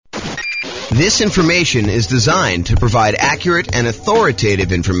This information is designed to provide accurate and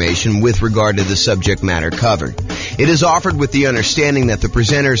authoritative information with regard to the subject matter covered. It is offered with the understanding that the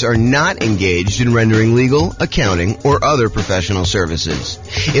presenters are not engaged in rendering legal, accounting, or other professional services.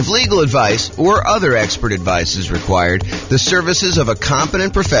 If legal advice or other expert advice is required, the services of a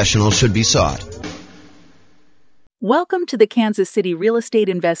competent professional should be sought. Welcome to the Kansas City Real Estate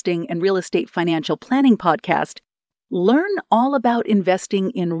Investing and Real Estate Financial Planning Podcast. Learn all about investing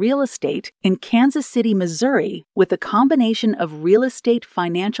in real estate in Kansas City, Missouri, with a combination of real estate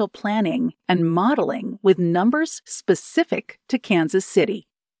financial planning and modeling with numbers specific to Kansas City,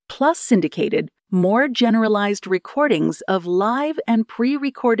 plus syndicated, more generalized recordings of live and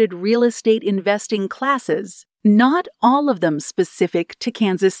pre-recorded real estate investing classes, not all of them specific to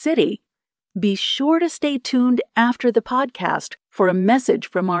Kansas City. Be sure to stay tuned after the podcast for a message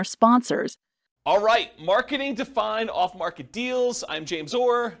from our sponsors. All right, marketing to find off-market deals. I'm James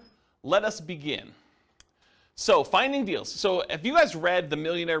Orr. Let us begin. So, finding deals. So, have you guys read the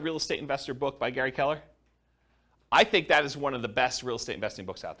Millionaire Real Estate Investor book by Gary Keller? I think that is one of the best real estate investing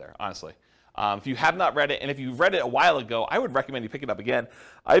books out there, honestly. If you have not read it, and if you read it a while ago, I would recommend you pick it up again.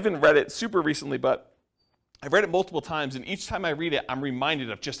 I haven't read it super recently, but I've read it multiple times, and each time I read it, I'm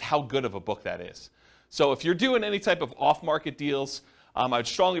reminded of just how good of a book that is. So, if you're doing any type of off-market deals, I would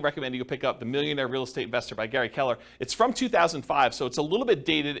strongly recommend you go pick up The Millionaire Real Estate Investor by Gary Keller. It's from 2005, so it's a little bit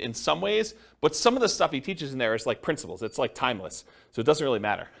dated in some ways, but some of the stuff he teaches in there is like principles. It's like timeless, so it doesn't really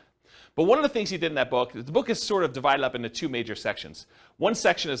matter. But one of the things he did in that book, the book is sort of divided up into two major sections. One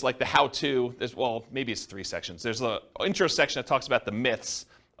section is like the how-to. Well, maybe it's three sections. There's an intro section that talks about the myths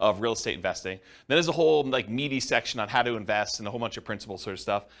of real estate investing. Then there's a whole like meaty section on how to invest and a whole bunch of principles sort of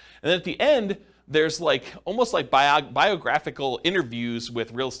stuff. And then at the end, there's like almost like biographical interviews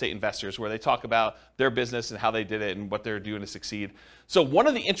with real estate investors where they talk about their business and how they did it and what they're doing to succeed. So one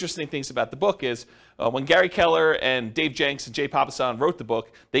of the interesting things about the book is when Gary Keller and Dave Jenks and Jay Papasan wrote the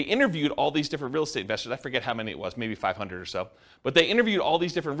book, they interviewed all these different real estate investors. I forget how many it was, maybe 500 or so. But they interviewed all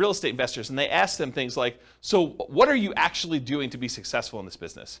these different real estate investors and they asked them things like, so what are you actually doing to be successful in this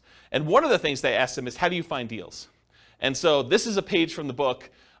business? And one of the things they asked them is, how do you find deals? And so this is a page from the book.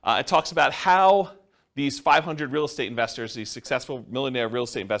 It talks about how these 500 real estate investors, these successful millionaire real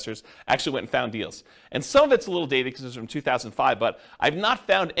estate investors, actually went and found deals. And some of it's a little dated because it's from 2005, but I've not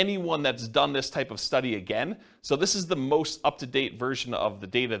found anyone that's done this type of study again. So this is the most up-to-date version of the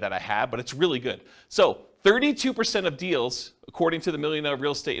data that I have, but it's really good. So 32% of deals, according to the Millionaire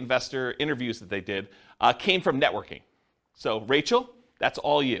Real Estate Investor interviews that they did, came from networking. So Rachel, that's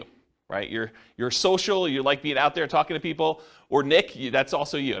all you. Right? You're social, you like being out there talking to people, or Nick, that's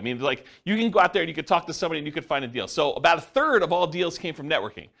also you. I mean, like, you can go out there and you could talk to somebody and you could find a deal. So about a third of all deals came from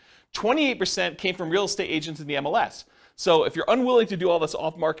networking. 28% came from real estate agents in the MLS. So if you're unwilling to do all this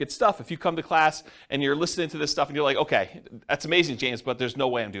off-market stuff, if you come to class and you're listening to this stuff and you're like, okay, that's amazing, James, but there's no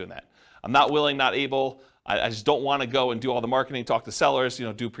way I'm doing that. I'm not willing, not able. I just don't want to go and do all the marketing, talk to sellers,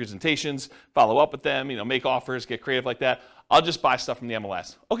 do presentations, follow up with them, make offers, get creative like that. I'll just buy stuff from the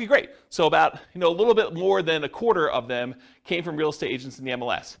MLS. Okay, great. So about, a little bit more than a quarter of them came from real estate agents in the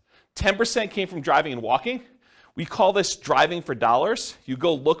MLS. 10% came from driving and walking. We call this driving for dollars. You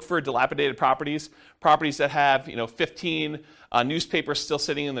go look for dilapidated properties that have, 15 newspapers still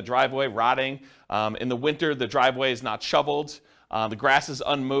sitting in the driveway, rotting. In the winter, the driveway is not shoveled. The grass is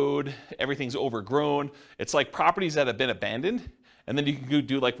unmowed. Everything's overgrown. It's like properties that have been abandoned. And then you can go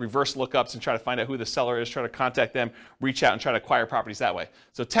do like reverse lookups and try to find out who the seller is, try to contact them, reach out and try to acquire properties that way.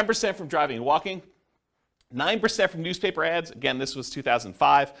 So 10% from driving and walking, 9% from newspaper ads. Again, this was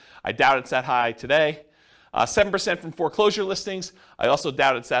 2005. I doubt it's that high today. 7% from foreclosure listings. I also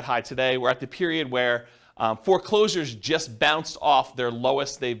doubt it's that high today. We're at the period where foreclosures just bounced off their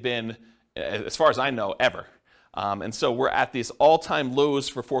lowest they've been, as far as I know, ever. And so we're at these all-time lows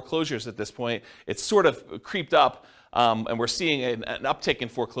for foreclosures at this point. It's sort of creeped up. And we're seeing an uptick in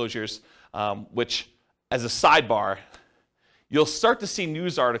foreclosures, which, as a sidebar, you'll start to see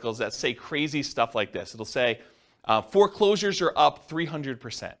news articles that say crazy stuff like this. It'll say, foreclosures are up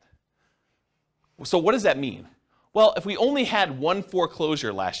 300%. So what does that mean? Well, if we only had one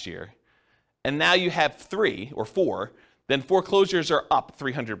foreclosure last year, and now you have 3 or 4, then foreclosures are up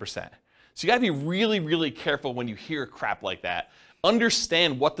 300%. So you got to be really, really careful when you hear crap like that.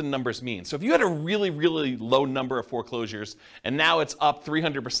 Understand what the numbers mean. So if you had a really, really low number of foreclosures and now it's up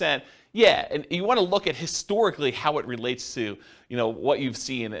 300%, yeah, and you want to look at historically how it relates to, what you've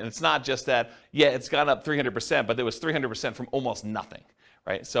seen. And it's not just that, yeah, it's gone up 300%, but there was 300% from almost nothing,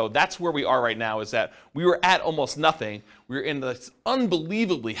 right? So that's where we are right now, is that we were at almost nothing. We were in this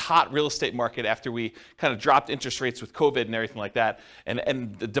unbelievably hot real estate market after we kind of dropped interest rates with COVID and everything like that.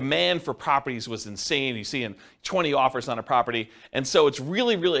 And the demand for properties was insane. You see 20 offers on a property. And so it's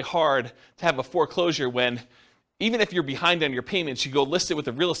really, really hard to have a foreclosure when, even if you're behind on your payments, you go list it with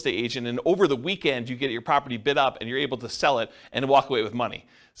a real estate agent, and over the weekend you get your property bid up and you're able to sell it and walk away with money.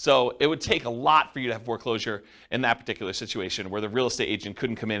 So it would take a lot for you to have foreclosure in that particular situation where the real estate agent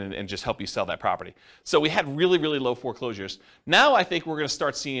couldn't come in and just help you sell that property. So we had really, really low foreclosures. Now I think we're going to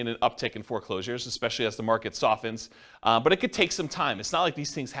start seeing an uptick in foreclosures, especially as the market softens. But it could take some time. It's not like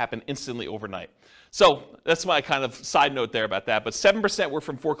these things happen instantly overnight. So that's my kind of side note there about that. But 7% were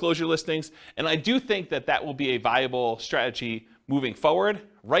from foreclosure listings, and I do think that that will be a viable strategy moving forward.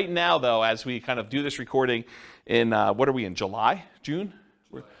 Right now, though, as we kind of do this recording in, what are we in, July? June?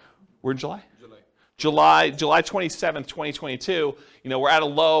 We're in July? July 27th, 2022. We're at a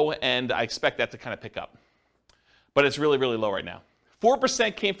low, and I expect that to kind of pick up. But it's really, really low right now.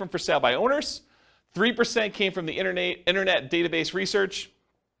 4% came from for sale by owners. 3% came from the internet database research.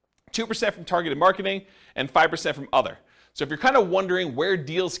 2% from targeted marketing, and 5% from other. So if you're kind of wondering where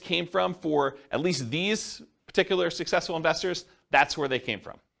deals came from for at least these particular successful investors, that's where they came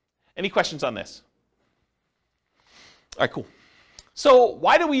from. Any questions on this? All right, cool. So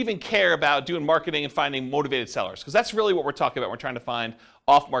why do we even care about doing marketing and finding motivated sellers? Because that's really what we're talking about. We're trying to find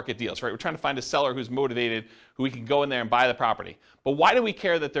off-market deals, right? We're trying to find a seller who's motivated, who we can go in there and buy the property. But why do we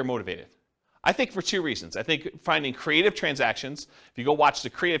care that they're motivated? I think for two reasons. I think finding creative transactions. If you go watch the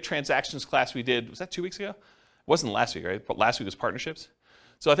creative transactions class we did, was that 2 weeks ago? It wasn't last week, right? But last week was partnerships.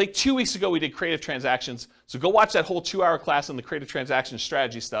 So I think 2 weeks ago we did creative transactions. So go watch that whole 2-hour class on the creative transaction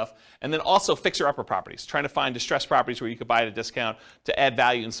strategy stuff. And then also fixer-upper properties, trying to find distressed properties where you could buy at a discount to add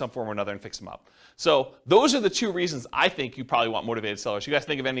value in some form or another and fix them up. So those are the two reasons I think you probably want motivated sellers. You guys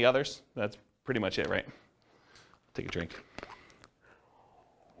think of any others? That's pretty much it, right? Take a drink.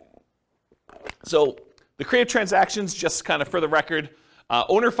 So the creative transactions, just kind of for the record,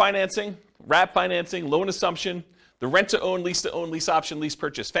 owner financing, wrap financing, loan assumption, the rent-to-own, lease-to-own, lease option, lease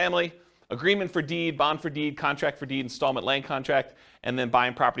purchase family, agreement for deed, bond for deed, contract for deed, installment land contract, and then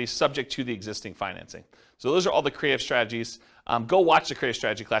buying properties subject to the existing financing. So those are all the creative strategies. Go watch the creative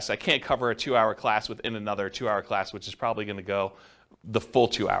strategy class. I can't cover a 2-hour class within another 2-hour class, which is probably going to go the full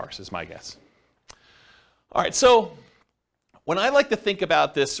 2 hours, is my guess. All right, so when I like to think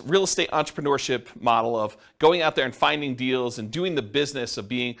about this real estate entrepreneurship model of going out there and finding deals and doing the business of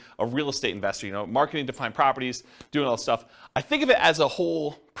being a real estate investor, marketing to find properties, doing all this stuff, I think of it as a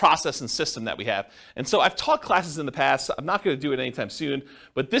whole process and system that we have. And so I've taught classes in the past. I'm not going to do it anytime soon,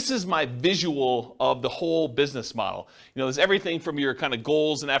 but this is my visual of the whole business model. There's everything from your kind of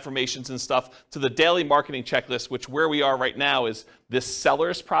goals and affirmations and stuff to the daily marketing checklist, which where we are right now is this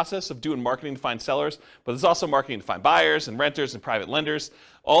seller's process of doing marketing to find sellers, but there's also marketing to find buyers and renters and private lenders.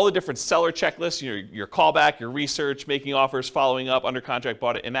 All the different seller checklists, your callback, your research, making offers, following up, under contract,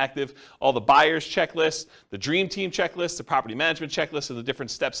 bought it, inactive, all the buyers checklists, the dream team checklist, the property management checklist and the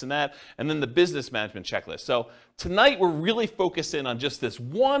different steps in that, and then the business management checklist. So tonight we're really focused in on just this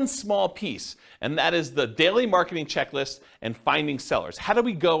one small piece, and that is the daily marketing checklist and finding sellers. How do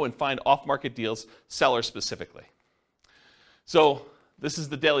we go and find off-market deals, sellers specifically? So this is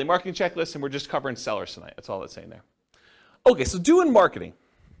the daily marketing checklist, and we're just covering sellers tonight. That's all that's saying there. Okay, so doing marketing.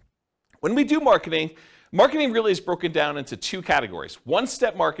 When we do marketing, marketing really is broken down into two categories: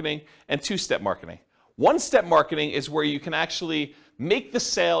 one-step marketing and two-step marketing. One-step marketing is where you can actually make the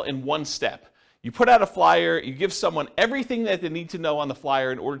sale in one step. You put out a flyer, you give someone everything that they need to know on the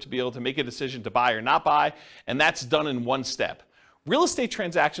flyer in order to be able to make a decision to buy or not buy, and that's done in one step. Real estate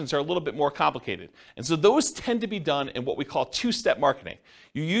transactions are a little bit more complicated, and so those tend to be done in what we call two-step marketing.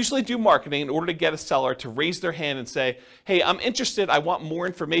 You usually do marketing in order to get a seller to raise their hand and say, hey, I'm interested, I want more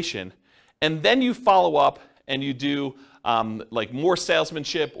information, and then you follow up and you do like more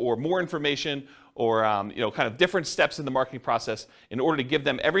salesmanship or more information or kind of different steps in the marketing process in order to give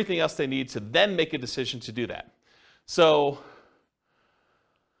them everything else they need to then make a decision to do that. So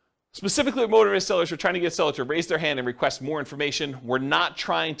specifically with motivated sellers, we're trying to get sellers to raise their hand and request more information. We're not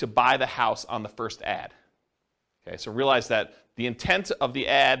trying to buy the house on the first ad. Okay, so realize that the intent of the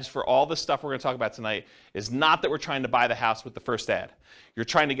ads for all the stuff we're going to talk about tonight is not that we're trying to buy the house with the first ad. You're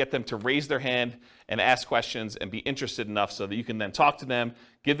trying to get them to raise their hand and ask questions and be interested enough so that you can then talk to them,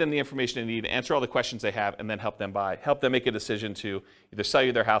 give them the information they need, answer all the questions they have, and then help them make a decision to either sell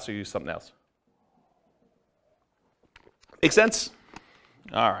you their house or use something else. Make sense?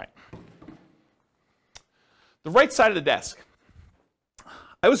 All right. The right side of the desk.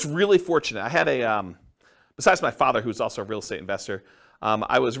 I was really fortunate. I had besides my father, who's also a real estate investor,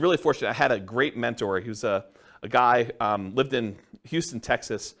 I was really fortunate. I had a great mentor. He was a guy, lived in Houston,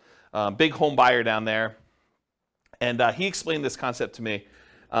 Texas, big home buyer down there. And he explained this concept to me.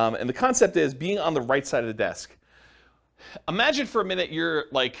 And the concept is being on the right side of the desk. Imagine for a minute you're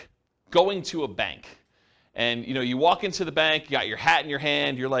like going to a bank. And you walk into the bank, you got your hat in your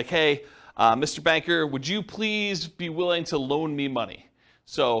hand, you're like, hey, Mr. Banker, would you please be willing to loan me money?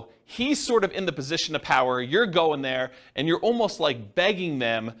 So he's sort of in the position of power, you're going there, and you're almost like begging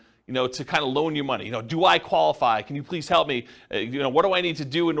them, to kind of loan you money. Do I qualify? Can you please help me? What do I need to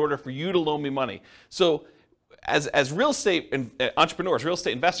do in order for you to loan me money? So as real estate entrepreneurs, real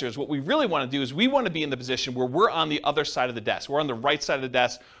estate investors, what we really want to do is we want to be in the position where we're on the other side of the desk. We're on the right side of the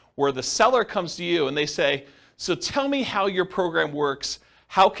desk where the seller comes to you and they say, so tell me how your program works.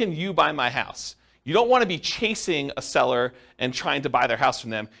 How can you buy my house? You don't want to be chasing a seller and trying to buy their house from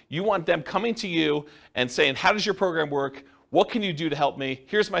them. You want them coming to you and saying, how does your program work? What can you do to help me?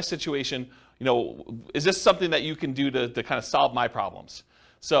 Here's my situation. Is this something that you can do to kind of solve my problems?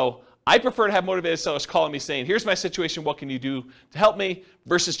 So I prefer to have motivated sellers calling me saying, here's my situation, what can you do to help me?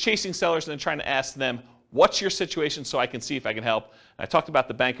 Versus chasing sellers and then trying to ask them, what's your situation so I can see if I can help? And I talked about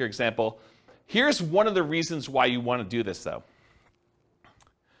the banker example. Here's one of the reasons why you want to do this though.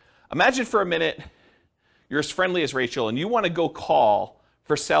 Imagine for a minute, you're as friendly as Rachel and you want to go call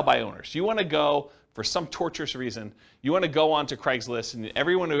for sale by owners. You want to go, for some torturous reason, you want to go onto Craigslist and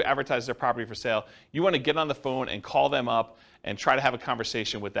everyone who advertises their property for sale, you want to get on the phone and call them up and try to have a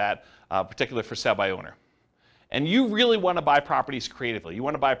conversation with that particular for sale by owner. And you really want to buy properties creatively. You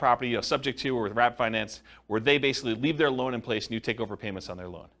want to buy property subject to or with wrap finance where they basically leave their loan in place and you take over payments on their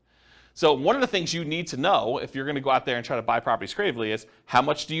loan. So one of the things you need to know if you're going to go out there and try to buy properties creatively is how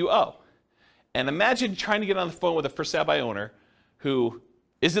much do you owe? And imagine trying to get on the phone with a for sale by owner who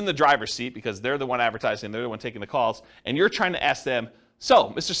is in the driver's seat because they're the one advertising, they're the one taking the calls, and you're trying to ask them,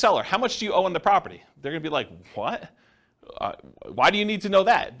 so, Mr. Seller, how much do you owe on the property? They're going to be like, what? Why do you need to know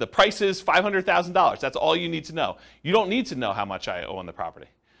that? The price is $500,000. That's all you need to know. You don't need to know how much I owe on the property.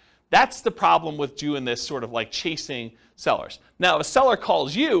 That's the problem with doing this sort of like chasing sellers. Now, if a seller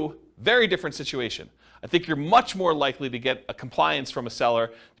calls you, very different situation. I think you're much more likely to get a compliance from a seller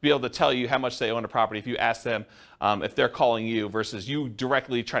to be able to tell you how much they own a property if you ask them if they're calling you versus you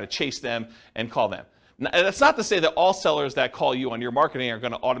directly try to chase them and call them. Now, that's not to say that all sellers that call you on your marketing are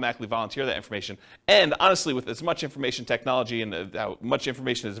going to automatically volunteer that information. And honestly, with as much information technology and how much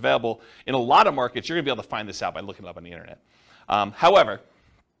information is available in a lot of markets, you're going to be able to find this out by looking it up on the internet. However,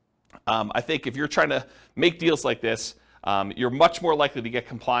 I think if you're trying to make deals like this, you're much more likely to get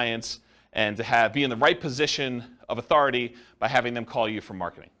compliance and to be in the right position of authority by having them call you for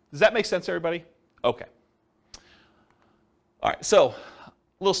marketing. Does that make sense, everybody? Okay. All right, so a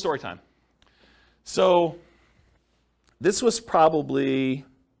little story time. So this was probably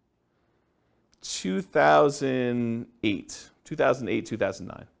 2008,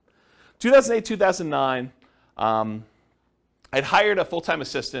 2009. 2009, I'd hired a full-time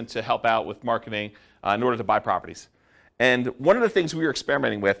assistant to help out with marketing in order to buy properties. And one of the things we were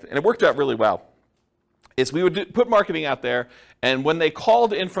experimenting with, and it worked out really well, is we would put marketing out there, and when they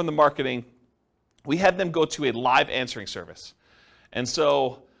called in from the marketing, we had them go to a live answering service. And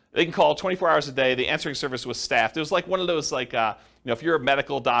so they can call 24 hours a day. The answering service was staffed. It was like one of those, like, if you're a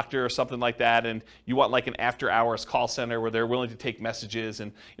medical doctor or something like that, and you want like an after-hours call center where they're willing to take messages,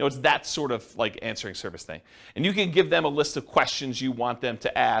 and it's that sort of like answering service thing. And you can give them a list of questions you want them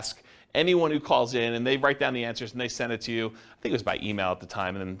to ask anyone who calls in, and they write down the answers and they send it to you. I think it was by email at the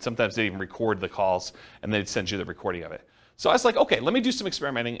time, and then sometimes they even record the calls and they'd send you the recording of it. So I was like, okay, let me do some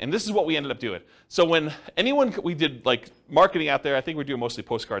experimenting, and this is what we ended up doing. So when we did like marketing out there, I think we were doing mostly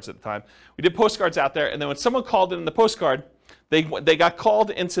postcards at the time. We did postcards out there, and then when someone called in the postcard, they got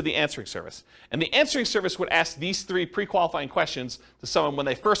called into the answering service. And the answering service would ask these 3 pre-qualifying questions to someone when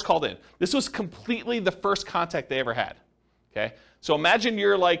they first called in. This was completely the first contact they ever had. Okay? So imagine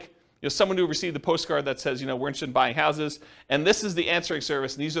you're like, someone who received the postcard that says, we're interested in buying houses, and this is the answering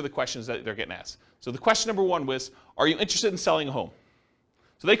service, and these are the questions that they're getting asked. So the question number 1 was, are you interested in selling a home?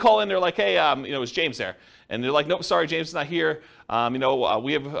 So they call in, they're like, hey, is James there? And they're like, nope, sorry, James is not here.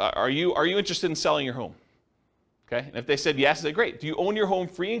 Are you interested in selling your home? Okay, and if they said yes, they great. Do you own your home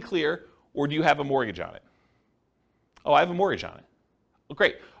free and clear, or do you have a mortgage on it? Oh, I have a mortgage on it. Well,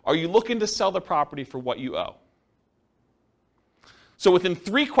 great. Are you looking to sell the property for what you owe? So within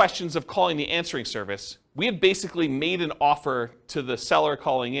 3 questions of calling the answering service, we had basically made an offer to the seller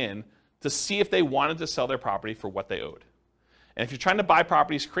calling in to see if they wanted to sell their property for what they owed. And if you're trying to buy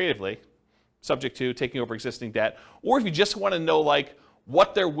properties creatively, subject to taking over existing debt, or if you just want to know like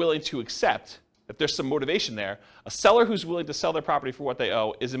what they're willing to accept if there's some motivation there, a seller who's willing to sell their property for what they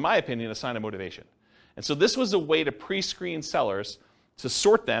owe is, in my opinion, a sign of motivation. And so this was a way to pre-screen sellers to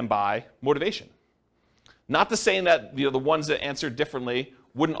sort them by motivation. Not to say that the ones that answered differently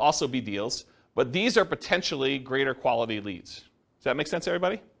wouldn't also be deals, but these are potentially greater quality leads. Does that make sense,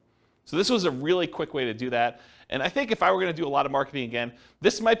 everybody? So this was a really quick way to do that. And I think if I were going to do a lot of marketing again,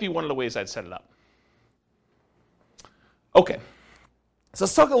 this might be one of the ways I'd set it up. Okay, so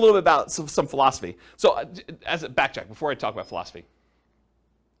let's talk a little bit about some philosophy. So as a backtrack, before I talk about philosophy,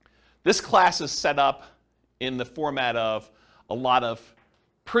 this class is set up in the format of a lot of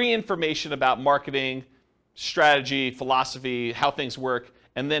pre-information about marketing, strategy, philosophy, how things work.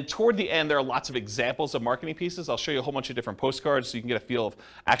 And then toward the end, there are lots of examples of marketing pieces. I'll show you a whole bunch of different postcards so you can get a feel of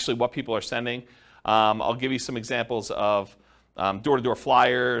actually what people are sending. I'll give you some examples of door-to-door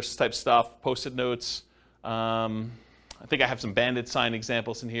flyers type stuff, post-it notes. I think I have some bandit sign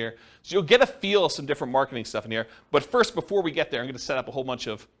examples in here. So you'll get a feel of some different marketing stuff in here. But first, before we get there, I'm going to set up a whole bunch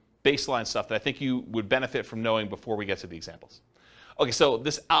of baseline stuff that I think you would benefit from knowing before we get to the examples. Okay, so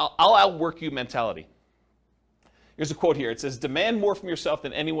this I'll outwork you mentality. Here's a quote here. It says, "Demand more from yourself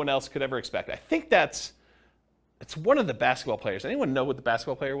than anyone else could ever expect." I think it's one of the basketball players. Anyone know what the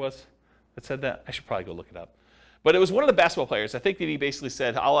basketball player was that said that? I should probably go look it up. But it was one of the basketball players. I think that he basically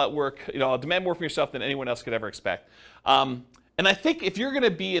said, I'll demand more from yourself than anyone else could ever expect. And I think if you're going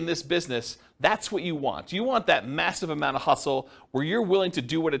to be in this business, that's what you want. You want that massive amount of hustle where you're willing to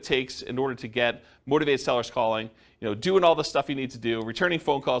do what it takes in order to get motivated sellers calling, doing all the stuff you need to do, returning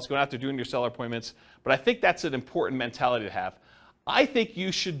phone calls, going out there doing your seller appointments. But I think that's an important mentality to have. I think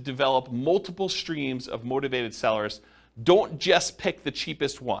you should develop multiple streams of motivated sellers. Don't just pick the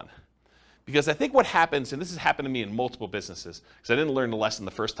cheapest one. Because I think what happens, and this has happened to me in multiple businesses, because I didn't learn the lesson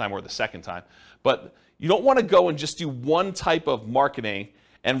the first time or the second time, but you don't want to go and just do one type of marketing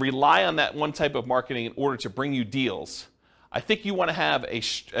and rely on that one type of marketing in order to bring you deals. I think you want to have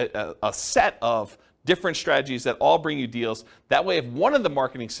a set of different strategies that all bring you deals. That way, if one of the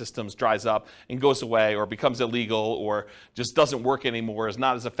marketing systems dries up and goes away or becomes illegal or just doesn't work anymore, is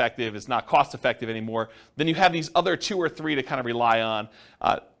not as effective, is not cost effective anymore, then you have these other 2 or 3 to kind of rely on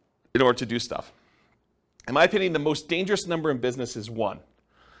in order to do stuff. In my opinion, the most dangerous number in business is 1.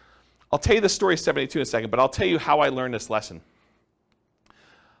 I'll tell you the story of 72 in a second, but I'll tell you how I learned this lesson.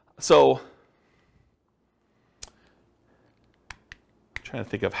 So, I'm trying to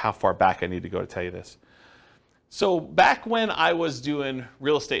think of how far back I need to go to tell you this. So back when I was doing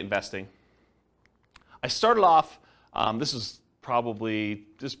real estate investing, I started off, this is probably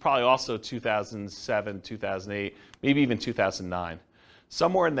also 2007, 2008, maybe even 2009.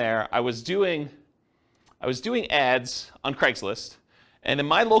 Somewhere in there, I was doing ads on Craigslist, and in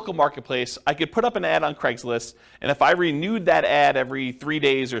my local marketplace, I could put up an ad on Craigslist, and if I renewed that ad every 3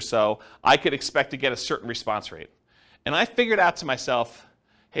 days or so, I could expect to get a certain response rate. And I figured out to myself,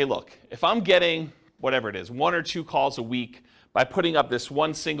 hey, look, if I'm getting whatever it is, 1 or 2 calls a week by putting up this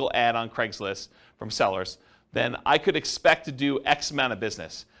one single ad on Craigslist from sellers, then I could expect to do X amount of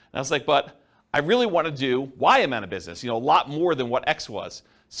business. And I was like, but I really want to do Y amount of business, a lot more than what X was.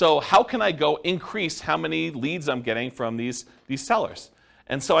 So how can I go increase how many leads I'm getting from these sellers?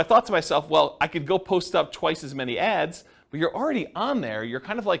 And so I thought to myself, well, I could go post up twice as many ads, but you're already on there. You're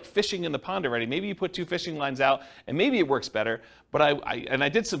kind of like fishing in the pond already. Maybe you put 2 fishing lines out, and maybe it works better. But I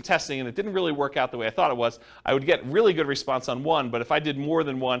did some testing, and it didn't really work out the way I thought it was. I would get really good response on one, but if I did more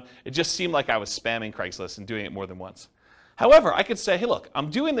than one, it just seemed like I was spamming Craigslist and doing it more than once. However, I could say, hey, look, I'm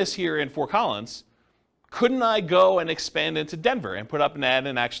doing this here in Fort Collins. Couldn't I go and expand into Denver and put up an ad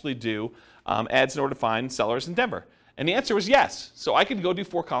and actually do ads in order to find sellers in Denver? And the answer was yes. So I could go do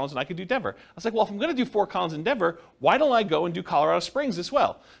Fort Collins and I could do Denver. I was like, well, if I'm going to do Fort Collins and Denver, why don't I go and do Colorado Springs as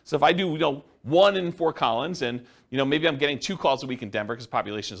well? So if I do, 1 in Fort Collins and, maybe I'm getting 2 calls a week in Denver because the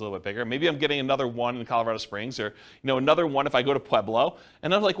population is a little bit bigger. Maybe I'm getting another 1 in Colorado Springs or, another 1 if I go to Pueblo.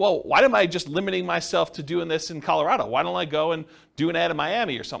 And I'm like, well, why am I just limiting myself to doing this in Colorado? Why don't I go and do an ad in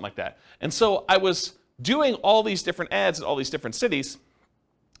Miami or something like that? And so I was doing all these different ads in all these different cities.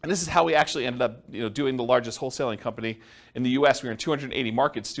 And this is how we actually ended up doing the largest wholesaling company in the US. We were in 280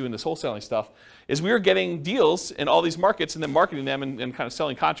 markets doing this wholesaling stuff, is we were getting deals in all these markets and then marketing them and kind of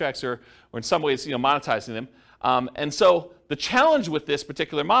selling contracts or in some ways monetizing them. And so the challenge with this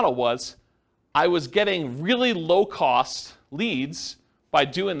particular model was I was getting really low cost leads by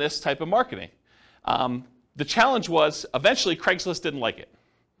doing this type of marketing. The challenge was eventually Craigslist didn't like it,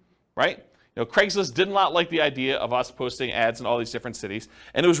 right? Craigslist did not like the idea of us posting ads in all these different cities,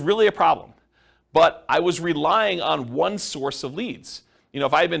 and it was really a problem. But I was relying on one source of leads.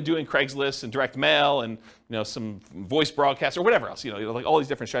 if I had been doing Craigslist and direct mail and some voice broadcasts or whatever else, like all these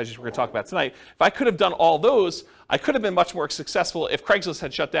different strategies we're going to talk about tonight, if I could have done all those, I could have been much more successful if Craigslist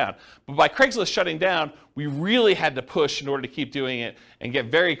had shut down. But by Craigslist shutting down, we really had to push in order to keep doing it and get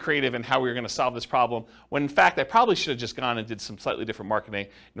very creative in how we were going to solve this problem, when in fact I probably should have just gone and did some slightly different marketing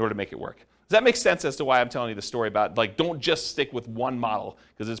in order to make it work. Does that make sense as to why I'm telling you the story about, don't just stick with one model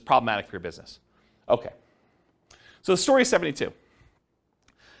because it's problematic for your business? Okay. So the story is 72.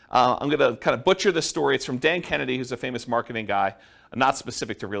 I'm going to kind of butcher this story. It's from Dan Kennedy, who's a famous marketing guy, not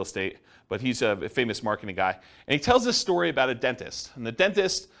specific to real estate, but he's a famous marketing guy. And he tells this story about a dentist. And the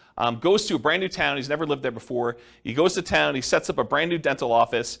dentist goes to a brand new town. He's never lived there before. He goes to town. He sets up a brand new dental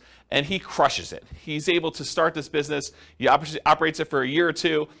office, and he crushes it. He's able to start this business. He operates it for a year or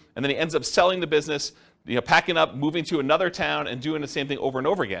two, and then he ends up selling the business, packing up, moving to another town, and doing the same thing over and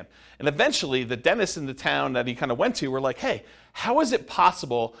over again. And eventually, the dentists in the town that he kind of went to were like, hey, how is it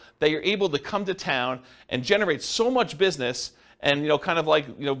possible that you're able to come to town and generate so much business and,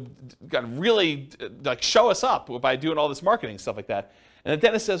 really show us up by doing all this marketing, stuff like that? And the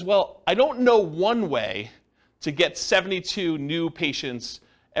dentist says, well, I don't know one way to get 72 new patients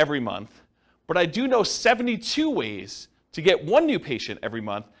every month, but I do know 72 ways to get one new patient every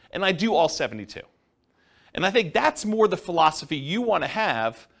month, and I do all 72. And I think that's more the philosophy you want to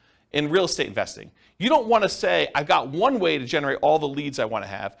have in real estate investing. You don't want to say, I've got one way to generate all the leads I want to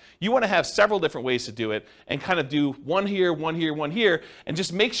have. You want to have several different ways to do it and kind of do one here, one here, one here, and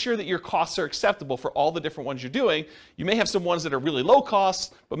just make sure that your costs are acceptable for all the different ones you're doing. You may have some ones that are really low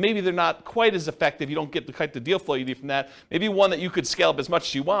cost, but maybe they're not quite as effective. You don't get the deal flow you need from that. Maybe one that you could scale up as much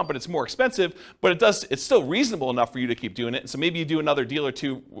as you want, but it's more expensive, but it's still reasonable enough for you to keep doing it. So maybe you do another deal or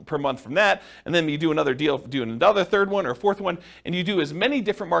two per month from that, and then you do another deal, do another third one or fourth one, and you do as many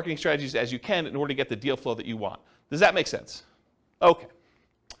different marketing strategies as you can in order to get the deal flow that you want. Does that make sense? Okay.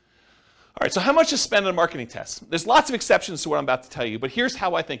 All right, so how much to spend on a marketing test? There's lots of exceptions to what I'm about to tell you, but here's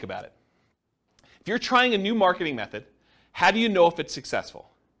how I think about it. If you're trying a new marketing method, how do you know if it's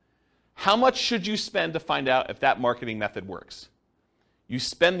successful? How much should you spend to find out if that marketing method works? You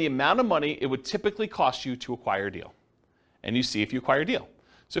spend the amount of money it would typically cost you to acquire a deal, and you see if you acquire a deal.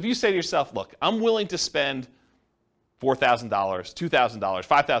 So if you say to yourself, look, I'm willing to spend $4,000, $2,000,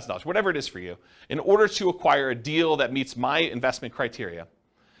 $5,000, whatever it is for you, in order to acquire a deal that meets my investment criteria,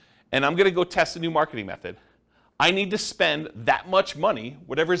 and I'm going to go test a new marketing method, I need to spend that much money,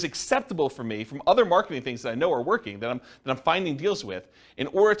 whatever is acceptable for me from other marketing things that I know are working, that I'm finding deals with, in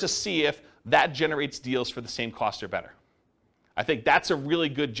order to see if that generates deals for the same cost or better. I think that's a really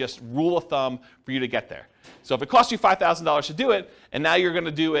good just rule of thumb for you to get there. So if it costs you $5,000 to do it, and now you're going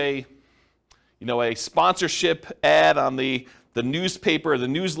to do a sponsorship ad on the newspaper, the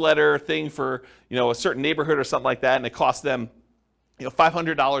newsletter thing for, a certain neighborhood or something like that, and it costs them,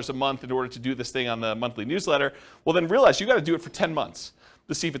 $500 a month in order to do this thing on the monthly newsletter, well, then realize you got to do it for 10 months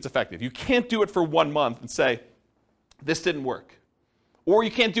to see if it's effective. You can't do it for 1 month and say, this didn't work. Or you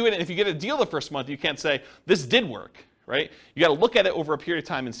can't do it, and if you get a deal the first month, you can't say, this did work, right? You got to look at it over a period of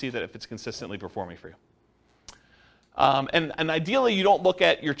time and see that if it's consistently performing for you. And ideally, you don't look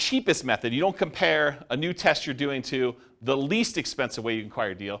at your cheapest method. You don't compare a new test you're doing to the least expensive way you can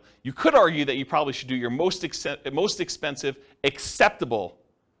acquire a deal. You could argue that you probably should do your most expensive, acceptable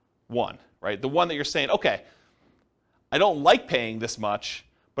one, right? The one that you're saying, okay, I don't like paying this much,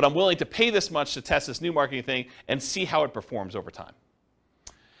 but I'm willing to pay this much to test this new marketing thing and see how it performs over time.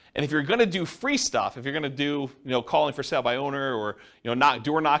 And if you're going to do free stuff, if you're going to do, calling for sale by owner or,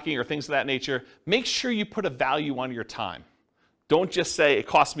 door knocking or things of that nature, make sure you put a value on your time. Don't just say it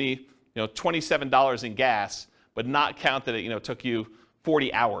cost me, $27 in gas, but not count that it, took you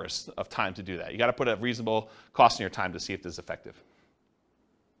 40 hours of time to do that. You got to put a reasonable cost in your time to see if this is effective.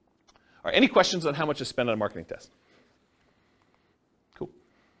 All right, any questions on how much to spend on a marketing test? Cool.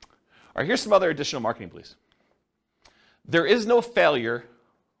 All right, here's some other additional marketing beliefs. There is no failure,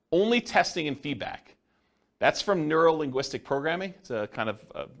 only testing and feedback. That's from neuro-linguistic programming. It's a kind of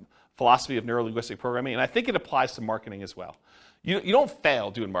philosophy of neuro-linguistic programming, and I think it applies to marketing as well. You don't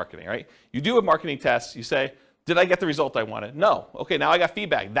fail doing marketing, right? You do a marketing test, you say, did I get the result I wanted? No. Okay, now I got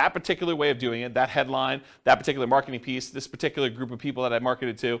feedback. That particular way of doing it, that headline, that particular marketing piece, this particular group of people that I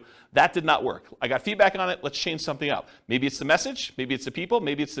marketed to, that did not work. I got feedback on it, let's change something up. Maybe it's the message, maybe it's the people,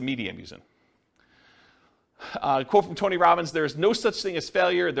 maybe it's the media I'm using. Quote from Tony Robbins, there is no such thing as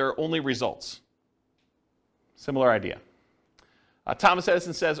failure, there are only results. Similar idea. Thomas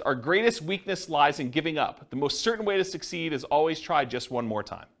Edison says, our greatest weakness lies in giving up. The most certain way to succeed is always try just one more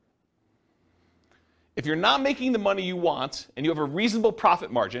time. If you're not making the money you want and you have a reasonable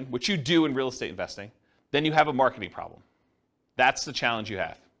profit margin, which you do in real estate investing, then you have a marketing problem. That's the challenge you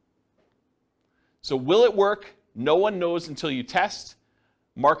have. So will it work? No one knows until you test.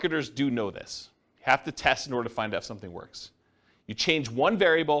 Marketers do know this. You have to test in order to find out if something works. You change one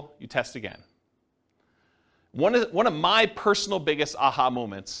variable, you test again. One of my personal biggest aha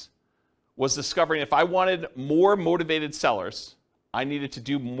moments was discovering if I wanted more motivated sellers, I needed to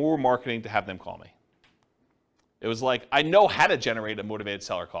do more marketing to have them call me. It was like, I know how to generate a motivated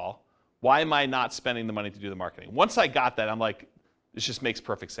seller call. Why am I not spending the money to do the marketing? Once I got that, I'm like, this just makes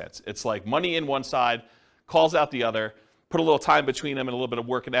perfect sense. It's like money in one side, calls out the other, put a little time between them and a little bit of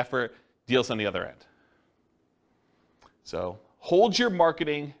work and effort, deals on the other end. So hold your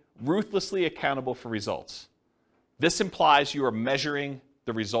marketing ruthlessly accountable for results. This implies you are measuring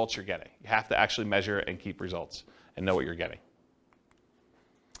the results you're getting. You have to actually measure and keep results and know what you're getting.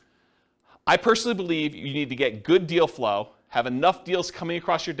 I personally believe you need to get good deal flow, have enough deals coming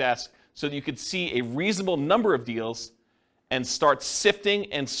across your desk so that you can see a reasonable number of deals and start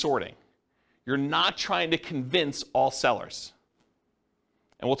sifting and sorting. You're not trying to convince all sellers.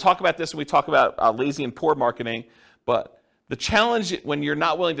 And we'll talk about this when we talk about lazy and poor marketing, but the challenge when you're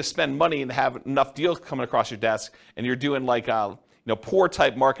not willing to spend money and have enough deals coming across your desk and you're doing like poor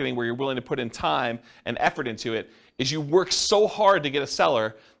type marketing where you're willing to put in time and effort into it is you work so hard to get a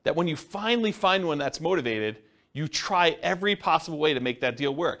seller that when you finally find one that's motivated, you try every possible way to make that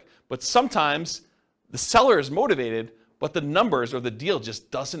deal work. But sometimes the seller is motivated, but the numbers or the deal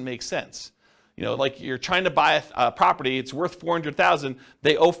just doesn't make sense. You know, like you're trying to buy a property, it's worth $400,000,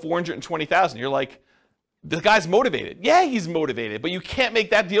 they owe $420,000. You're like, the guy's motivated. Yeah, he's motivated, but you can't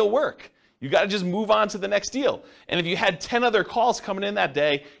make that deal work. You got to just move on to the next deal. And if you had 10 other calls coming in that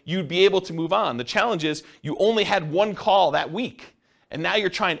day, you'd be able to move on. The challenge is you only had one call that week, and now you're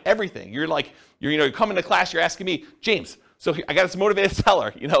trying everything. You're like, you're coming to class, you're asking me, James, so I got this motivated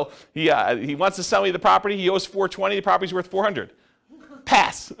seller. You know, he wants to sell me the property. He owes $420. The property's worth $400.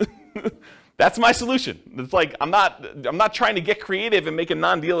 Pass. That's my solution. It's like I'm not trying to get creative and make a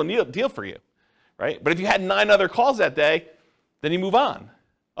non-deal deal for you. Right? But if you had 9 other calls that day, then you move on.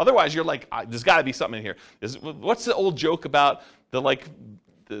 Otherwise, you're like, there's got to be something in here. What's the old joke about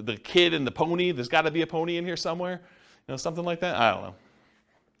the kid and the pony? There's got to be a pony in here somewhere. You know, something like that? I don't know.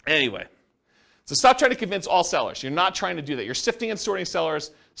 Anyway, so stop trying to convince all sellers. You're not trying to do that. You're sifting and sorting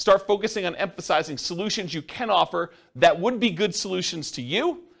sellers. Start focusing on emphasizing solutions you can offer that would be good solutions to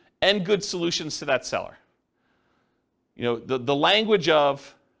you and good solutions to that seller. You know, the language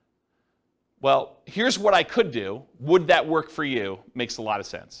of, well, here's what I could do. Would that work for you? Makes a lot of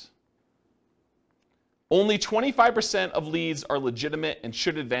sense. Only 25% of leads are legitimate and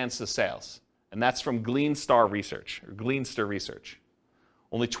should advance to sales. And that's from Gleanstar Research.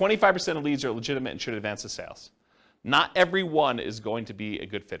 Only 25% of leads are legitimate and should advance to sales. Not every one is going to be a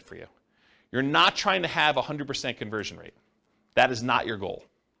good fit for you. You're not trying to have a 100% conversion rate. That is not your goal.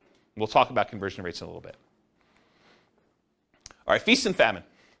 We'll talk about conversion rates in a little bit. All right, feast and famine.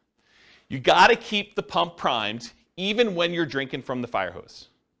 You got to keep the pump primed even when you're drinking from the fire hose.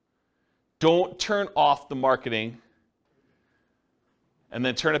 Don't turn off the marketing and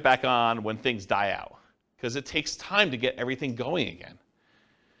then turn it back on when things die out, because it takes time to get everything going again.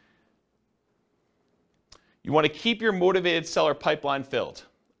 You want to keep your motivated seller pipeline filled.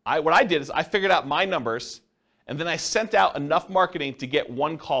 What I did is I figured out my numbers, and then I sent out enough marketing to get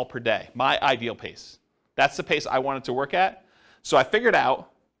 1 call per day, my ideal pace. That's the pace I wanted to work at. So I figured out,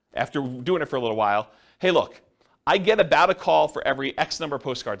 after doing it for a little while, hey, look, I get about a call for every X number of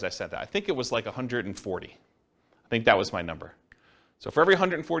postcards I sent out. I think it was like 140. I think that was my number. So for every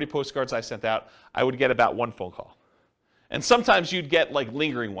 140 postcards I sent out, I would get about 1 phone call. And sometimes you'd get like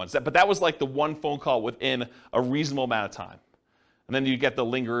lingering ones, but that was like the 1 phone call within a reasonable amount of time. And then you get the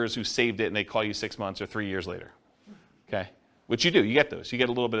lingerers who saved it and they call you 6 months or 3 years later. Okay? Which you do, you get those. You get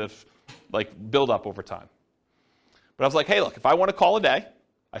a little bit of like build up over time. But I was like, hey, look, if I want to call a day,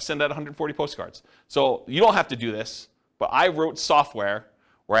 I send out 140 postcards. So you don't have to do this, but I wrote software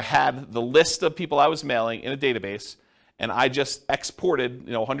where I had the list of people I was mailing in a database, and I just exported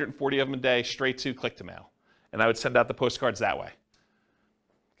 140 of them a day straight to Click-to-Mail. And I would send out the postcards that way.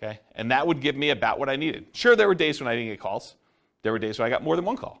 Okay? And that would give me about what I needed. Sure, there were days when I didn't get calls. There were days when I got more than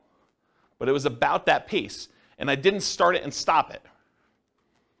 1 call. But it was about that pace. And I didn't start it and stop it.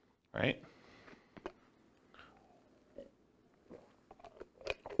 Right?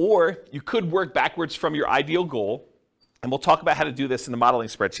 Or you could work backwards from your ideal goal, and we'll talk about how to do this in the modeling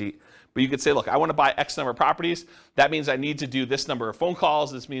spreadsheet. But you could say, look, I want to buy X number of properties. That means I need to do this number of phone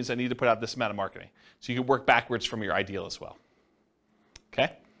calls. This means I need to put out this amount of marketing. So you can work backwards from your ideal as well.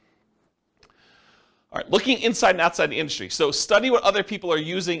 Okay? All right, looking inside and outside the industry. So study what other people are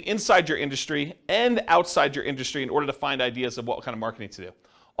using inside your industry and outside your industry in order to find ideas of what kind of marketing to do.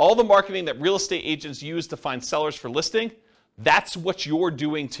 All the marketing that real estate agents use to find sellers for listing, that's what you're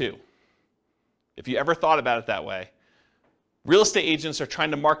doing too. If you ever thought about it that way, real estate agents are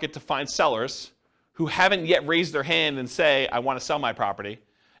trying to market to find sellers who haven't yet raised their hand and say, I want to sell my property.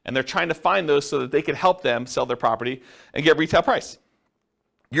 And they're trying to find those so that they can help them sell their property and get retail price.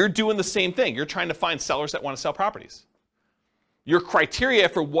 You're doing the same thing. You're trying to find sellers that want to sell properties. Your criteria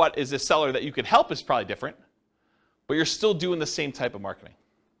for what is a seller that you could help is probably different, but you're still doing the same type of marketing.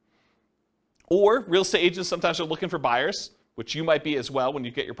 Or real estate agents sometimes are looking for buyers, which you might be as well when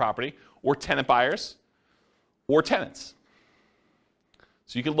you get your property, or tenant buyers, or tenants.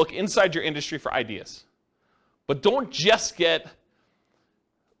 So you can look inside your industry for ideas. But don't just get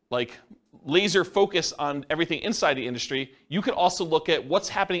laser focus on everything inside the industry. You could also look at what's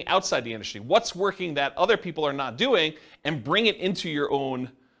happening outside the industry, what's working that other people are not doing, and bring it into your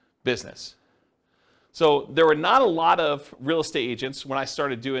own business. So there were not a lot of real estate agents when I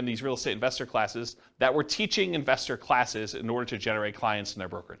started doing these real estate investor classes that were teaching investor classes in order to generate clients in their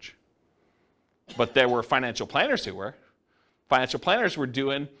brokerage. But there were financial planners who were. Financial planners were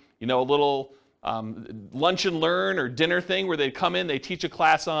doing, a little lunch and learn or dinner thing where they'd come in, they teach a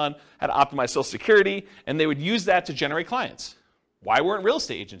class on how to optimize Social Security, and they would use that to generate clients. Why weren't real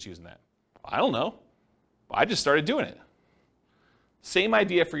estate agents using that? I don't know. I just started doing it. Same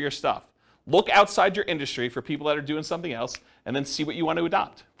idea for your stuff. Look outside your industry for people that are doing something else, and then see what you want to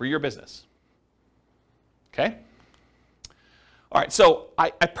adopt for your business. Okay? All right, so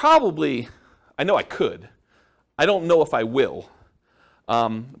I know I could. I don't know if I will,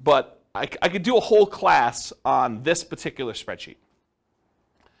 but I could do a whole class on this particular spreadsheet.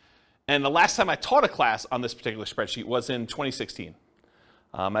 And the last time I taught a class on this particular spreadsheet was in 2016.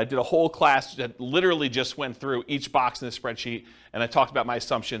 I did a whole class that literally just went through each box in the spreadsheet, and I talked about my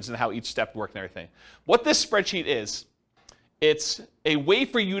assumptions and how each step worked and everything. What this spreadsheet is, it's a way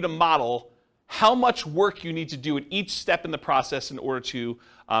for you to model how much work you need to do at each step in the process in order to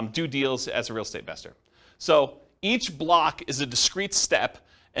do deals as a real estate investor. So each block is a discrete step,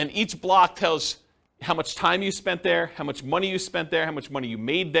 and each block tells how much time you spent there, how much money you spent there, how much money you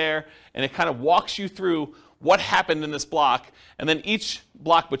made there, and it kind of walks you through what happened in this block, and then each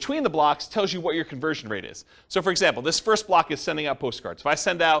block between the blocks tells you what your conversion rate is. So for example, this first block is sending out postcards. If I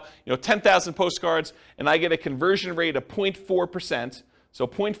send out 10,000 postcards and I get a conversion rate of 0.4%, so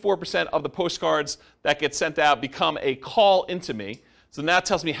 0.4% of the postcards that get sent out become a call into me. So now it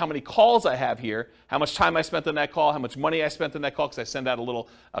tells me how many calls I have here, how much time I spent on that call, how much money I spent on that call, because I send out a little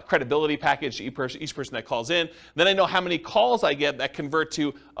credibility package to each person that calls in. Then I know how many calls I get that convert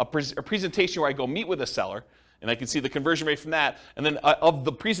to a presentation where I go meet with a seller, and I can see the conversion rate from that. And then of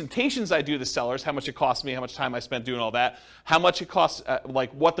the presentations I do to sellers, how much it costs me, how much time I spent doing all that, how much it costs,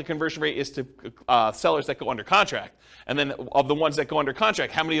 what the conversion rate is to sellers that go under contract. And then of the ones that go under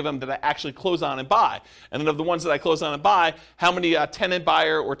contract, how many of them did I actually close on and buy? And then of the ones that I close on and buy, how many tenant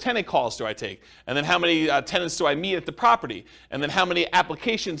buyer or tenant calls do I take? And then how many tenants do I meet at the property? And then how many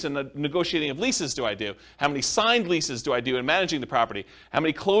applications and negotiating of leases do I do? How many signed leases do I do in managing the property? How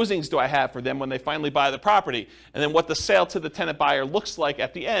many closings do I have for them when they finally buy the property? And then what the sale to the tenant buyer looks like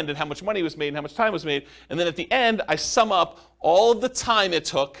at the end, and how much money was made and how much time was made. And then at the end, I sum up all of the time it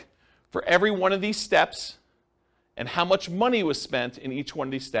took for every one of these steps, and how much money was spent in each one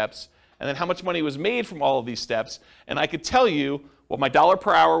of these steps, and then how much money was made from all of these steps. And I could tell you what my dollar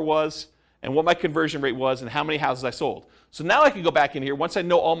per hour was, and what my conversion rate was, and how many houses I sold. So now I can go back in here, once I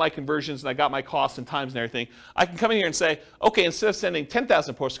know all my conversions and I got my costs and times and everything, I can come in here and say, okay, instead of sending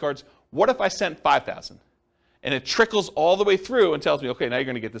 10,000 postcards, what if I sent 5,000? And it trickles all the way through and tells me, okay, now you're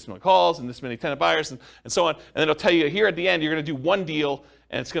going to get this many calls and this many tenant buyers and so on. And then it'll tell you here at the end, you're going to do one deal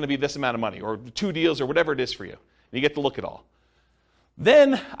and it's going to be this amount of money, or 2 deals, or whatever it is for you. And you get to look at all.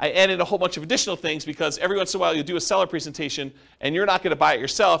 Then I added a whole bunch of additional things, because every once in a while you'll do a seller presentation and you're not going to buy it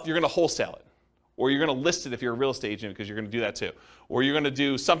yourself, you're going to wholesale it. Or you're going to list it if you're a real estate agent, because you're going to do that too. Or you're going to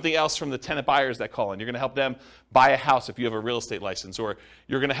do something else from the tenant buyers that call in. You're going to help them buy a house if you have a real estate license. Or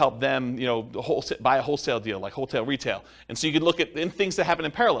you're going to help them buy a wholesale deal, like wholesale retail. And so you can look at things that happen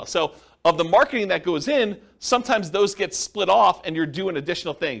in parallel. So of the marketing that goes in, sometimes those get split off and you're doing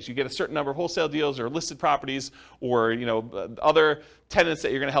additional things. You get a certain number of wholesale deals or listed properties, or other tenants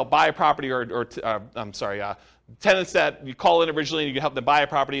that you're going to help buy a property, tenants that you call in originally and you can help them buy a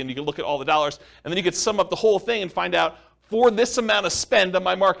property, and you can look at all the dollars, and then you can sum up the whole thing and find out, for this amount of spend on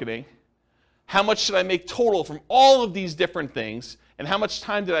my marketing, how much should I make total from all of these different things, and how much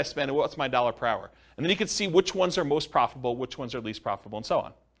time did I spend, and what's my dollar per hour? And then you can see which ones are most profitable, which ones are least profitable, and so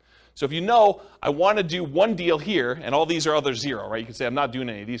on. So if you know, I want to do one deal here, and all these are other 0, right? You can say, I'm not doing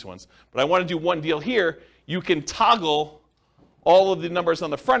any of these ones, but I want to do one deal here. You can toggle all of the numbers on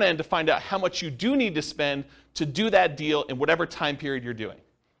the front end to find out how much you do need to spend to do that deal in whatever time period you're doing.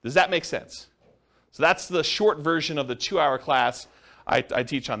 Does that make sense? So that's the short version of the 2-hour class I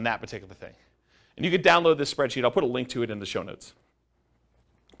teach on that particular thing. And you can download this spreadsheet. I'll put a link to it in the show notes.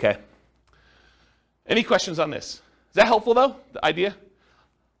 Okay. Any questions on this? Is that helpful, though, the idea?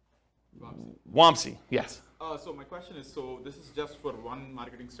 Wamsi, yes. So my question is, so this is just for one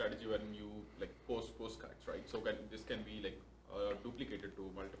marketing strategy when you post postcards, right? So this can be duplicated to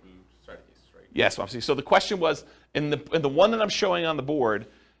multiple strategies, right? Yes, Wamsi. So the question was, in the one that I'm showing on the board,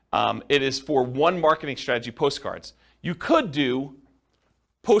 it is for one marketing strategy, postcards. You could do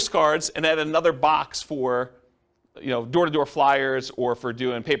postcards and add another box for door-to-door flyers or for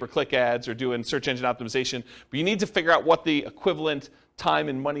doing pay-per-click ads or doing search engine optimization. But you need to figure out what the equivalent time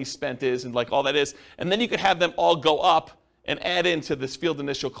and money spent is and all that is. And then you could have them all go up and add into this field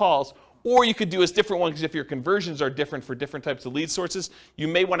initial calls. Or you could do as different ones, because if your conversions are different for different types of lead sources, you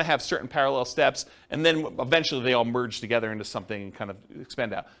may want to have certain parallel steps, and then eventually they all merge together into something and kind of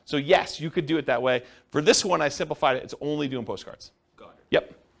expand out. So yes, you could do it that way. For this one, I simplified it. It's only doing postcards. Got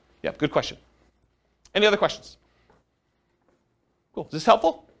it. Yep, good question. Any other questions? Cool. Is this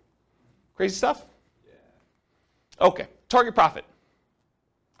helpful? Crazy stuff? Yeah. Okay, target profit.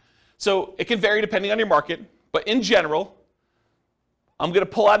 So it can vary depending on your market, but in general, I'm going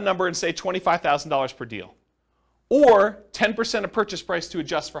to pull out a number and say $25,000 per deal, or 10% of purchase price to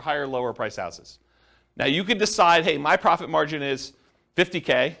adjust for higher, lower price houses. Now you could decide, hey, my profit margin is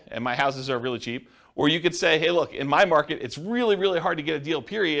 $50K and my houses are really cheap, or you could say, hey, look, in my market, it's really, really hard to get a deal,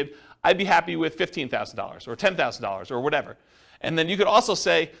 period. I'd be happy with $15,000 or $10,000 or whatever. And then you could also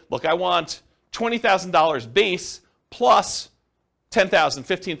say, look, I want $20,000 base plus $10,000,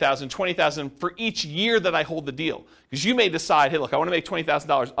 $15,000, $20,000 for each year that I hold the deal. Because you may decide, hey, look, I want to make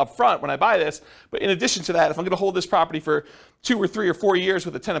 $20,000 up front when I buy this, but in addition to that, if I'm going to hold this property for 2 or 3 or 4 years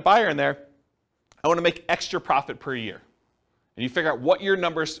with a tenant buyer in there, I want to make extra profit per year. And you figure out what your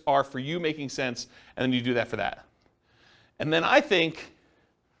numbers are for you making sense, and then you do that for that. And then I think,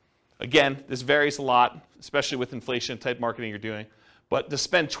 again, this varies a lot, especially with inflation type marketing you're doing, but to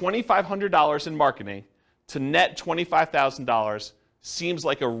spend $2,500 in marketing to net $25,000 seems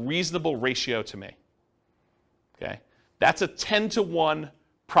like a reasonable ratio to me. Okay? That's a 10-to-1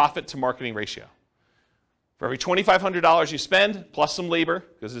 profit to marketing ratio. For every $2,500 you spend, plus some labor,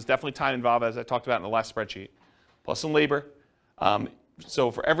 because there's definitely time involved, as I talked about in the last spreadsheet, plus some labor.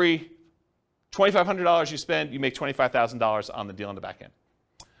 So for every $2,500 you spend, you make $25,000 on the deal on the back end.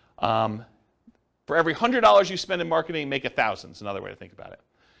 For every $100 you spend in marketing, make $1,000 is another way to think about it.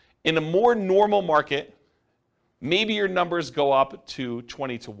 In a more normal market, maybe your numbers go up to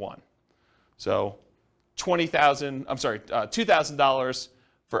 20-to-1. So $2,000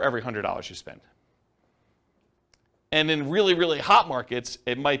 for every $100 you spend. And in really, really hot markets,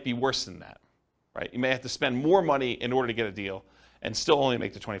 it might be worse than that, right? You may have to spend more money in order to get a deal and still only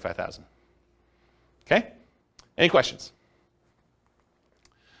make the $25,000. Okay? Any questions?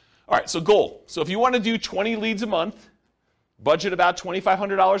 All right, so goal. So if you want to do 20 leads a month, budget about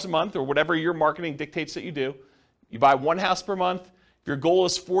 $2,500 a month or whatever your marketing dictates that you do. You buy one house per month. If your goal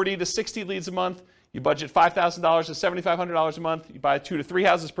is 40 to 60 leads a month, you budget $5,000 to $7,500 a month. You buy 2 to 3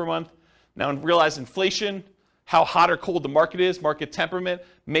 houses per month. Now realize inflation, how hot or cold the market is, market temperament,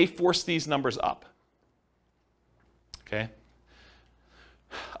 may force these numbers up. Okay?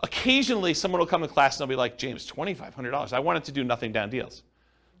 Occasionally, someone will come to class and they'll be like, James, $2,500. I wanted to do nothing down deals.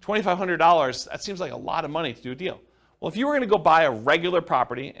 $2,500, that seems like a lot of money to do a deal. Well, if you were going to go buy a regular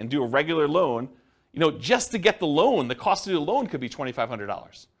property and do a regular loan, just to get the loan, the cost to do the loan could be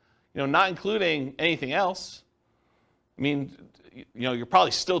 $2,500. Not including anything else. I mean, you're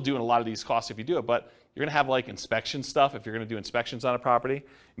probably still doing a lot of these costs if you do it, but you're going to have like inspection stuff if you're going to do inspections on a property. You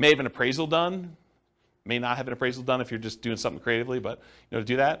may have an appraisal done. May not have an appraisal done if you're just doing something creatively, but to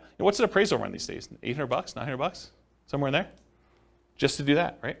do that. What's an appraisal run these days? $800, $900, somewhere in there? Just to do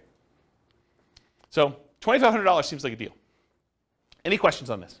that, right? So $2,500 seems like a deal. Any questions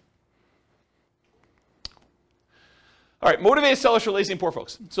on this? All right, motivated sellers for lazy and poor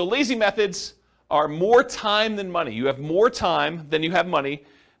folks. So lazy methods are more time than money. You have more time than you have money.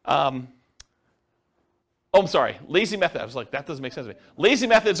 I'm sorry, lazy method. I was like, that doesn't make sense to me. Lazy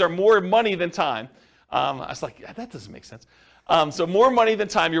methods are more money than time. I was like, yeah, that doesn't make sense. So more money than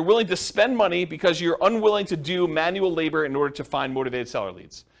time. You're willing to spend money because you're unwilling to do manual labor in order to find motivated seller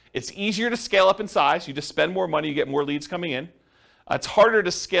leads. It's easier to scale up in size. You just spend more money, you get more leads coming in. It's harder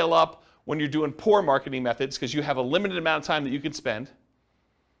to scale up when you're doing poor marketing methods because you have a limited amount of time that you can spend.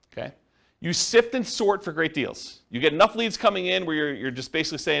 Okay? You sift and sort for great deals. You get enough leads coming in where you're just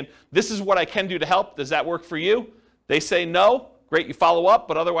basically saying, this is what I can do to help. Does that work for you? They say no. Great, you follow up,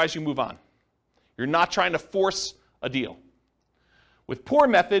 but otherwise you move on. You're not trying to force a deal. With poor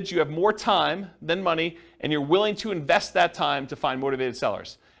methods, you have more time than money, and you're willing to invest that time to find motivated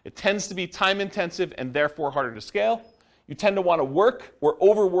sellers. It tends to be time intensive and therefore harder to scale. You tend to want to work or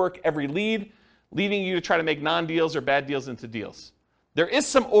overwork every lead, leading you to try to make non-deals or bad deals into deals. There is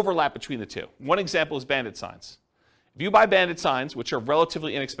some overlap between the two. One example is bandit signs. If you buy bandit signs, which are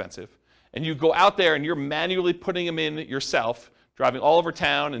relatively inexpensive, and you go out there and you're manually putting them in yourself, driving all over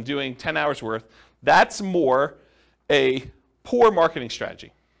town and doing 10 hours worth, that's more a poor marketing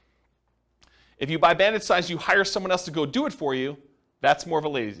strategy. If you buy bandit signs, you hire someone else to go do it for you, that's more of a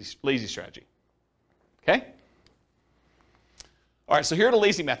lazy strategy. Okay? All right, so here are the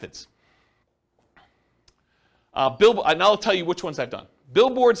lazy methods. And I'll tell you which ones I've done.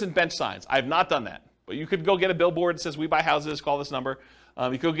 Billboards and bench signs. I have not done that. But you could go get a billboard that says, we buy houses, call this number.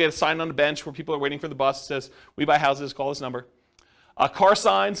 You could go get a sign on the bench where people are waiting for the bus that says, we buy houses, call this number. Car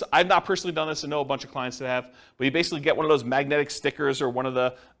signs, I've not personally done this. I know a bunch of clients that have. But you basically get one of those magnetic stickers or one of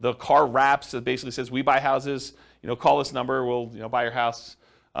the car wraps that basically says, we buy houses, call this number, we'll buy your house.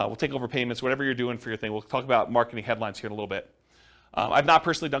 We'll take over payments, whatever you're doing for your thing. We'll talk about marketing headlines here in a little bit. I've not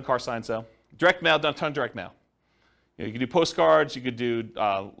personally done car signs, though. Direct mail, done a ton of direct mail. You could do postcards, you could do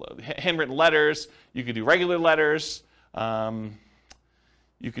handwritten letters, you could do regular letters,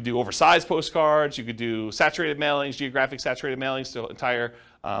 you could do oversized postcards, you could do saturated mailings, geographic saturated mailings to entire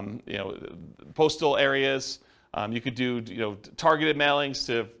postal areas. You could do targeted mailings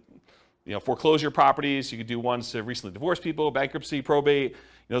to foreclosure properties. You could do ones to recently divorced people, bankruptcy, probate.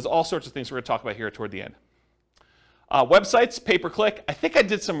 There's all sorts of things we're going to talk about here toward the end. Websites, pay-per-click. I think I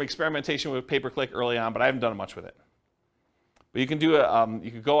did some experimentation with pay-per-click early on, but I haven't done much with it. But you can do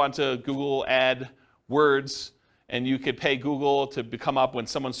you could go onto Google AdWords, and you could pay Google to come up when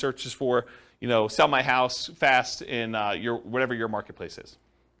someone searches for, sell my house fast in whatever your marketplace is.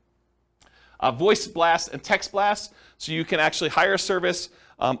 Voice blast and text blast, so you can actually hire a service,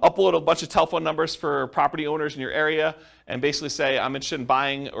 upload a bunch of telephone numbers for property owners in your area, and basically say, I'm interested in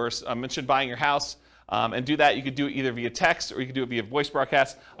buying, or I'm interested in buying your house. And do that. You could do it either via text or you could do it via voice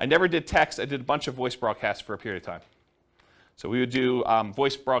broadcast. I never did text. I did a bunch of voice broadcasts for a period of time. So we would do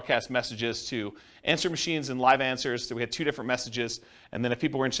voice broadcast messages to answer machines and live answers. So we had 2 different messages. And then if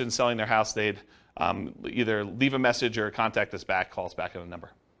people were interested in selling their house, they'd either leave a message or contact us back, call us back on a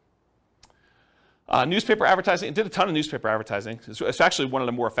number. Newspaper advertising. I did a ton of newspaper advertising. It's actually one of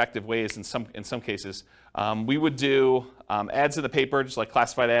the more effective ways in some cases. We would do ads in the paper, just like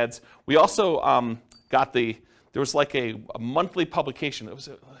classified ads. We also there was like a monthly publication.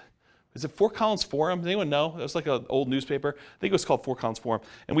 Is it Fort Collins Forum? Does anyone know? It was like an old newspaper. I think it was called Fort Collins Forum.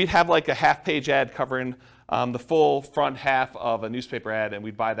 And we'd have like a half-page ad covering the full front half of a newspaper ad, and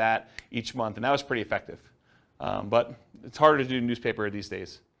we'd buy that each month. And that was pretty effective. But it's harder to do newspaper these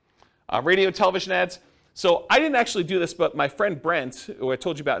days. Radio and television ads. So I didn't actually do this, but my friend Brent, who I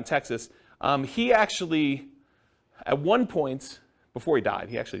told you about in Texas, he actually, at one point, before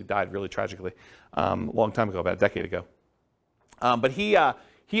he actually died really tragically, a long time ago, about a decade ago. But he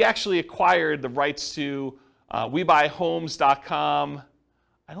actually acquired the rights to WeBuyHomes.com.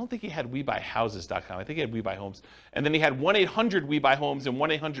 I don't think he had WeBuyHouses.com. I think he had WeBuyHomes. And then he had 1-800-WeBuyHomes and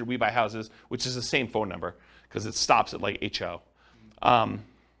 1-800-WeBuyHouses, which is the same phone number because it stops at like HO.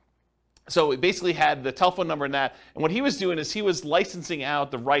 So it basically had the telephone number and that. And what he was doing is he was licensing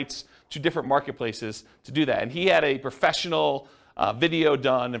out the rights to different marketplaces to do that. And he had a professional video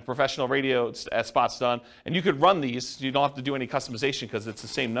done and professional radio spots done. And you could run these. You don't have to do any customization because it's the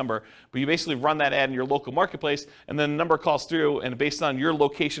same number. But you basically run that ad in your local marketplace, and then the number calls through. And based on your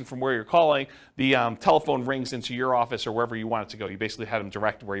location from where you're calling, the telephone rings into your office or wherever you want it to go. You basically had them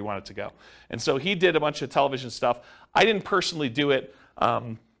direct where you want it to go. And so he did a bunch of television stuff. I didn't personally do it.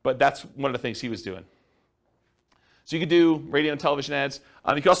 But that's one of the things he was doing. So you could do radio and television ads.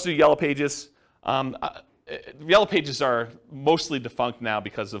 You can also do Yellow Pages. Yellow Pages are mostly defunct now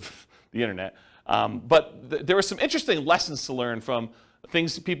because of the internet. But there were some interesting lessons to learn from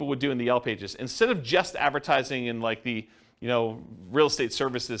things people would do in the Yellow Pages. Instead of just advertising in like the real estate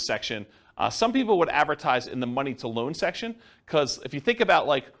services section, some people would advertise in the money to loan section. Because if you think about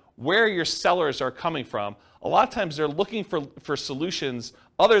like where your sellers are coming from, a lot of times they're looking for solutions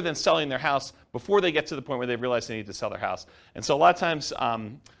other than selling their house before they get to the point where they realize they need to sell their house. And so a lot of times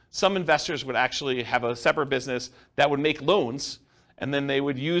some investors would actually have a separate business that would make loans, and then they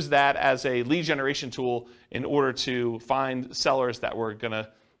would use that as a lead generation tool in order to find sellers that were going to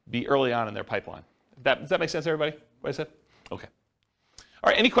be early on in their pipeline. Does that make sense, everybody? What I said? Okay. All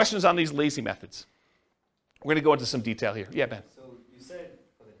right, any questions on these lazy methods? We're going to go into some detail here. Yeah, Ben. So you said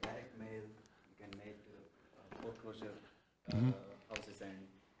for the direct mail, you can mail to the foreclosure houses and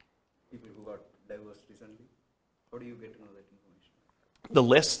people who got divorced recently. How do you get to know that information? The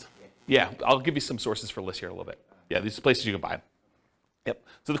list? Yeah, I'll give you some sources for lists here in a little bit. Yeah, these are places you can buy them. Yep.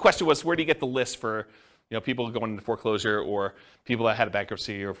 So the question was, where do you get the list for people going into foreclosure or people that had a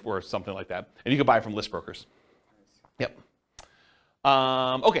bankruptcy or something like that? And you can buy it from list brokers. Yep.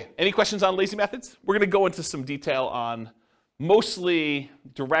 Okay, any questions on lazy methods? We're going to go into some detail on mostly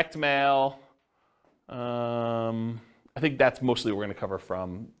direct mail. I think that's mostly what we're going to cover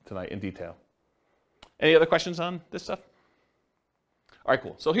from tonight in detail. Any other questions on this stuff? All right,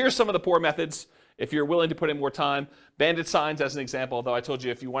 cool. So here's some of the poor methods. If you're willing to put in more time, bandit signs as an example, although I told you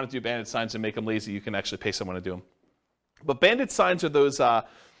if you want to do bandit signs and make them lazy, you can actually pay someone to do them. But bandit signs are those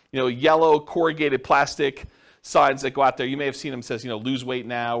yellow corrugated plastic signs that go out there. You may have seen them, says, lose weight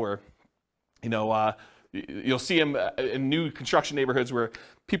now, or, you'll see them in new construction neighborhoods where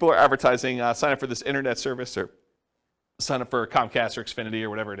people are advertising, sign up for this internet service or sign up for Comcast or Xfinity or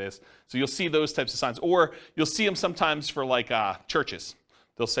whatever it is. So you'll see those types of signs. Or you'll see them sometimes for churches.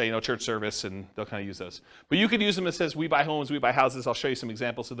 They'll say, church service, and they'll kind of use those. But you could use them that says, we buy homes, we buy houses. I'll show you some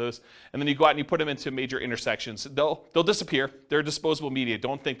examples of those. And then you go out and you put them into major intersections. They'll disappear. They're disposable media.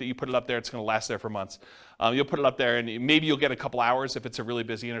 Don't think that you put it up there, it's going to last there for months. You'll put it up there, and maybe you'll get a couple hours if it's a really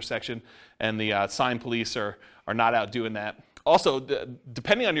busy intersection, and the sign police are not out doing that. Also,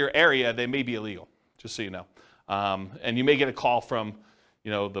 depending on your area, they may be illegal, just so you know. And you may get a call from,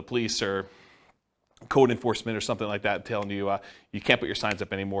 the police or code enforcement or something like that telling you you can't put your signs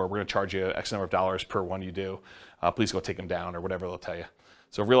up anymore. We're going to charge you X number of dollars per one you do. Please go take them down or whatever they'll tell you.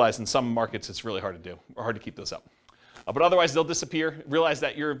 So realize in some markets it's really hard to do or hard to keep those up. But otherwise they'll disappear. Realize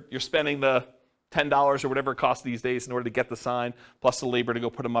that you're spending the $10 or whatever it costs these days in order to get the sign plus the labor to go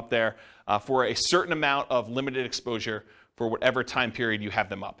put them up there for a certain amount of limited exposure for whatever time period you have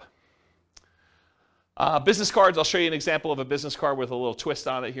them up. Business cards, I'll show you an example of a business card with a little twist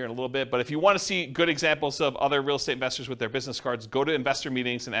on it here in a little bit. But if you want to see good examples of other real estate investors with their business cards, go to investor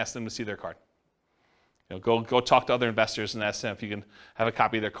meetings and ask them to see their card. Go talk to other investors and ask them if you can have a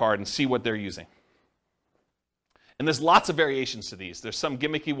copy of their card and see what they're using. And there's lots of variations to these. There's some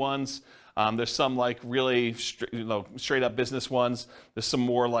gimmicky ones. There's some really straight up business ones. There's some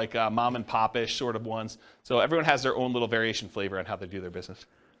more like mom and pop-ish sort of ones. So everyone has their own little variation flavor on how they do their business.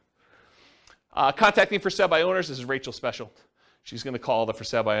 Contacting for sale by owners, this is Rachel's special. She's going to call the for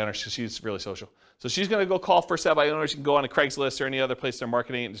sale by owners because she's really social. So she's going to go call for sale by owners. You can go on a Craigslist or any other place they're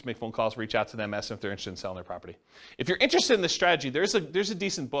marketing and just make phone calls, reach out to them, ask them if they're interested in selling their property. If you're interested in this strategy, there's a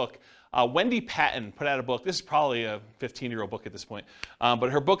decent book. Wendy Patton put out a book. This is probably a 15-year-old book at this point. But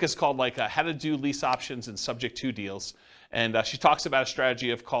her book is called How to Do Lease Options and Subject to Deals. And she talks about a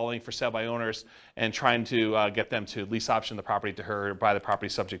strategy of calling for sale by owners and trying to get them to lease option the property to her or buy the property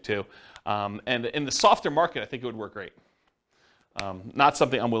subject to. And in the softer market, I think it would work great. Not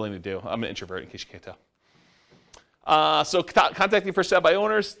something I'm willing to do. I'm an introvert, in case you can't tell. So contacting for sale by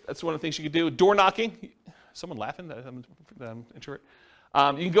owners, that's one of the things you could do. Door knocking. Someone laughing that I'm an introvert?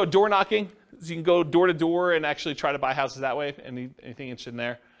 You can go door knocking. So you can go door to door and actually try to buy houses that way. Anything interested in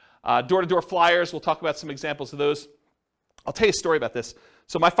there? Door to door flyers. We'll talk about some examples of those. I'll tell you a story about this.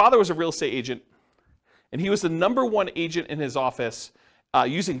 So my father was a real estate agent, and he was the #1 agent in his office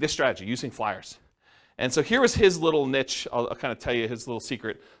using this strategy, using flyers. And so here was his little niche. I'll kind of tell you his little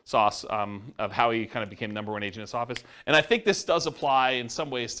secret sauce of how he kind of became #1 agent in his office. And I think this does apply in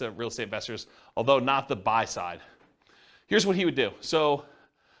some ways to real estate investors, although not the buy side. Here's what he would do. So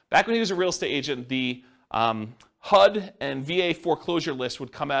back when he was a real estate agent, the HUD and VA foreclosure list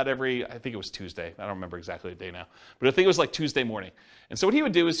would come out every, I think it was Tuesday. I don't remember exactly the day now. But I think it was Tuesday morning. And so what he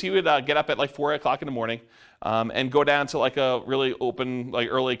would do is he would get up at 4 o'clock in the morning and go down to a really open,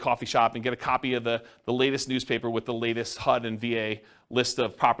 early coffee shop and get a copy of the latest newspaper with the latest HUD and VA list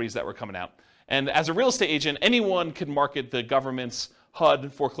of properties that were coming out. And as a real estate agent, anyone could market the government's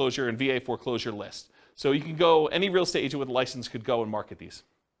HUD foreclosure and VA foreclosure list. So you can go, any real estate agent with a license could go and market these.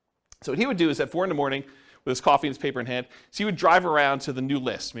 So what he would do is at 4 in the morning, with his coffee and his paper in hand, so he would drive around to the new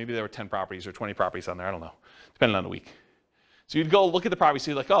list. Maybe there were 10 properties or 20 properties on there, I don't know, depending on the week. So you'd go look at the properties, so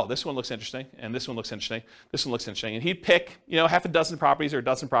you'd oh, this one looks interesting, and this one looks interesting, this one looks interesting. And he'd pick, half a dozen properties or a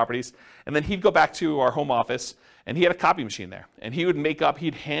dozen properties, and then he'd go back to our home office, and he had a copy machine there. And he would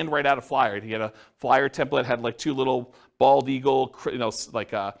he'd hand write out a flyer. He had a flyer template, had 2 little bald eagle,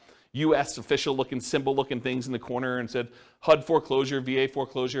 U.S. official looking symbol looking things in the corner and said HUD foreclosure, VA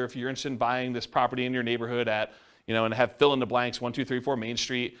foreclosure, if you're interested in buying this property in your neighborhood at and have fill in the blanks, 1, 2, 3, 4 Main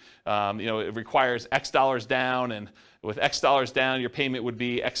Street. It requires X dollars down, and with X dollars down, your payment would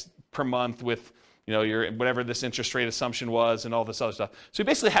be X per month with, your whatever this interest rate assumption was and all this other stuff. So he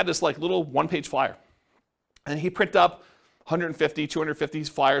basically had this like little one-page flyer. And he printed up 150, 250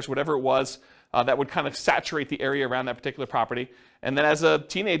 flyers, whatever it was, that would kind of saturate the area around that particular property. And then as a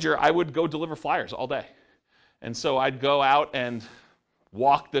teenager, I would go deliver flyers all day. And so I'd go out and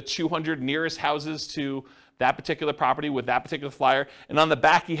walk the 200 nearest houses to that particular property with that particular flyer. And on the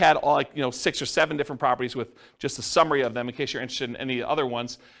back, he had all 6 or 7 different properties with just a summary of them in case you're interested in any other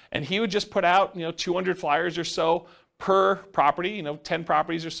ones. And he would just put out 200 flyers or so per property, 10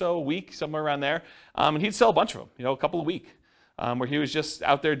 properties or so a week, somewhere around there. And he'd sell a bunch of them, a couple a week, where he was just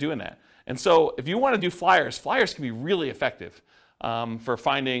out there doing that. And so if you want to do flyers can be really effective for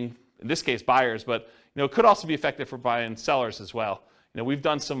finding, in this case, buyers, but it could also be effective for buying sellers as well. We've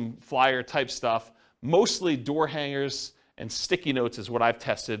done some flyer type stuff. Mostly door hangers and sticky notes is what I've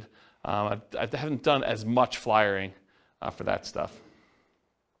tested. I haven't done as much flyering for that stuff.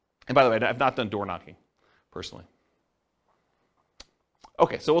 And by the way, I've not done door knocking, personally.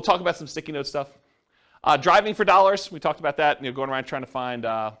 Okay, so we'll talk about some sticky note stuff. Driving for dollars, we talked about that, going around trying to find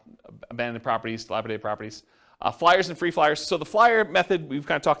abandoned properties, dilapidated properties. Flyers and free flyers. So the flyer method we've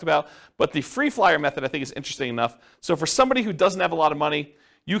kind of talked about, but the free flyer method I think is interesting enough. So for somebody who doesn't have a lot of money,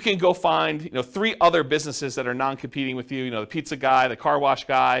 you can go find 3 other businesses that are non-competing with you, the pizza guy, the car wash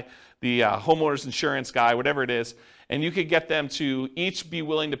guy, the homeowner's insurance guy, whatever it is, and you could get them to each be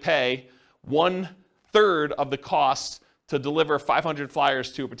willing to pay 1/3 of the cost to deliver 500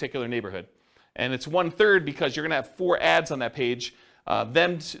 flyers to a particular neighborhood. And it's 1/3 because you're going to have 4 ads on that page,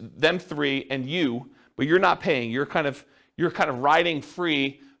 them 3 and you, but you're not paying. You're kind of riding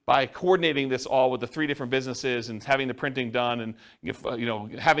free by coordinating this all with the 3 different businesses and having the printing done and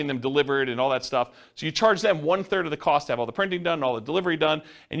having them delivered and all that stuff. So you charge them 1/3 of the cost to have all the printing done, all the delivery done,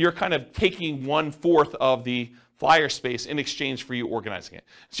 and you're kind of taking 1/4 of the flyer space in exchange for you organizing it.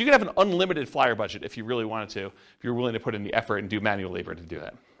 So you can have an unlimited flyer budget if you really wanted to, if you're willing to put in the effort and do manual labor to do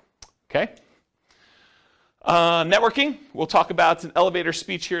that. Okay? Networking, we'll talk about an elevator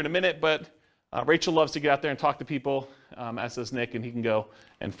speech here in a minute, but Rachel loves to get out there and talk to people, as does Nick, and he can go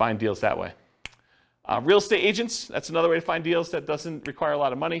and find deals that way. Real estate agents, that's another way to find deals that doesn't require a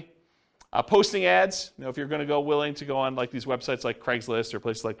lot of money. Posting ads, if you're going to go willing to go on like these websites like Craigslist or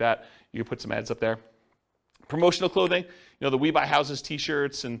places like that, you can put some ads up there. Promotional clothing, the We Buy Houses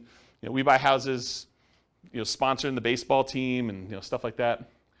t-shirts and We Buy Houses, sponsoring the baseball team and stuff like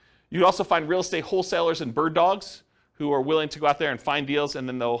that. You can also find real estate wholesalers and bird dogs who are willing to go out there and find deals, and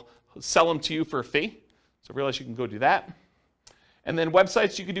then they'll sell them to you for a fee. So realize you can go do that. And then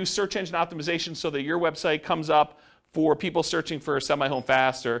websites, you can do search engine optimization so that your website comes up for people searching for Sell My Home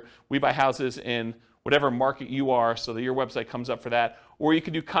Fast or We Buy Houses in whatever market you are, so that your website comes up for that. Or you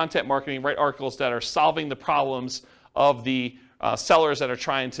can do content marketing, write articles that are solving the problems of the sellers that are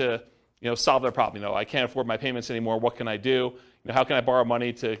trying to solve their problem. I can't afford my payments anymore. What can I do? How can I borrow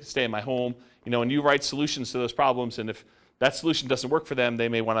money to stay in my home? And you write solutions to those problems, and if that solution doesn't work for them, they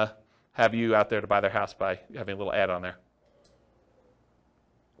may want to have you out there to buy their house by having a little ad on there.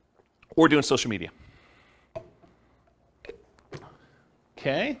 Or doing social media.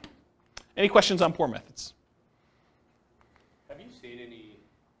 Okay. Any questions on poor methods? Have you seen any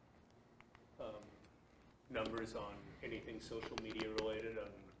numbers on anything social media related on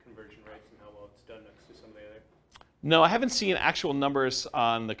conversion rates and how well it's done next to some of the other? No, I haven't seen actual numbers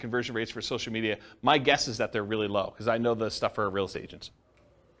on the conversion rates for social media. My guess is that they're really low because I know the stuff for real estate agents.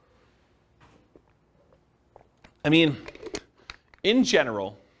 I mean, in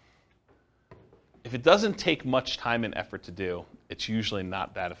general, if it doesn't take much time and effort to do, it's usually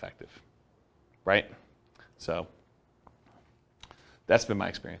not that effective, right? So that's been my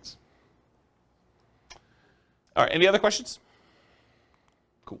experience. All right, any other questions?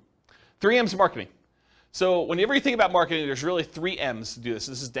 Cool. 3 M's of marketing. So whenever you think about marketing, there's really 3 M's to do this.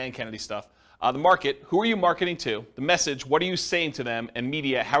 This is Dan Kennedy stuff. The market, who are you marketing to? The message, what are you saying to them? And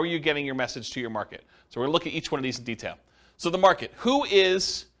media, how are you getting your message to your market? So we're going to look at each one of these in detail. So the market, who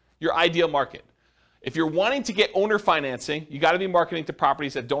is your ideal market? If you're wanting to get owner financing, you got to be marketing to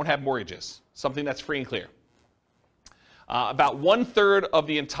properties that don't have mortgages, something that's free and clear. About 1/3 of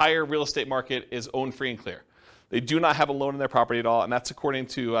the entire real estate market is owned free and clear. They do not have a loan in their property at all, and that's according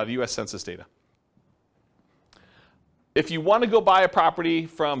to the U.S. Census data. If you want to go buy a property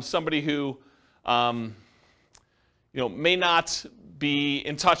from somebody who may not be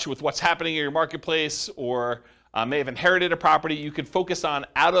in touch with what's happening in your marketplace or may have inherited a property, you can focus on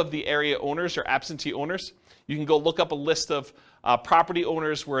out-of-the-area owners or absentee owners. You can go look up a list of property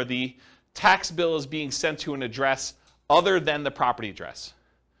owners where the tax bill is being sent to an address other than the property address.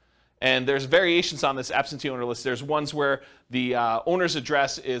 And there's variations on this absentee owner list. There's ones where the owner's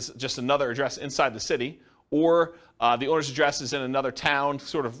address is just another address inside the city, or the owner's address is in another town,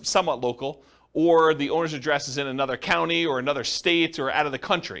 sort of somewhat local, or the owner's address is in another county or another state or out of the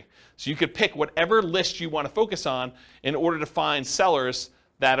country. So you could pick whatever list you want to focus on in order to find sellers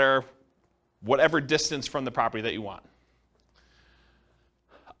that are whatever distance from the property that you want.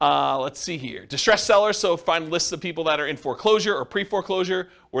 Let's see here. Distressed sellers, so find lists of people that are in foreclosure or pre-foreclosure,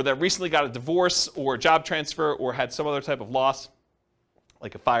 or that recently got a divorce or job transfer or had some other type of loss,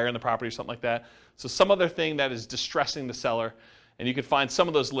 like a fire in the property or something like that. So some other thing that is distressing the seller, and you can find some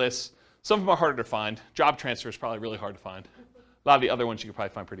of those lists. Some of them are harder to find. Job transfer is probably really hard to find. A lot of the other ones you can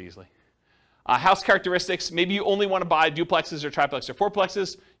probably find pretty easily. House characteristics, maybe you only want to buy duplexes or triplexes or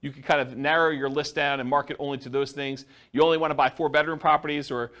fourplexes. You can kind of narrow your list down and market only to those things. You only want to buy 4-bedroom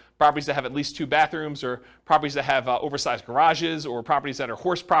properties, or properties that have at least 2 bathrooms, or properties that have oversized garages, or properties that are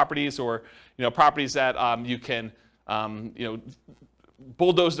horse properties, or properties that you can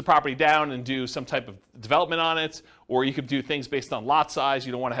bulldoze the property down and do some type of development on it, or you could do things based on lot size.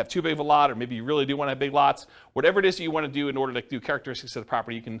 You don't want to have too big of a lot, or maybe you really do want to have big lots. Whatever it is that you want to do in order to do characteristics of the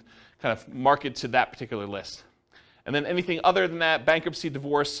property, you can kind of market to that particular list. And then anything other than that, bankruptcy,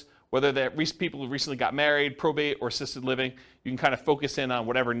 divorce, whether people who recently got married, probate, or assisted living, you can kind of focus in on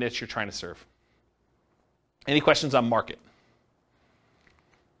whatever niche you're trying to serve. Any questions on market?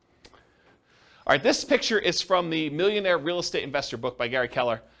 All right, this picture is from the Millionaire Real Estate Investor book by Gary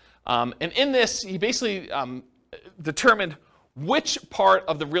Keller. And in this, he basically determined which part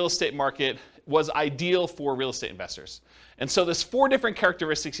of the real estate market was ideal for real estate investors. And so there's 4 different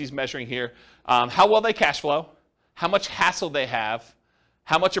characteristics he's measuring here. How well they cash flow, how much hassle they have,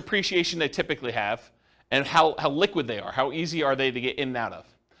 how much appreciation they typically have, and how liquid they are, how easy are they to get in and out of.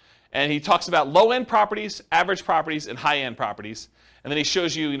 And he talks about low-end properties, average properties, and high-end properties. And then he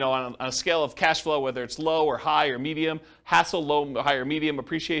shows you, on a scale of cash flow, whether it's low or high or medium, hassle, low, high or medium,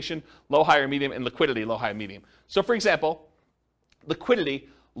 appreciation, low, high or medium, and liquidity, low, high, or medium. So for example, liquidity,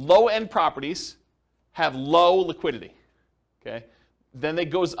 low-end properties have low liquidity. Okay? Then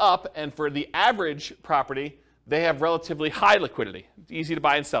it goes up, and for the average property, they have relatively high liquidity. It's easy to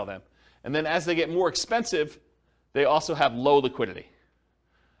buy and sell them. And then as they get more expensive, they also have low liquidity.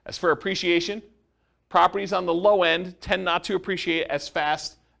 As for appreciation, properties on the low end tend not to appreciate as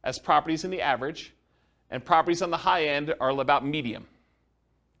fast as properties in the average, and properties on the high end are about medium.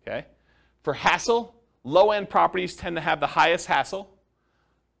 Okay? For hassle, low-end properties tend to have the highest hassle,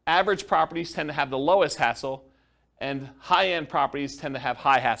 average properties tend to have the lowest hassle, and high-end properties tend to have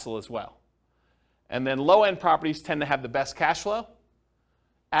high hassle as well. And then low-end properties tend to have the best cash flow,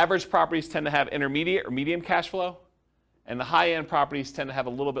 average properties tend to have intermediate or medium cash flow, and the high-end properties tend to have a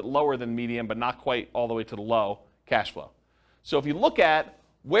little bit lower than medium, but not quite all the way to the low cash flow. So if you look at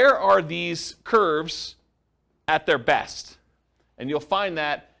where are these curves at their best, and you'll find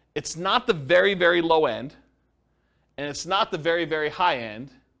that it's not the very, very low end, and it's not the very, very high end.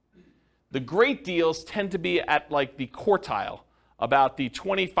 The great deals tend to be at like the quartile, about the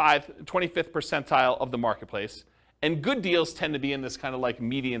 25th percentile of the marketplace, and good deals tend to be in this kind of like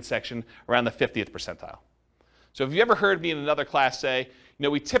median section around the 50th percentile. So have you ever heard me in another class say,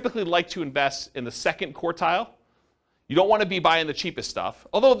 we typically like to invest in the second quartile. You don't want to be buying the cheapest stuff.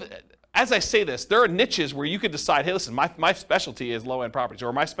 Although, as I say this, there are niches where you could decide, hey, listen, my specialty is low-end properties,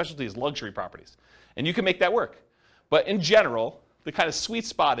 or my specialty is luxury properties. And you can make that work. But in general, the kind of sweet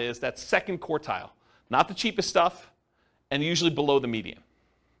spot is that second quartile. Not the cheapest stuff, and usually below the median.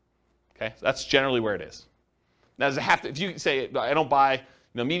 Okay, so that's generally where it is. Now, does it have to, if you say, I don't buy,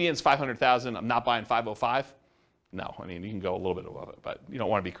 median's 500,000, I'm not buying 505. No, I mean, you can go a little bit above it, but you don't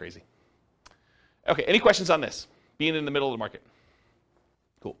want to be crazy. Okay, any questions on this? Being in the middle of the market.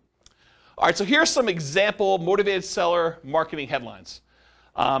 Cool. All right, so here's some example motivated seller marketing headlines.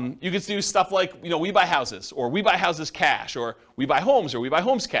 You can do stuff like, we buy houses, or we buy houses cash, or we buy homes, or we buy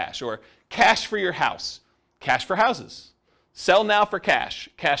homes cash, or cash for your house, cash for houses. Sell now for cash,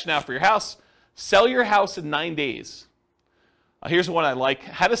 cash now for your house. Sell your house in 9 days. Here's one I like.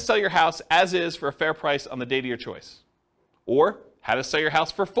 How to sell your house as is for a fair price on the date of your choice. Or how to sell your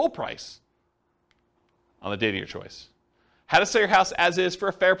house for full price on the date of your choice. How to sell your house as is for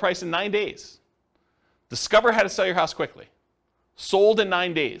a fair price in 9 days. Discover how to sell your house quickly. Sold in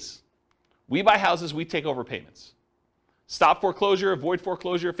 9 days. We buy houses, we take over payments. Stop foreclosure, avoid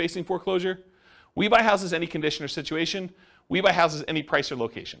foreclosure, facing foreclosure. We buy houses any condition or situation. We buy houses any price or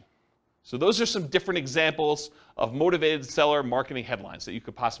location. So those are some different examples of motivated seller marketing headlines that you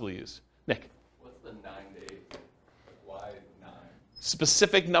could possibly use. Nick? What's the 9 days? Why 9?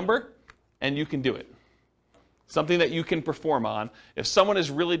 Specific number? and you can do it. Something that you can perform on. If someone is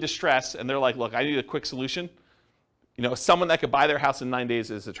really distressed and they're like, look, I need a quick solution, someone that could buy their house in 9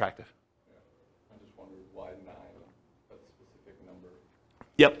 days is attractive. I just wondered why 9, that specific number.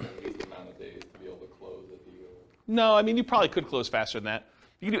 Yep. At least the amount of days to be able to close a deal. No, I mean, you probably could close faster than that.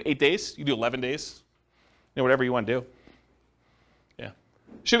 You can do 8 days. You can do 11 days. Whatever you want to do. Yeah.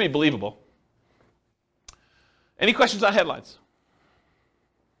 Should be believable. Any questions on headlines?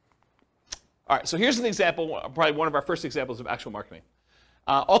 All right, so here's an example, probably one of our first examples of actual marketing.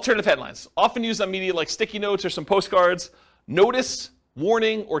 Alternative headlines, often used on media like sticky notes or some postcards. Notice,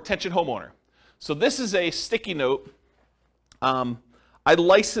 warning, or attention homeowner. So this is a sticky note. I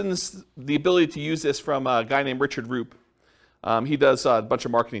licensed the ability to use this from a guy named Richard Roop. He does a bunch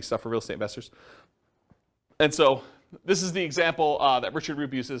of marketing stuff for real estate investors. And so this is the example that Richard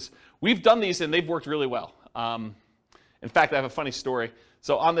Roop uses. We've done these and they've worked really well. In fact, I have a funny story.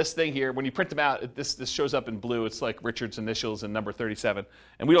 So on this thing here, when you print them out, this shows up in blue. It's like Richard's initials and number 37.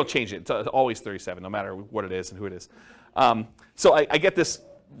 And we don't change it. It's always 37, no matter what it is and who it is. So I get this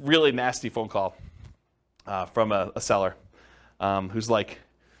really nasty phone call from a seller who's like,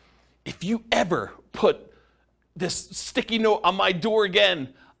 if you ever put this sticky note on my door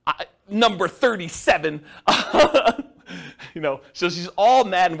again, number 37. So she's all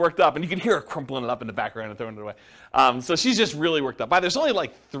mad and worked up, and you can hear her crumpling it up in the background and throwing it away. So she's just really worked up. There's only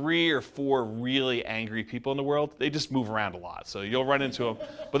like 3 or 4 really angry people in the world. They just move around a lot, so you'll run into them.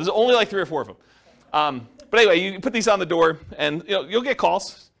 But there's only like 3 or 4 of them. But anyway, you put these on the door, and you'll get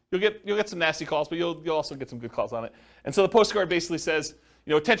calls. You'll get some nasty calls, but you'll also get some good calls on it. And so the postcard basically says,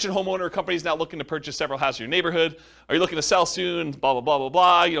 attention homeowner, companies now looking to purchase several houses in your neighborhood. Are you looking to sell soon? Blah, blah, blah, blah,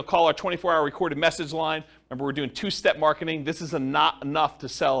 blah. Call our 24-hour recorded message line. Remember, we're doing 2-step marketing. This is not enough to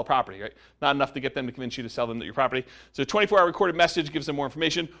sell a property, right? Not enough to get them to convince you to sell them your property. So 24-hour recorded message gives them more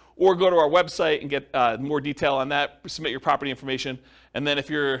information. Or go to our website and get more detail on that. Submit your property information. And then if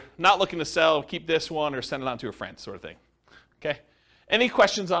you're not looking to sell, keep this one or send it on to a friend, sort of thing. Okay? Any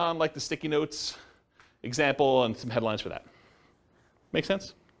questions on like the sticky notes example and some headlines for that? Make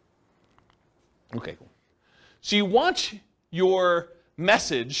sense? Okay, cool. So you want your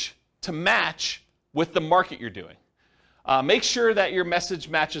message to match with the market you're doing. Make sure that your message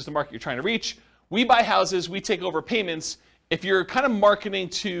matches the market you're trying to reach. We buy houses, we take over payments. If you're kind of marketing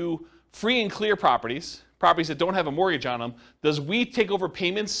to free and clear properties that don't have a mortgage on them, does we take over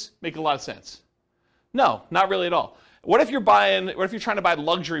payments make a lot of sense? No, not really at all. What if you're trying to buy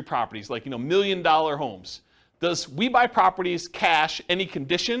luxury properties like, $1 million homes? Does we buy properties cash, any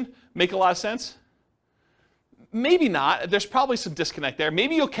condition, make a lot of sense? Maybe not. There's probably some disconnect there.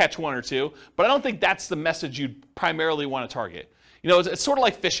 Maybe you'll catch 1 or 2, but I don't think that's the message you'd primarily want to target. It's sort of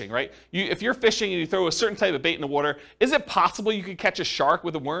like fishing, right? If you're fishing and you throw a certain type of bait in the water, is it possible you could catch a shark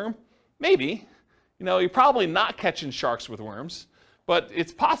with a worm? Maybe. You're probably not catching sharks with worms, but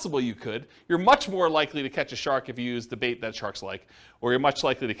it's possible you could. You're much more likely to catch a shark if you use the bait that sharks like, or you're much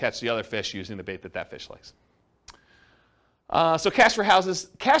likely to catch the other fish using the bait that fish likes. So cash for houses.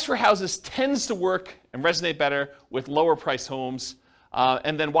 Cash for houses tends to work and resonate better with lower price homes.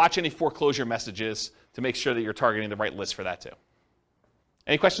 And then watch any foreclosure messages to make sure that you're targeting the right list for that too.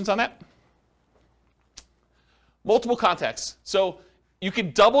 Any questions on that? Multiple contacts. So you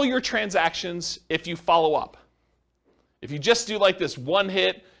can double your transactions if you follow up. If you just do like this one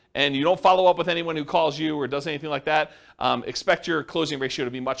hit and you don't follow up with anyone who calls you or does anything like that, expect your closing ratio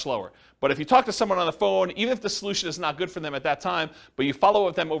to be much lower. But if you talk to someone on the phone, even if the solution is not good for them at that time, but you follow up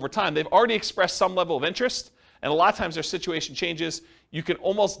with them over time, they've already expressed some level of interest, and a lot of times their situation changes. You can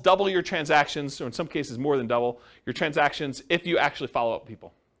almost double your transactions, or in some cases more than double your transactions if you actually follow up with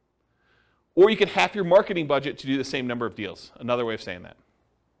people. Or you can half your marketing budget to do the same number of deals. Another way of saying that.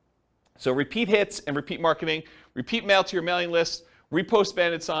 So repeat hits and repeat marketing, repeat mail to your mailing list, repost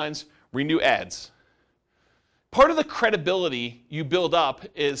banded signs, renew ads. Part of the credibility you build up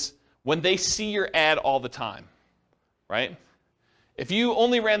is when they see your ad all the time, right? If you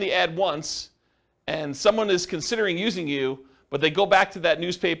only ran the ad once and someone is considering using you, but they go back to that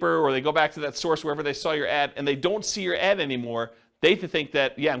newspaper or they go back to that source wherever they saw your ad and they don't see your ad anymore, they think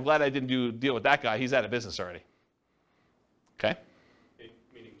that, yeah, I'm glad I didn't deal with that guy. He's out of business already. Okay?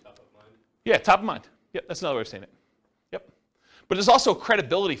 Meaning top of mind? Yeah, top of mind. Yep, that's another way of saying it. Yep. But there's also a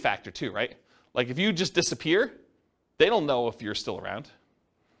credibility factor too, right? Like if you just disappear, they don't know if you're still around.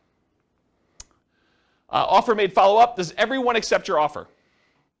 Offer made follow-up. Does everyone accept your offer?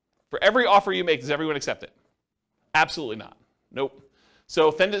 For every offer you make, does everyone accept it? Absolutely not. Nope.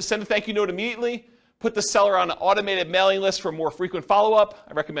 So send a thank you note immediately. Put the seller on an automated mailing list for more frequent follow-up.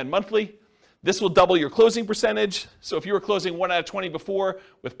 I recommend monthly. This will double your closing percentage. So if you were closing 1 out of 20 before,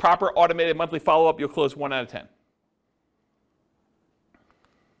 with proper automated monthly follow-up, you'll close 1 out of 10.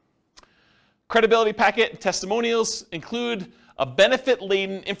 Credibility packet and testimonials include a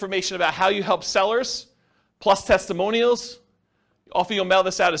benefit-laden information about how you help sellers, plus testimonials. Often you'll mail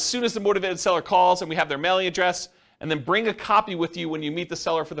this out as soon as the motivated seller calls and we have their mailing address, and then bring a copy with you when you meet the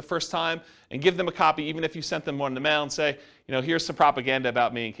seller for the first time and give them a copy even if you sent them one in the mail and say, here's some propaganda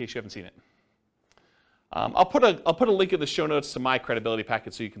about me in case you haven't seen it. I'll put a link in the show notes to my credibility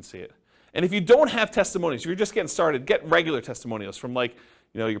packet so you can see it. And if you don't have testimonials, if you're just getting started, get regular testimonials from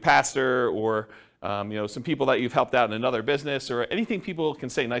your pastor or some people that you've helped out in another business or anything people can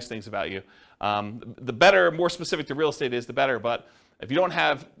say nice things about you. The better, more specific to real estate is, the better. But if you don't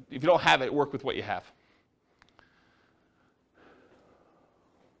have it, work with what you have.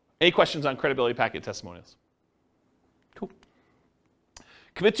 Any questions on credibility packet testimonials? Cool.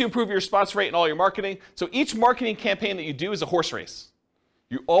 Commit to improve your response rate in all your marketing. So each marketing campaign that you do is a horse race.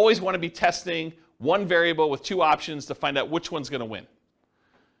 You always want to be testing one variable with 2 options to find out which one's going to win.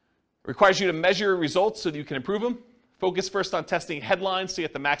 It requires you to measure your results so that you can improve them. Focus first on testing headlines to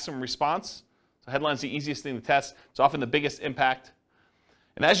get the maximum response. So headlines are the easiest thing to test. It's often the biggest impact.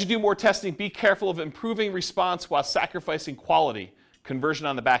 And as you do more testing, be careful of improving response while sacrificing quality, conversion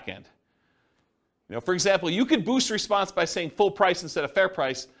on the back end. For example, you could boost response by saying full price instead of fair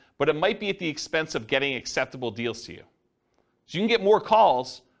price, but it might be at the expense of getting acceptable deals to you. So you can get more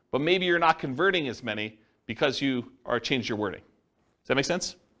calls, but maybe you're not converting as many because you changed your wording. Does that make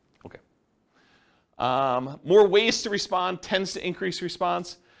sense? Okay. More ways to respond tends to increase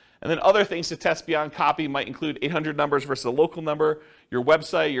response. And then other things to test beyond copy might include 800 numbers versus a local number, your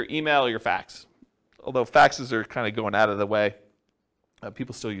website, your email, your fax. Although faxes are kind of going out of the way,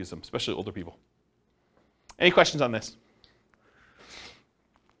 people still use them, especially older people. Any questions on this?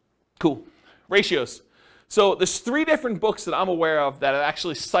 Cool. Ratios. So there's 3 different books that I'm aware of that have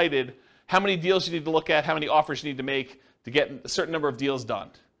actually cited how many deals you need to look at, how many offers you need to make to get a certain number of deals done.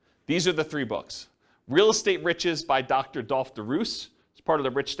 These are the 3 books. Real Estate Riches by Dr. Dolph DeRoos. It's part of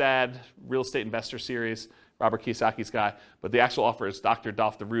the Rich Dad Real Estate Investor series, Robert Kiyosaki's guy. But the actual author is Dr.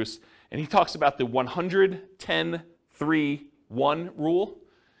 Dolph DeRoos. And he talks about the 100-10-3-1 rule.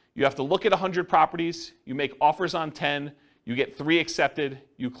 You have to look at 100 properties, you make offers on 10, you get 3 accepted,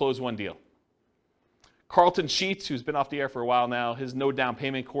 you close 1 deal. Carlton Sheets, who's been off the air for a while now, his no down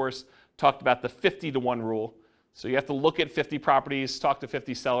payment course talked about the 50-to-1 rule. So you have to look at 50 properties, talk to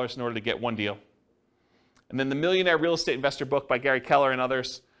 50 sellers in order to get 1 deal. And then the Millionaire Real Estate Investor book by Gary Keller and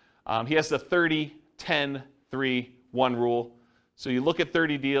others, he has the 30-10-3-1 rule. So you look at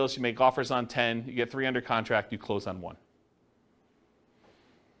 30 deals, you make offers on 10, you get 3 under contract, you close on 1.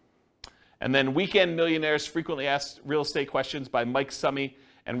 And then Weekend Millionaires, Frequently Asked Real Estate Questions by Mike Summey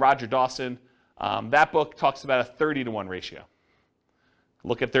and Roger Dawson. That book talks about a 30-to-1 ratio.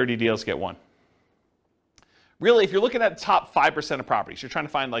 Look at 30 deals, get 1. Really, if you're looking at the top 5% of properties, you're trying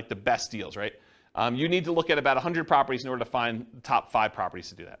to find the best deals, right? You need to look at about 100 properties in order to find the top 5 properties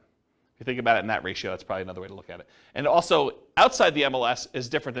to do that. If you think about it in that ratio, that's probably another way to look at it. And also, outside the MLS is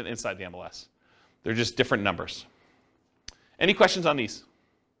different than inside the MLS. They're just different numbers. Any questions on these?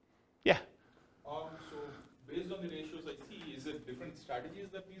 Yeah. So based on the ratios I see, is it different strategies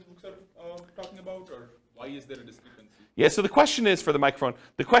that these books are talking about, or why is there a discrepancy? Yeah, so the question is, for the microphone,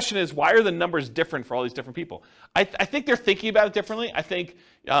 the question is, why are the numbers different for all these different people? I think they're thinking about it differently. I think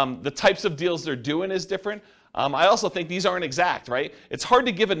the types of deals they're doing is different. I also think these aren't exact, right? It's hard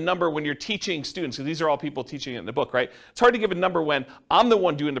to give a number when you're teaching students, because these are all people teaching it in the book, right? It's hard to give a number when I'm the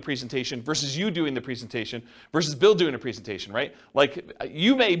one doing the presentation versus you doing the presentation versus Bill doing the presentation, right?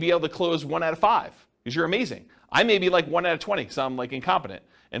 You may be able to close 1 out of 5 because you're amazing. I may be 1 out of 20 because I'm incompetent.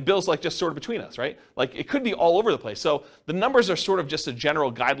 And Bill's just sort of between us, right? It could be all over the place. So the numbers are sort of just a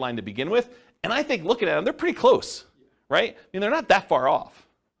general guideline to begin with. And I think looking at them, they're pretty close, right? They're not that far off.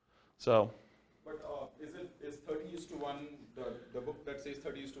 So. But is 30:1, the book that says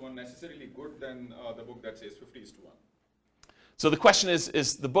 30:1 necessarily good than the book that says 50:1? So the question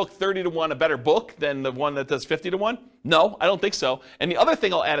is the book 30-to-1 a better book than the one that does 50-to-1? No, I don't think so. And the other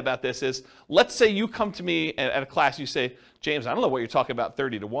thing I'll add about this is, let's say you come to me at a class, you say, James, I don't know what you're talking about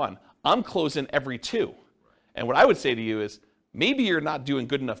 30-to-1. I'm closing every 2. And what I would say to you is, maybe you're not doing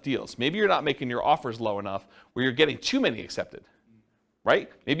good enough deals. Maybe you're not making your offers low enough where you're getting too many accepted, right?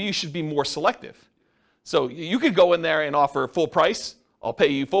 Maybe you should be more selective. So you could go in there and offer full price. I'll pay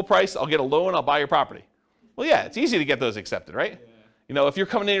you full price. I'll get a loan. I'll buy your property. Well, yeah, it's easy to get those accepted, right? Yeah. If you're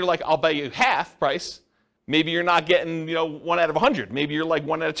coming in, you're like, I'll buy you half price. Maybe you're not getting, 1 out of 100. Maybe you're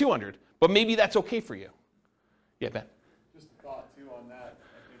 1 out of 200. But maybe that's okay for you. Yeah, Ben. Just a thought too on that. I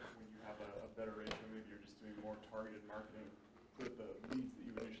think when you have a more targeted marketing so that the leads that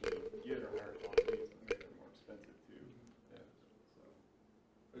you initially get are higher quality leads and they're more expensive too. Yeah. So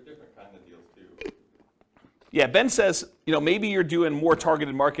they're different kind of deals too. Yeah, Ben says, maybe you're doing more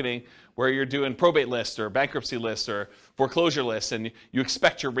targeted marketing where you're doing probate lists or bankruptcy lists or foreclosure lists, and you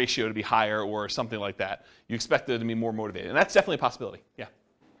expect your ratio to be higher or something like that. You expect them to be more motivated, and that's definitely a possibility. Yeah.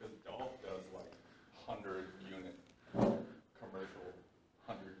 Because Dolph does like 100-unit commercial,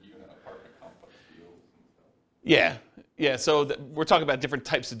 100-unit apartment complex deals and stuff. Yeah. So we're talking about different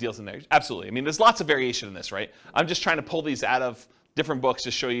types of deals in there. Absolutely. I mean, there's lots of variation in this, right? I'm just trying to pull these out of different books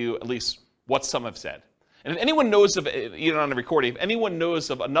to show you at least what some have said. And if anyone knows of, even on the recording, if anyone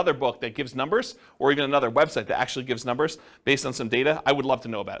knows of another book that gives numbers, or even another website that actually gives numbers based on some data, I would love to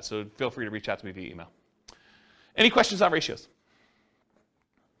know about it. So feel free to reach out to me via email. Any questions on ratios?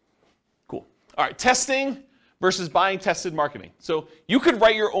 Cool. All right, testing versus buying tested marketing. So you could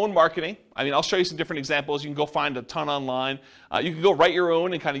write your own marketing. I mean, I'll show you some different examples. You can go find a ton online. You can go write your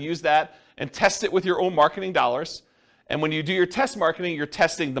own and kind of use that and test it with your own marketing dollars. And when you do your test marketing, you're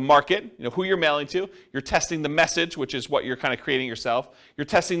testing the market, who you're mailing to. You're testing the message, which is what you're kind of creating yourself. You're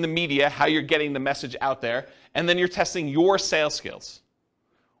testing the media, how you're getting the message out there. And then you're testing your sales skills.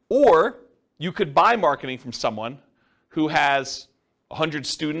 Or you could buy marketing from someone who has 100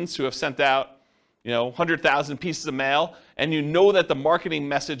 students who have sent out 100,000 pieces of mail, and you know that the marketing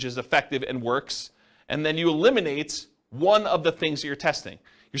message is effective and works, and then you eliminate one of the things that you're testing.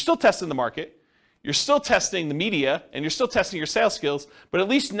 You're still testing the market. You're still testing the media, and you're still testing your sales skills, but at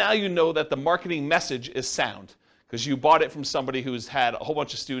least now you know that the marketing message is sound because you bought it from somebody who's had a whole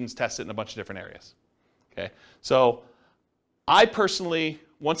bunch of students test it in a bunch of different areas. Okay, so I personally,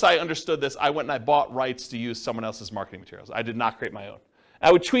 once I understood this, I went and I bought rights to use someone else's marketing materials. I did not create my own.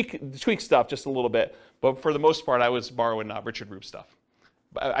 I would tweak stuff just a little bit, but for the most part, I was borrowing Richard Roop stuff.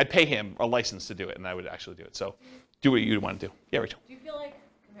 I'd pay him a license to do it, and I would actually do it. So do what you want to do. Yeah, Rachel. Do you feel like,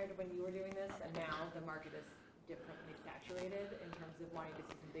 compared to when you were doing this, and now the market is differently saturated in terms of wanting to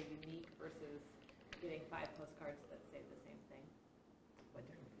see something unique versus getting 5 postcards that say the same thing? What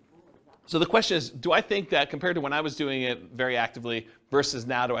different people? What is that? So the question is, do I think that compared to when I was doing it very actively versus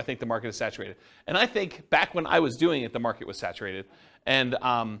now, do I think the market is saturated? And I think back when I was doing it, the market was saturated. And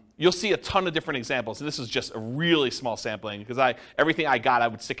you'll see a ton of different examples. And this is just a really small sampling because everything I got, I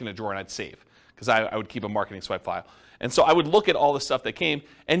would stick in a drawer and I'd save because I would keep a marketing swipe file. And so I would look at all the stuff that came,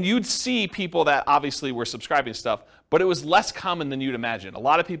 and you'd see people that obviously were subscribing to stuff, but it was less common than you'd imagine. A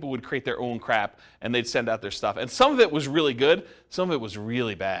lot of people would create their own crap, and they'd send out their stuff. And some of it was really good, some of it was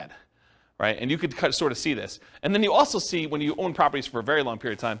really bad, right? And you could sort of see this. And then you also see, when you own properties for a very long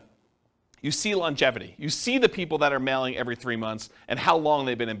period of time, you see longevity. You see the people that are mailing every 3 months and how long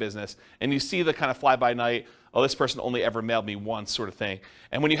they've been in business. And you see the kind of fly-by-night, oh, this person only ever mailed me once sort of thing.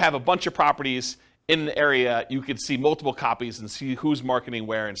 And when you have a bunch of properties in the area, you could see multiple copies and see who's marketing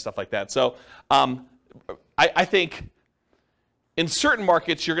where and stuff like that. So I think in certain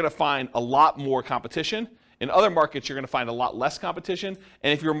markets, you're going to find a lot more competition. In other markets, you're going to find a lot less competition.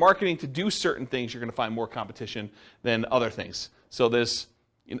 And if you're marketing to do certain things, you're going to find more competition than other things. So there's,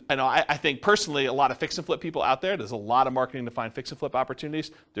 I think personally, a lot of fix and flip people out there. There's a lot of marketing to find fix and flip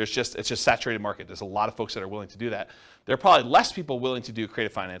opportunities. It's just saturated market. There's a lot of folks that are willing to do that. There are probably less people willing to do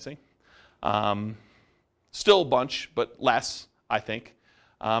creative financing. Still a bunch, but less, I think.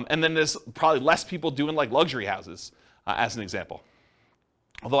 And then there's probably less people doing like luxury houses, as an example.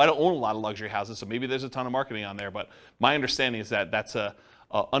 Although I don't own a lot of luxury houses, so maybe there's a ton of marketing on there, but my understanding is that that's a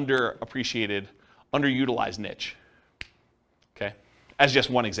underappreciated, underutilized niche. Okay? As just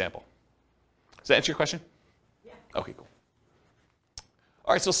one example. Does that answer your question? Yeah. Okay, cool.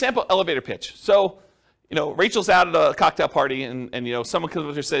 All right, so sample elevator pitch. So, Rachel's out at a cocktail party and someone comes up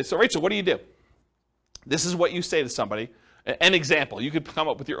to her and says, so Rachel, what do you do? This is what you say to somebody. An example. You could come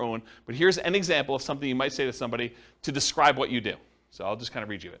up with your own, but here's an example of something you might say to somebody to describe what you do. So I'll just kind of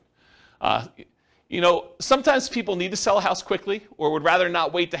read you it. Sometimes people need to sell a house quickly or would rather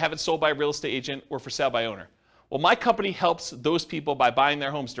not wait to have it sold by a real estate agent or for sale by owner. Well, my company helps those people by buying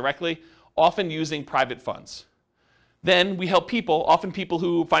their homes directly, often using private funds. Then we help people, often people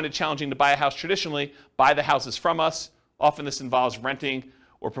who find it challenging to buy a house traditionally, buy the houses from us. Often this involves renting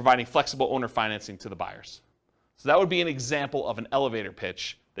or providing flexible owner financing to the buyers. So that would be an example of an elevator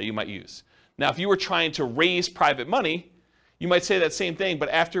pitch that you might use. Now, if you were trying to raise private money, you might say that same thing, but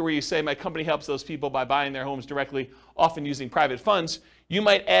after where you say my company helps those people by buying their homes directly, often using private funds, you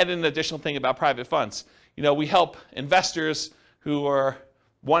might add an additional thing about private funds. We help investors who are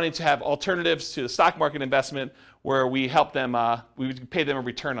wanting to have alternatives to the stock market investment where we help them, we pay them a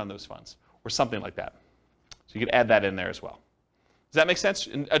return on those funds or something like that. So you could add that in there as well. Does that make sense?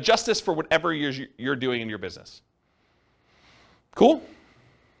 And adjust this for whatever you're doing in your business. Cool?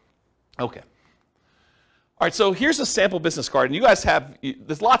 Okay. All right, so here's a sample business card, and you guys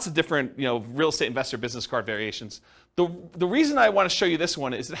there's lots of different, real estate investor business card variations. The reason I want to show you this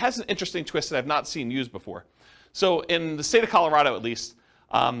one is it has an interesting twist that I've not seen used before. So in the state of Colorado, at least,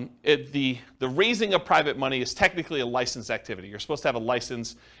 the raising of private money is technically a licensed activity. You're supposed to have a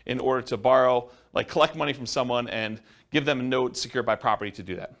license in order to borrow, like collect money from someone and give them a note secured by property to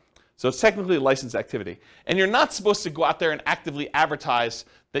do that. So it's technically a licensed activity. And you're not supposed to go out there and actively advertise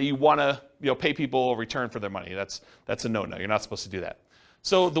that you want to pay people a return for their money. That's a no-no. You're not supposed to do that.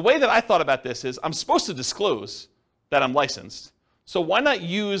 So the way that I thought about this is I'm supposed to disclose that I'm licensed. So why not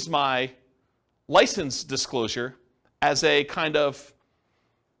use my license disclosure as a kind of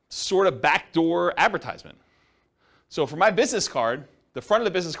sort of backdoor advertisement? So for my business card, the front of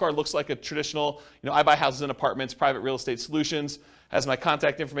the business card looks like a traditional, I buy houses and apartments, private real estate solutions, has my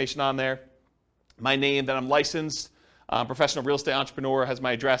contact information on there, my name, that I'm licensed, professional real estate entrepreneur, has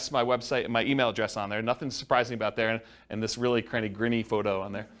my address, my website, and my email address on there. Nothing surprising about there, and this really kind of grinny photo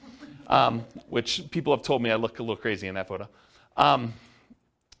on there, which people have told me I look a little crazy in that photo,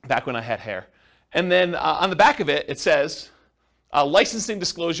 back when I had hair. And then on the back of it, it says, licensing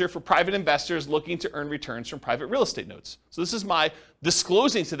disclosure for private investors looking to earn returns from private real estate notes. So this is my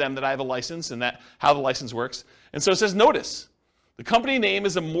disclosing to them that I have a license and how the license works. And so it says, notice, the company name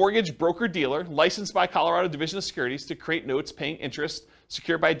is a mortgage broker-dealer licensed by Colorado Division of Securities to create notes paying interest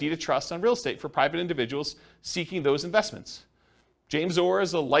secured by a deed of trust on real estate for private individuals seeking those investments. James Orr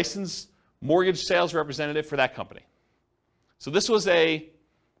is a licensed mortgage sales representative for that company. So this was a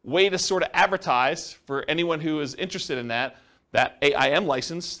way to sort of advertise for anyone who is interested in that I am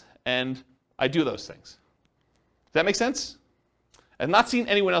licensed and I do those things. Does that make sense? I've not seen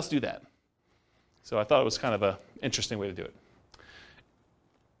anyone else do that. So I thought it was kind of an interesting way to do it.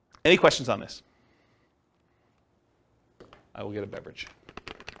 Any questions on this? I will get a beverage.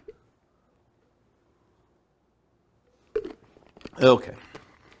 Okay.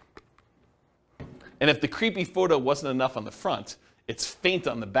 And if the creepy photo wasn't enough on the front, it's faint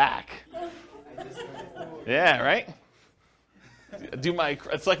on the back. Yeah, right?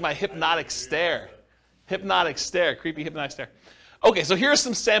 It's like my hypnotic stare. Hypnotic stare, creepy hypnotic stare. Okay, so here are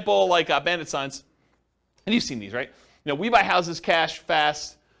some sample bandit signs. And you've seen these, right? We buy houses cash,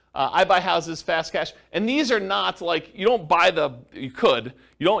 fast. I buy houses fast, cash. And these are not you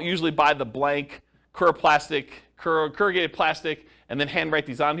don't usually buy the blank corrugated plastic and then handwrite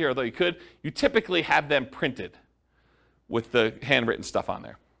these on here, although you could. You typically have them printed with the handwritten stuff on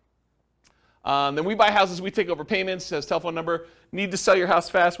there. Then we buy houses, we take over payments, says telephone number. Need to sell your house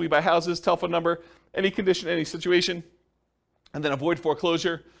fast, we buy houses, telephone number, any condition, any situation. And then avoid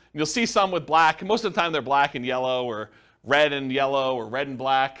foreclosure. And you'll see some with black, and most of the time they're black and yellow, or red and yellow, or red and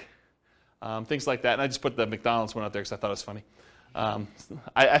black, things like that. And I just put the McDonald's one out there because I thought it was funny.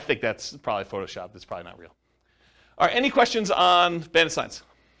 I think that's probably Photoshop. That's probably not real. All right, any questions on bandit signs?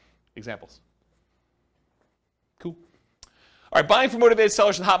 Examples? Cool. All right, buying for motivated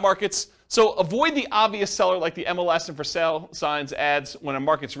sellers in hot markets. So avoid the obvious seller like the MLS and for sale signs ads when a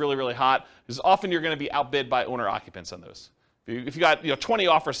market's really, really hot, because often you're going to be outbid by owner occupants on those. If you got 20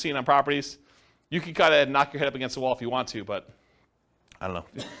 offers seen on properties, you can kind of knock your head up against the wall if you want to, but I don't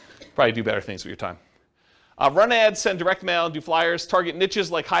know. Probably do better things with your time. Run ads, send direct mail, do flyers, target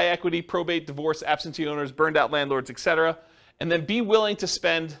niches like high equity, probate, divorce, absentee owners, burned out landlords, etc. And then be willing to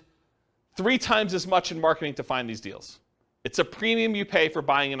spend 3 times as much in marketing to find these deals. It's a premium you pay for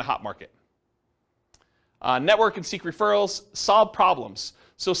buying in a hot market. Network and seek referrals, solve problems.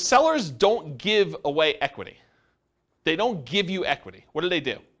 So sellers don't give away equity. They don't give you equity. What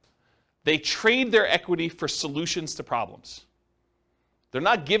do? They trade their equity for solutions to problems. They're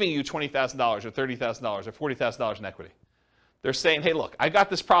not giving you $20,000 or $30,000 or $40,000 in equity. They're saying, hey, look, I got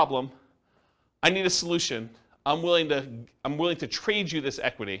this problem. I need a solution. I'm willing to trade you this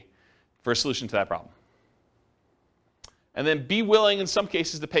equity for a solution to that problem. And then be willing, in some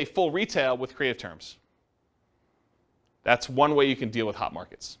cases, to pay full retail with creative terms. That's one way you can deal with hot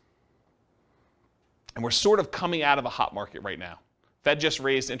markets. And we're sort of coming out of a hot market right now. Fed just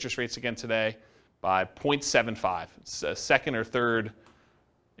raised interest rates again today by 0.75. It's a second or third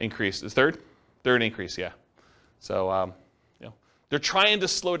increase. Is third? Third increase, yeah. So they're trying to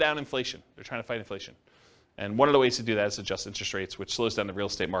slow down inflation. They're trying to fight inflation. And one of the ways to do that is adjust interest rates, which slows down the real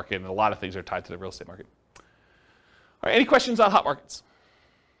estate market, and a lot of things are tied to the real estate market. All right, any questions on hot markets?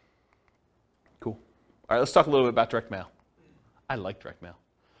 Cool. All right, let's talk a little bit about direct mail. I like direct mail.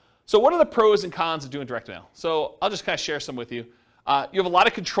 So what are the pros and cons of doing direct mail? So I'll just kind of share some with you. You have a lot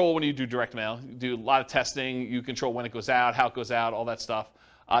of control when you do direct mail. You do a lot of testing. You control when it goes out, how it goes out, all that stuff.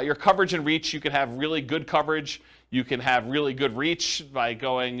 Your coverage and reach, you can have really good coverage. You can have really good reach by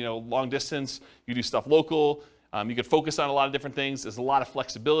going, long distance. You do stuff local. You can focus on a lot of different things. There's a lot of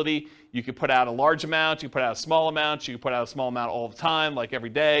flexibility. You can put out a large amount. You can put out a small amount. You can put out a small amount all the time, like every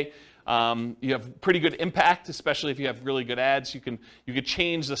day. You have pretty good impact, especially if you have really good ads. You could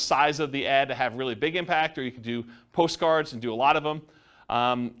change the size of the ad to have really big impact, or you could do postcards and do a lot of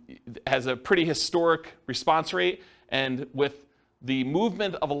them. It has a pretty historic response rate, and with the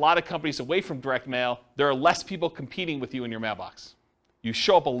movement of a lot of companies away from direct mail, there are less people competing with you in your mailbox. You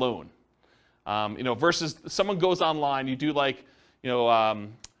show up alone. Versus someone goes online, you do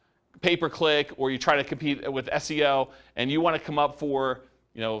pay-per-click, or you try to compete with SEO, and you want to come up for,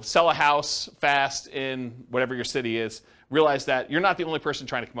 sell a house fast in whatever your city is. Realize that you're not the only person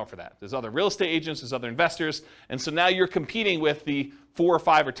trying to come up for that. There's other real estate agents, there's other investors, and so now you're competing with the 4 or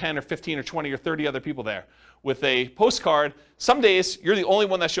 5 or 10 or 15 or 20 or 30 other people there. With a postcard, some days you're the only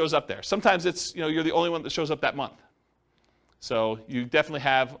one that shows up there. Sometimes it's, you're the only one that shows up that month. So you definitely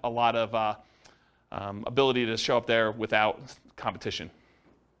have a lot of ability to show up there without competition.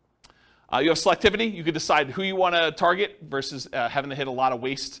 You have selectivity. You can decide who you want to target versus having to hit a lot of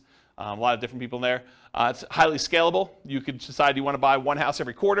waste, a lot of different people in there. It's highly scalable. You could decide you want to buy one house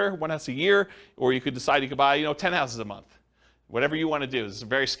every quarter, one house a year, or you could decide you could buy 10 houses a month. Whatever you want to do. It's a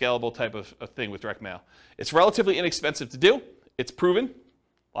very scalable type of thing with direct mail. It's relatively inexpensive to do. It's proven.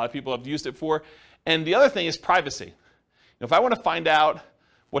 A lot of people have used it for. And the other thing is privacy. If I want to find out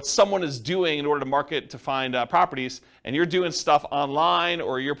what someone is doing in order to market to find properties, and you're doing stuff online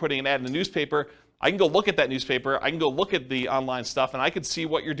or you're putting an ad in the newspaper, I can go look at that newspaper, I can go look at the online stuff, and I can see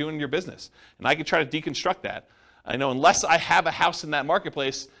what you're doing in your business. And I can try to deconstruct that. I know unless I have a house in that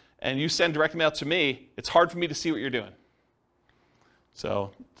marketplace and you send direct mail to me, it's hard for me to see what you're doing.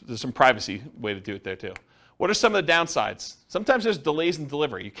 So there's some privacy way to do it there too. What are some of the downsides? Sometimes there's delays in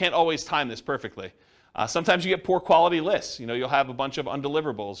delivery. You can't always time this perfectly. Sometimes you get poor quality lists. You'll have a bunch of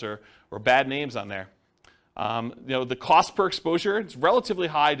undeliverables or bad names on there. The cost per exposure, it's relatively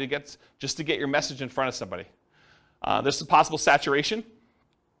high to get your message in front of somebody. There's some possible saturation.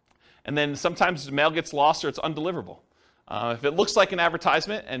 And then sometimes the mail gets lost or it's undeliverable. If it looks like an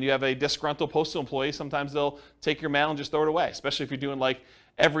advertisement and you have a disgruntled postal employee, sometimes they'll take your mail and just throw it away, especially if you're doing like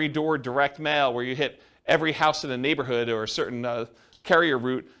every door direct mail where you hit every house in a neighborhood or a certain carrier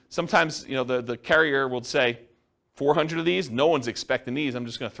route. Sometimes the carrier will say, 400 of these, no one's expecting these, I'm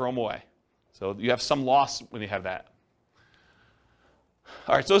just going to throw them away. So you have some loss when you have that.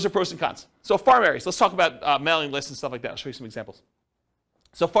 All right, so those are pros and cons. So farm areas, let's talk about mailing lists and stuff like that. I'll show you some examples.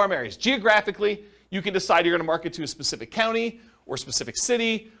 So farm areas, geographically, you can decide you're going to market to a specific county or specific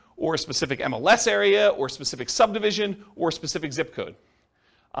city or a specific MLS area or specific subdivision or specific zip code.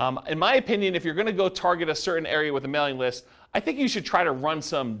 In my opinion, if you're going to go target a certain area with a mailing list, I think you should try to run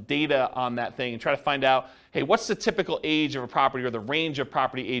some data on that thing and try to find out, hey, what's the typical age of a property or the range of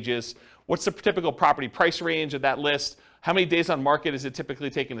property ages? What's the typical property price range of that list? How many days on market is it typically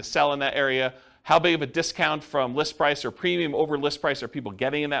taking to sell in that area? How big of a discount from list price or premium over list price are people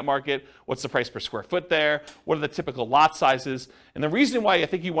getting in that market? What's the price per square foot there? What are the typical lot sizes? And the reason why I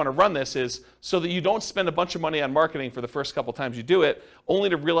think you want to run this is so that you don't spend a bunch of money on marketing for the first couple times you do it, only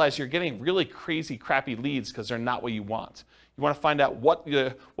to realize you're getting really crazy, crappy leads because they're not what you want. You want to find out what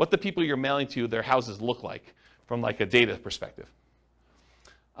the people you're mailing to, their houses look like from like a data perspective.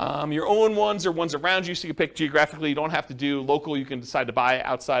 Your own ones or ones around you, so you can pick geographically. You don't have to do local. You can decide to buy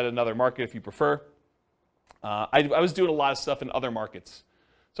outside another market if you prefer. I was doing a lot of stuff in other markets.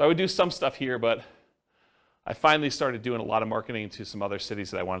 So I would do some stuff here, but I finally started doing a lot of marketing to some other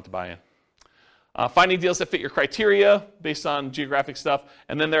cities that I wanted to buy in. Finding deals that fit your criteria based on geographic stuff,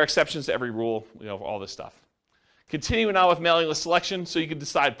 and then there are exceptions to every rule, all this stuff. Continuing on with mailing list selection, so you can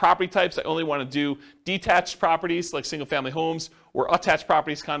decide property types. I only want to do detached properties like single-family homes or attached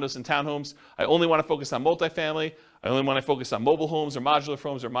properties, condos and townhomes. I only want to focus on multifamily. I only want to focus on mobile homes or modular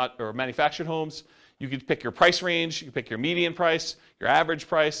homes or manufactured homes. You can pick your price range. You can pick your median price, your average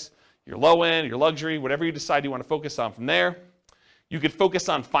price, your low end, your luxury, whatever you decide you want to focus on from there. You could focus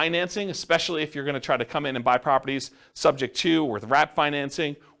on financing, especially if you're going to try to come in and buy properties subject to or with wrap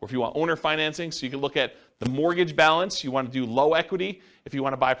financing, or if you want owner financing. So you can look at the mortgage balance. You want to do low equity if you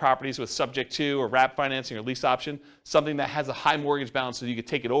want to buy properties with subject to or wrap financing or lease option, something that has a high mortgage balance so you could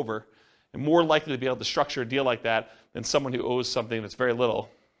take it over, and more likely to be able to structure a deal like that than someone who owes something that's very little,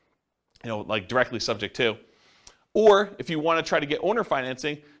 like directly subject to. Or if you want to try to get owner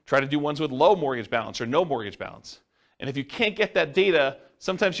financing, try to do ones with low mortgage balance or no mortgage balance. And if you can't get that data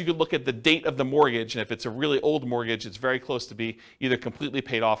sometimes you could look at the date of the mortgage, and if it's a really old mortgage, it's very close to be either completely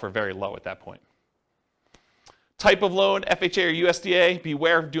paid off or very low at that point. Type of loan, FHA or USDA,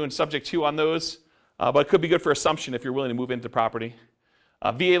 beware of doing subject to on those, but it could be good for assumption if you're willing to move into property.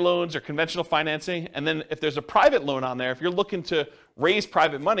 VA loans or conventional financing, and then if there's a private loan on there, if you're looking to raise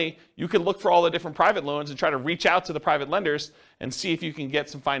private money, you can look for all the different private loans and try to reach out to the private lenders and see if you can get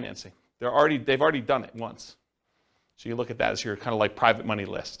some financing. They've already done it once. So you look at that as your kind of like private money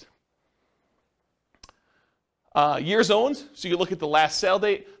list. Years owned, so you look at the last sale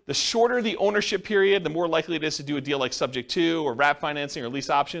date. The shorter the ownership period, the more likely it is to do a deal like subject to or wrap financing or lease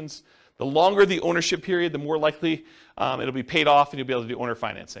options. The longer the ownership period, the more likely it'll be paid off and you'll be able to do owner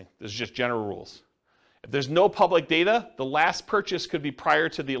financing. There's just general rules. If there's no public data, the last purchase could be prior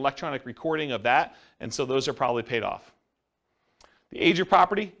to the electronic recording of that, and so those are probably paid off. The age of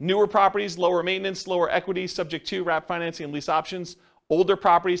property, newer properties, lower maintenance, lower equity, subject to wrap financing and lease options. Older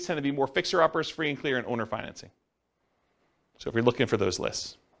properties tend to be more fixer-uppers, free and clear, and owner financing. So if you're looking for those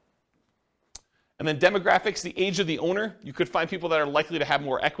lists. And then demographics, the age of the owner. You could find people that are likely to have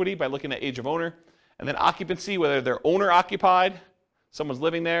more equity by looking at age of owner. And then occupancy, whether they're owner occupied, someone's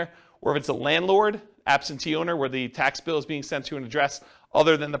living there, or if it's a landlord, absentee owner, where the tax bill is being sent to an address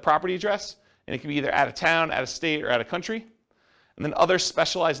other than the property address. And it can be either out of town, out of state, or out of country. And then other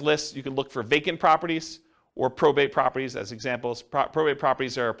specialized lists, you can look for vacant properties or probate properties as examples. Probate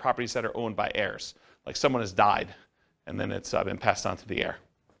properties are properties that are owned by heirs, like someone has died and then it's been passed on to the heir.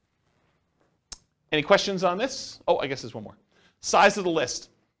 Any questions on this? Oh, I guess there's one more. Size of the list.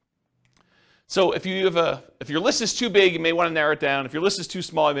 So if your list is too big, you may want to narrow it down. If your list is too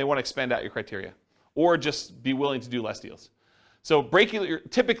small, you may want to expand out your criteria or just be willing to do less deals. So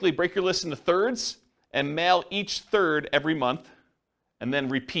typically break your list into thirds and mail each third every month and then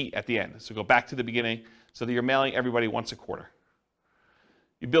repeat at the end. So go back to the beginning so that you're mailing everybody once a quarter.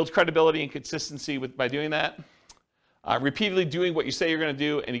 You build credibility and consistency by doing that. Repeatedly doing what you say you're going to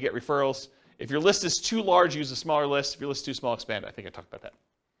do, and you get referrals. If your list is too large, use a smaller list. If your list is too small, expand it. I think I talked about that.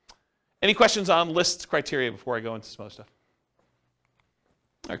 Any questions on list criteria before I go into some other stuff?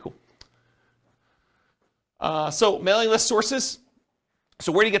 All right, cool. So mailing list sources.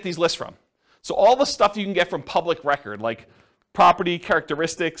 So where do you get these lists from? So all the stuff you can get from public record, like property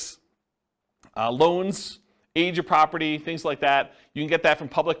characteristics, loans, age of property, things like that. You can get that from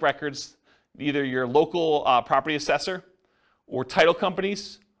public records, either your local property assessor or title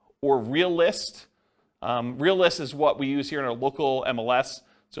companies or RealList. RealList is what we use here in our local MLS.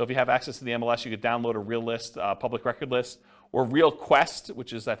 So if you have access to the MLS, you could download a RealList public record list, or RealQuest,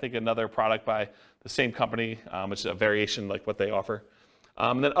 which is, I think, another product by the same company, which is a variation like what they offer.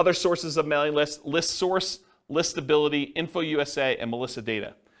 And then other sources of mailing lists: ListSource, Listability, InfoUSA, and Melissa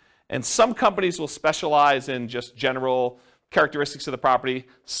Data. And some companies will specialize in just general characteristics of the property.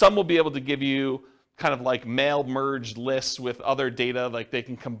 Some will be able to give you kind of like mail merged lists with other data, like they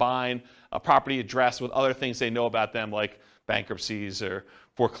can combine a property address with other things they know about them, like bankruptcies or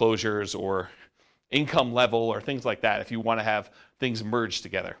foreclosures or income level or things like that, if you want to have things merged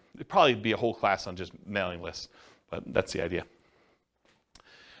together. It'd probably be a whole class on just mailing lists, but that's the idea.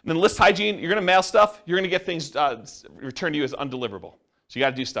 And then list hygiene, you're going to mail stuff, you're going to get things returned to you as undeliverable. So you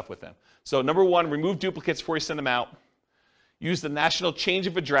got to do stuff with them. So number one, remove duplicates before you send them out. Use the National Change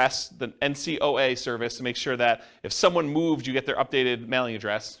of Address, the NCOA service, to make sure that if someone moved, you get their updated mailing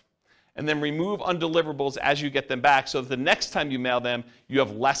address. And then remove undeliverables as you get them back so that the next time you mail them, you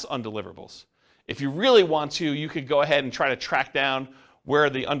have less undeliverables. If you really want to, you could go ahead and try to track down where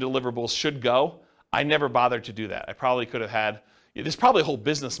the undeliverables should go. I never bothered to do that. I probably could have had, there's probably a whole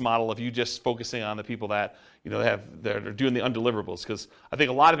business model of you just focusing on the people that they're doing the undeliverables, because I think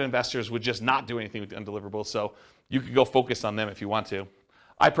a lot of investors would just not do anything with the undeliverables, so you could go focus on them if you want to.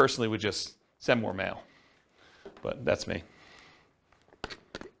 I personally would just send more mail, but that's me.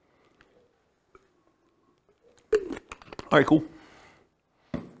 All right, cool.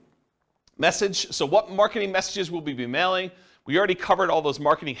 Message. So what marketing messages will we be mailing? We already covered all those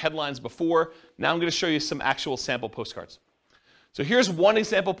marketing headlines before. Now I'm going to show you some actual sample postcards. So here's one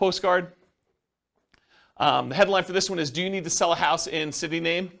example postcard. The headline for this one is, do you need to sell a house in city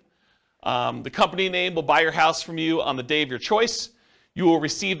name? The company name will buy your house from you on the day of your choice. You will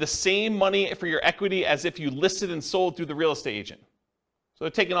receive the same money for your equity as if you listed and sold through the real estate agent. So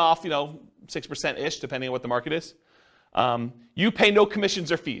they're taking off, 6%-ish, depending on what the market is. You pay no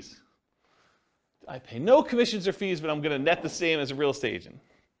commissions or fees. I pay no commissions or fees, but I'm going to net the same as a real estate agent.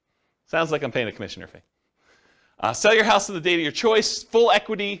 Sounds like I'm paying a commission or fee. Sell your house on the date of your choice, full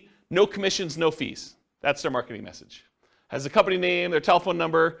equity, no commissions, no fees. That's their marketing message. Has the company name, their telephone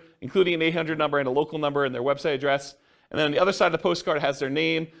number, including an 800 number and a local number and their website address. And then on the other side of the postcard has their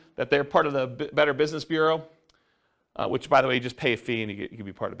name, that they're part of the Better Business Bureau, which, by the way, you just pay a fee and you can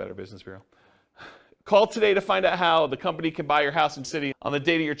be part of Better Business Bureau. Call today to find out how the company can buy your house and city on the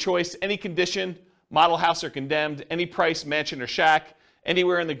date of your choice. Any condition, model house or condemned, any price, mansion or shack,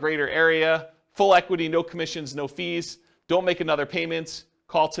 anywhere in the greater area, full equity, no commissions, no fees. Don't make another payment.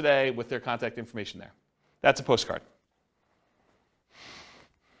 Call today with their contact information there. That's a postcard.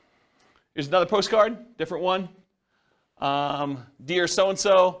 Here's another postcard, different one. Dear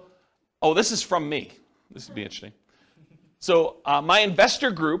so-and-so. Oh, this is from me. This would be interesting. So my investor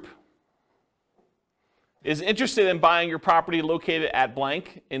group is interested in buying your property located at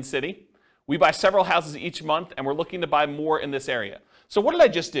blank in city. We buy several houses each month, and we're looking to buy more in this area. So what did I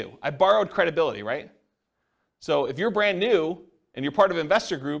just do? I borrowed credibility, right? So if you're brand new and you're part of an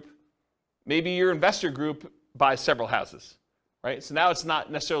investor group, maybe your investor group buys several houses, right? So now it's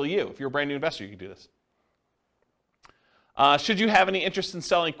not necessarily you. If you're a brand new investor, you can do this. Should you have any interest in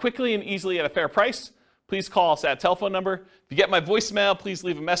selling quickly and easily at a fair price, please call us at telephone number. If you get my voicemail, please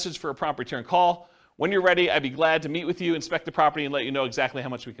leave a message for a prompt return call. When you're ready, I'd be glad to meet with you, inspect the property, and let you know exactly how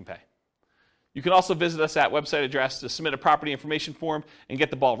much we can pay. You can also visit us at website address to submit a property information form and get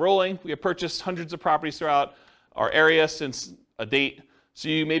the ball rolling. We have purchased hundreds of properties throughout our area since a date, so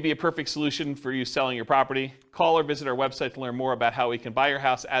you may be a perfect solution for you selling your property. Call or visit our website to learn more about how we can buy your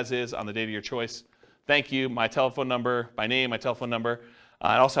house as is on the date of your choice. Thank you. My telephone number, my name, my telephone number.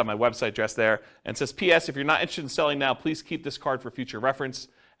 I also have my website address there. And it says, P.S. If you're not interested in selling now, please keep this card for future reference.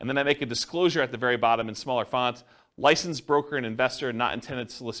 And then I make a disclosure at the very bottom in smaller font. Licensed broker and investor not intended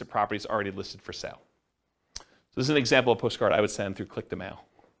to solicit properties already listed for sale. So this is an example of a postcard I would send through Click to Mail.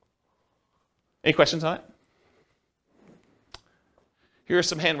 Any questions on it? Here are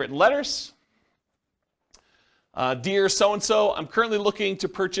some handwritten letters. Dear so-and-so, I'm currently looking to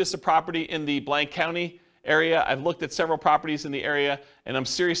purchase a property in the blank county area. I've looked at several properties in the area, and I'm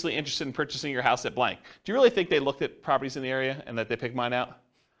seriously interested in purchasing your house at blank. Do you really think they looked at properties in the area and that they picked mine out?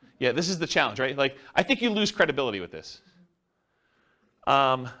 Yeah, this is the challenge, right? Like, I think you lose credibility with this.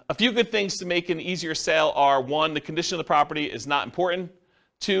 A few good things to make an easier sale are, 1, the condition of the property is not important.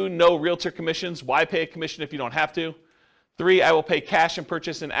 2, no realtor commissions. Why pay a commission if you don't have to? 3, I will pay cash and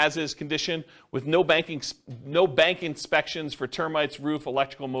purchase in as-is condition with no bank inspections for termites, roof,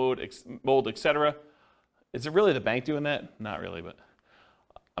 electrical mold, etc. Is it really the bank doing that? Not really, but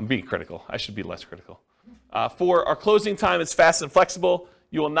I'm being critical. I should be less critical. 4, our closing time is fast and flexible.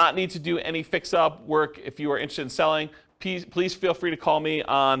 You will not need to do any fix-up work if you are interested in selling. Please feel free to call me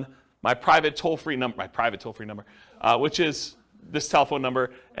on my private toll-free number, which is this telephone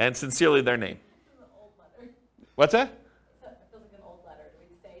number, and sincerely their name. What's that? It feels like an old letter. Do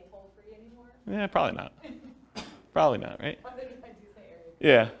we say toll-free anymore? Yeah, probably not. Probably not, right? I do say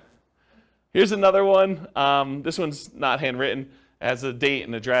area. Yeah. Here's another one. This one's not handwritten. It has a date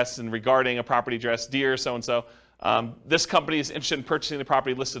and address and regarding a property address. Dear so-and-so, this company is interested in purchasing the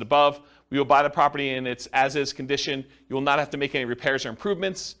property listed above. We will buy the property in its as-is condition. You will not have to make any repairs or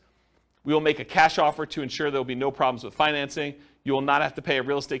improvements. We will make a cash offer to ensure there will be no problems with financing. You will not have to pay a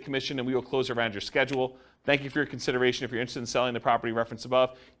real estate commission, and we will close around your schedule. Thank you for your consideration. If you're interested in selling the property referenced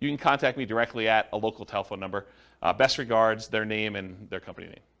above, you can contact me directly at a local telephone number. Best regards, their name and their company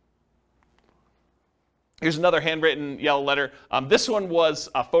name. Here's another handwritten yellow letter. This one was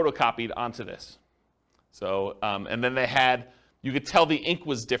photocopied onto this. So, and then they had, you could tell the ink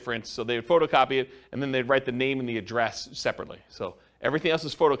was different, so they would photocopy it, and then they'd write the name and the address separately. So everything else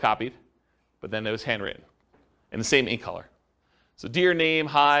was photocopied, but then it was handwritten in the same ink color. So dear name,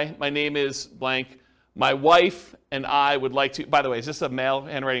 hi, my name is blank. My wife and I would like to, by the way, is this a male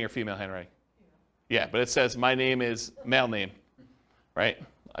handwriting or female handwriting? Yeah, but it says my name is male name, right?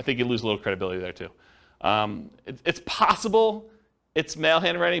 I think you lose a little credibility there too. It's possible it's male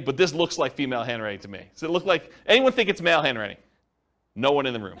handwriting, but this looks like female handwriting to me. Does it look like, anyone think it's male handwriting? No one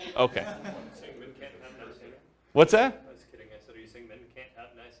in the room. Okay. What's that? I was kidding. I said, are you saying men can't have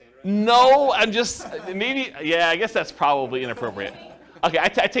nice handwriting? No, I'm just, maybe, yeah, I guess that's probably inappropriate. Okay, I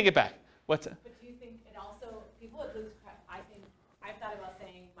take it back. What's that? But do you think it also, people would lose, I think, I've thought about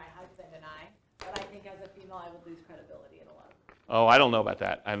saying my husband and I, but I think as a female, I would lose credibility in a lot of. Oh, I don't know about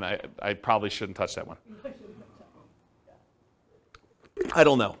that. And I probably shouldn't touch that one. I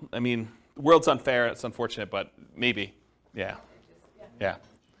don't know. I mean, the world's unfair. It's unfortunate, but maybe. Yeah. Yeah.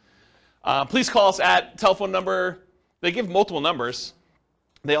 Please call us at telephone number. They give multiple numbers.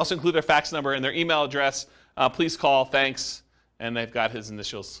 They also include their fax number and their email address. Please call. Thanks. And they've got his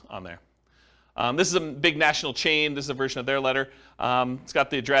initials on there. This is a big national chain. This is a version of their letter. It's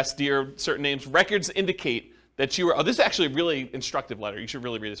got the address, dear, certain names. Records indicate that you are, oh, this is actually a really instructive letter. You should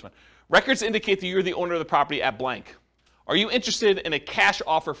really read this one. Records indicate that you're the owner of the property at blank. Are you interested in a cash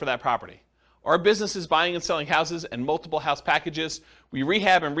offer for that property? Our business is buying and selling houses and multiple house packages. We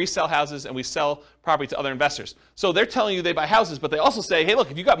rehab and resell houses, and we sell property to other investors. So they're telling you they buy houses, but they also say, hey,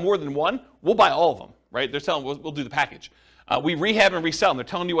 look, if you got more than one, we'll buy all of them, right? They're telling we'll do the package. We rehab and resell them. They're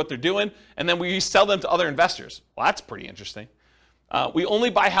telling you what they're doing, and then we sell them to other investors. Well, that's pretty interesting. We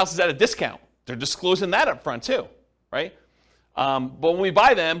only buy houses at a discount. They're disclosing that up front too, right? But when we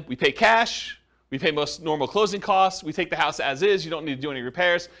buy them, we pay cash. We pay most normal closing costs. We take the house as is. You don't need to do any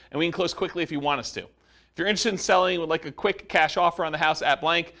repairs. And we can close quickly if you want us to. If you're interested in selling, would like a quick cash offer on the house at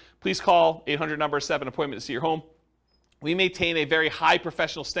blank, please call 800 number, set an appointment to see your home. We maintain a very high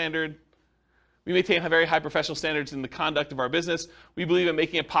professional standard. We maintain very high professional standards in the conduct of our business. We believe in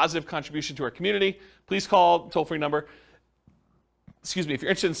making a positive contribution to our community. Please call toll-free number. Excuse me, if you're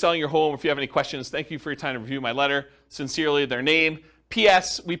interested in selling your home, or if you have any questions, thank you for your time to review my letter. Sincerely, their name.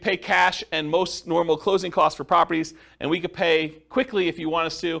 P.S. We pay cash and most normal closing costs for properties, and we could pay quickly if you want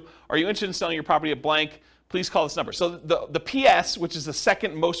us to. Are you interested in selling your property at blank? Please call this number. So the P.S., which is the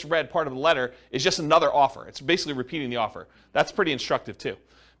second most read part of the letter, is just another offer. It's basically repeating the offer. That's pretty instructive too.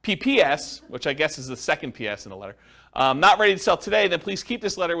 P.P.S., which I guess is the second P.S. in the letter, not ready to sell today, then please keep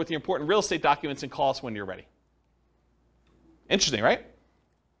this letter with your important real estate documents and call us when you're ready. Interesting, right?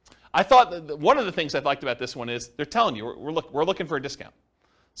 I thought that one of the things I liked about this one is they're telling you we're looking for a discount.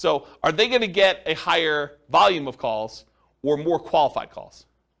 So are they going to get a higher volume of calls or more qualified calls?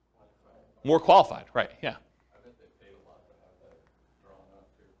 More qualified, right? Yeah. I bet they paid a lot to have that drawn up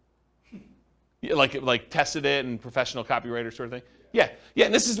too. Yeah, like tested it and professional copywriter sort of thing. Yeah.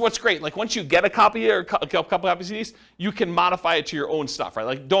 And this is what's great. Like once you get a copy or a couple copies of these, you can modify it to your own stuff, right?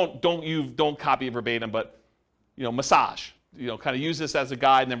 Like don't copy it verbatim, but massage. Kind of use this as a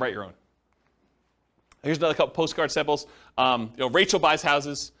guide and then write your own. Here's another couple postcard samples. Rachel buys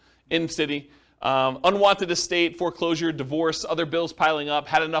houses in city. Unwanted estate, foreclosure, divorce, other bills piling up,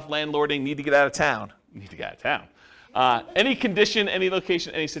 had enough landlording, need to get out of town. Any condition, any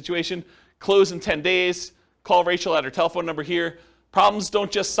location, any situation, close in 10 days. Call Rachel at her telephone number here. Problems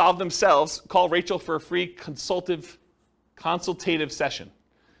don't just solve themselves. Call Rachel for a free consultative session.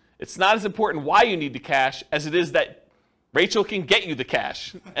 It's not as important why you need the cash as it is that Rachel can get you the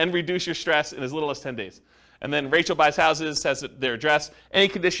cash and reduce your stress in as little as 10 days. And then Rachel buys houses, has their address, any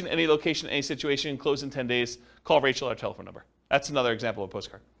condition, any location, any situation, close in 10 days. Call Rachel at our telephone number. That's another example of a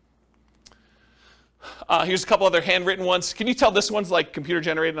postcard. Here's a couple other handwritten ones. Can you tell this one's like computer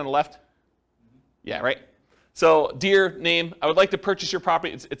generated on the left? Yeah, right? So, dear name, I would like to purchase your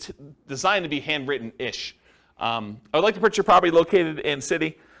property. It's designed to be handwritten-ish. I would like to purchase your property located in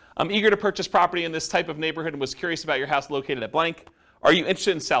city. I'm eager to purchase property in this type of neighborhood and was curious about your house located at blank. Are you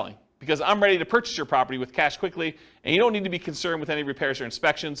interested in selling? Because I'm ready to purchase your property with cash quickly, and you don't need to be concerned with any repairs or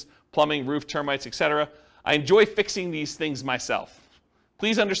inspections, plumbing, roof, termites, etc. I enjoy fixing these things myself.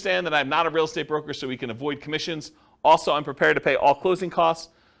 Please understand that I'm not a real estate broker, so we can avoid commissions. Also, I'm prepared to pay all closing costs.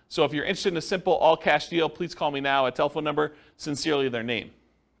 So if you're interested in a simple all-cash deal, please call me now at telephone number, sincerely their name.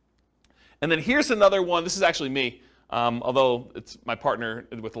 And then here's another one. This is actually me. Although it's my partner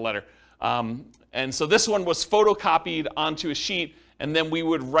with the letter. And so this one was photocopied onto a sheet, and then we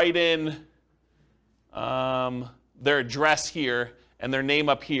would write in their address here and their name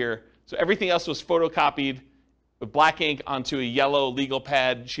up here. So everything else was photocopied with black ink onto a yellow legal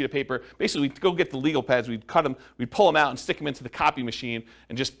pad sheet of paper. Basically, we'd go get the legal pads, we'd cut them, we'd pull them out and stick them into the copy machine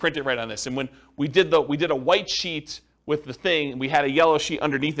and just print it right on this. And when we did a white sheet with the thing, we had a yellow sheet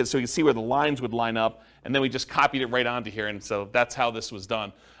underneath it so you could see where the lines would line up, and then we just copied it right onto here, and so that's how this was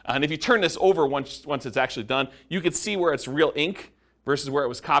done. And if you turn this over once it's actually done, you could see where it's real ink versus where it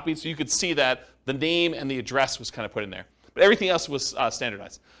was copied, so you could see that the name and the address was kind of put in there. But everything else was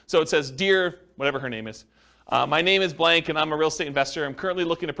standardized. So it says, dear, whatever her name is, my name is blank, and I'm a real estate investor. I'm currently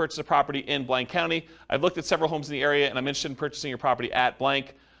looking to purchase a property in blank county. I've looked at several homes in the area, and I'm interested in purchasing your property at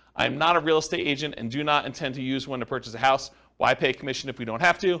blank. I'm not a real estate agent and do not intend to use one to purchase a house. Why pay a commission if we don't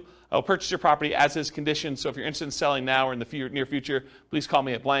have to? I will purchase your property as is conditioned, so if you're interested in selling now or in the near future, please call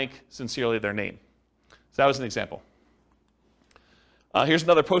me at blank, sincerely their name. So that was an example. Here's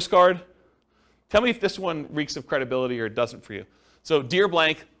another postcard. Tell me if this one reeks of credibility or doesn't for you. So, dear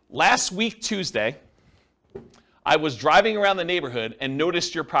blank, last week Tuesday, I was driving around the neighborhood and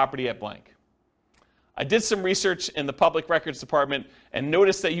noticed your property at blank. I did some research in the public records department and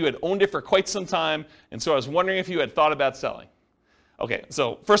noticed that you had owned it for quite some time, and so I was wondering if you had thought about selling. Okay,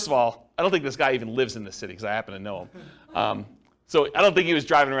 so first of all, I don't think this guy even lives in this city because I happen to know him. So I don't think he was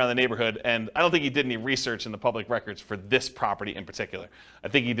driving around the neighborhood, and I don't think he did any research in the public records for this property in particular. I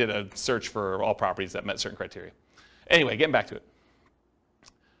think he did a search for all properties that met certain criteria. Anyway, getting back to it.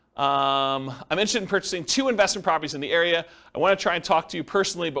 I'm interested in purchasing 2 investment properties in the area. I want to try and talk to you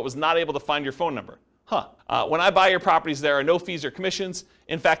personally, but was not able to find your phone number. When I buy your properties, there are no fees or commissions.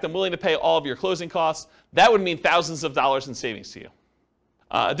 In fact, I'm willing to pay all of your closing costs. That would mean thousands of dollars in savings to you.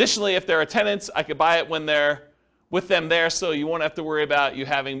 Additionally, if there are tenants, I could buy it when they're with them there, so you won't have to worry about you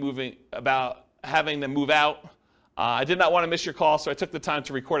having them move out. I did not want to miss your call, so I took the time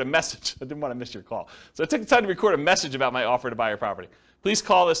to record a message. I didn't want to miss your call. So I took the time to record a message about my offer to buy your property. Please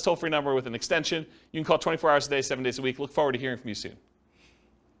call this toll-free number with an extension. You can call 24 hours a day, 7 days a week. Look forward to hearing from you soon.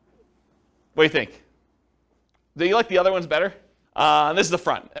 What do you think? Do you like the other ones better? This is the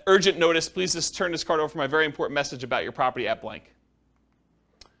front. Urgent notice. Please just turn this card over for my very important message about your property at blank.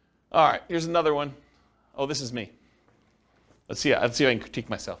 All right, here's another one. Oh, this is me. Let's see if I can critique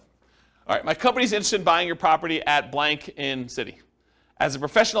myself. All right, my company's interested in buying your property at blank in city. As a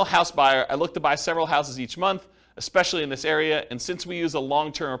professional house buyer, I look to buy several houses each month, especially in this area, and since we use a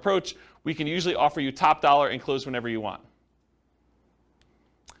long-term approach, we can usually offer you top dollar and close whenever you want.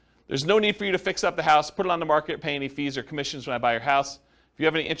 There's no need for you to fix up the house, put it on the market, pay any fees or commissions when I buy your house. If you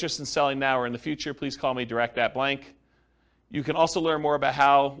have any interest in selling now or in the future, please call me direct at blank. You can also learn more about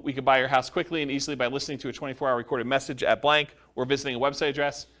how we can buy your house quickly and easily by listening to a 24-hour recorded message at blank or visiting a website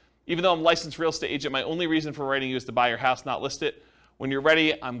address. Even though I'm a licensed real estate agent, my only reason for writing you is to buy your house, not list it. When you're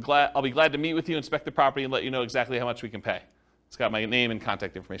ready, I'll be glad to meet with you, inspect the property, and let you know exactly how much we can pay. It's got my name and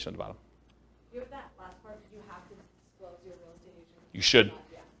contact information on the bottom. That last part, you have to disclose your real estate agent. You should.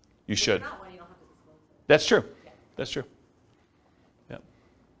 Yeah. You should. If you're not one, you don't have to disclose it. That's true. Yeah. That's true. Yeah.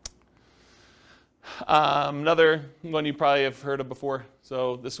 Another one you probably have heard of before.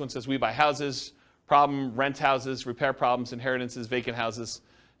 So this one says we buy houses, problem, rent houses, repair problems, inheritances, vacant houses.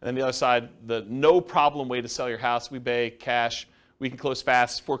 And then the other side, the no problem way to sell your house. We pay cash. We can close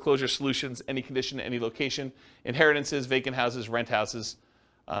fast. Foreclosure solutions, any condition, any location. Inheritances, vacant houses, rent houses.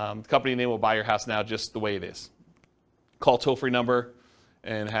 The company name will buy your house now just the way it is. Call toll-free number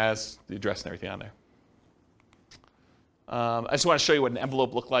and has the address and everything on there. I just want to show you what an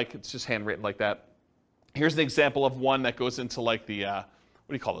envelope looked like. It's just handwritten like that. Here's an example of one that goes into like the, what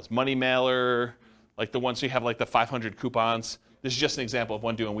do you call this, money mailer, like the ones you have like the 500 coupons. This is just an example of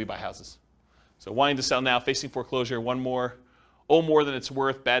one doing We Buy Houses. So wanting to sell now, facing foreclosure, one more, owe more than it's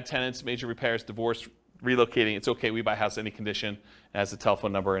worth, bad tenants, major repairs, divorce, relocating. It's okay, We Buy House, any condition. It has a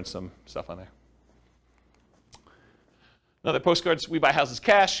telephone number and some stuff on there. Another postcards, We Buy Houses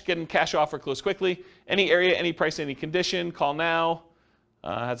cash, getting cash offer, close quickly. Any area, any price, any condition, call now.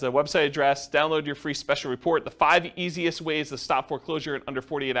 Has a website address. Download your free special report. The 5 easiest ways to stop foreclosure in under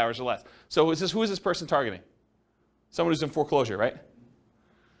 48 hours or less. So who is this person targeting? Someone who's in foreclosure, right?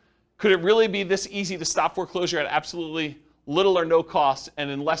 Could it really be this easy to stop foreclosure at absolutely little or no cost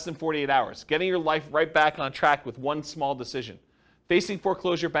and in less than 48 hours? Getting your life right back on track with one small decision. Facing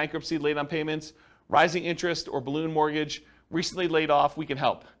foreclosure, bankruptcy, late on payments, rising interest or balloon mortgage, recently laid off, we can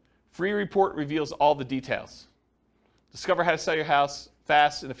help. Free report reveals all the details. Discover how to sell your house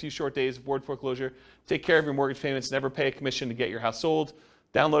fast in a few short days, avoid foreclosure, take care of your mortgage payments, never pay a commission to get your house sold.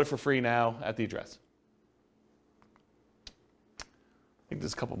 Download it for free now at the address. I think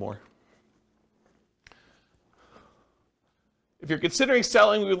there's a couple more. If you're considering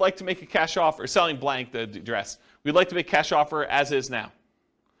selling, we would like to make a cash offer, selling blank, the address. We'd like to make a cash offer as is now.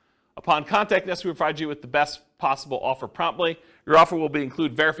 Upon contacting us, we provide you with the best possible offer promptly. Your offer will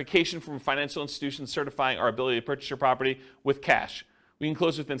include verification from a financial institution certifying our ability to purchase your property with cash. We can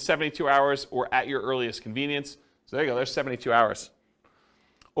close within 72 hours or at your earliest convenience. So there you go, there's 72 hours.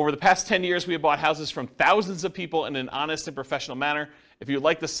 Over the past 10 years, we have bought houses from thousands of people in an honest and professional manner. If you'd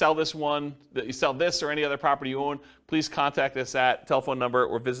like to sell this one, that you sell this or any other property you own, please contact us at telephone number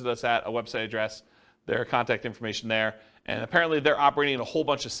or visit us at a website address. Their contact information there. And apparently they're operating in a whole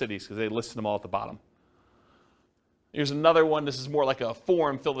bunch of cities because they listed them all at the bottom. Here's another one. This is more like a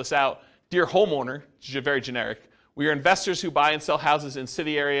form. Fill this out. Dear homeowner, which is very generic. We are investors who buy and sell houses in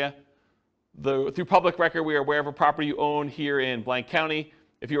city area. Through public record, we are aware of a property you own here in blank county.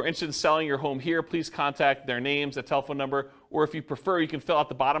 If you're interested in selling your home here, please contact their names, a telephone number, or if you prefer, you can fill out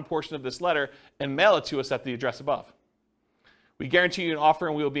the bottom portion of this letter and mail it to us at the address above. We guarantee you an offer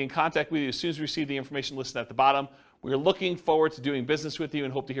and we will be in contact with you as soon as we receive the information listed at the bottom. We are looking forward to doing business with you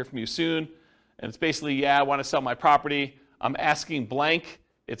and hope to hear from you soon. And it's basically, yeah, I want to sell my property. I'm asking blank.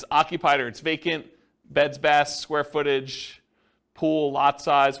 It's occupied or it's vacant. Beds, baths, square footage, pool, lot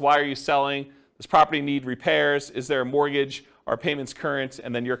size. Why are you selling? Does property need repairs? Is there a mortgage? Are payments current?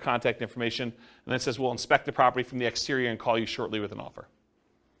 And then your contact information. And then it says we'll inspect the property from the exterior and call you shortly with an offer.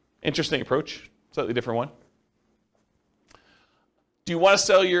 Interesting approach. Slightly different one. Do you want to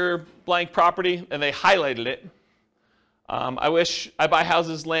sell your blank property? And they highlighted it. I buy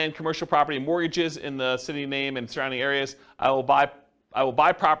houses, land, commercial property, and mortgages in the city name and surrounding areas. I will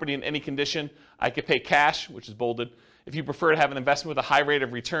buy property in any condition. I could pay cash, which is bolded. If you prefer to have an investment with a high rate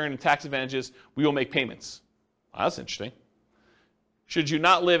of return and tax advantages, we will make payments. Wow, that's interesting. Should you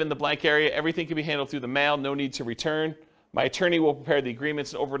not live in the blank area, everything can be handled through the mail, no need to return. My attorney will prepare the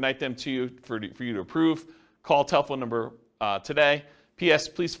agreements and overnight them to you for you to approve. Call telephone number today. P.S.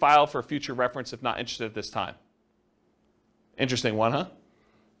 Please file for future reference if not interested at this time. Interesting one, huh?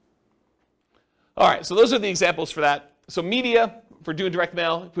 All right, so those are the examples for that. So media for doing direct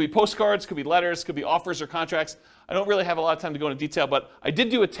mail, it could be postcards, could be letters, could be offers or contracts. I don't really have a lot of time to go into detail, but I did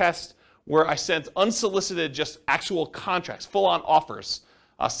do a test where I sent unsolicited, just actual contracts, full-on offers,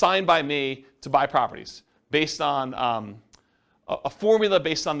 signed by me to buy properties based on a formula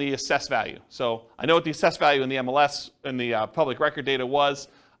based on the assessed value. So I know what the assessed value in the MLS and the public record data was.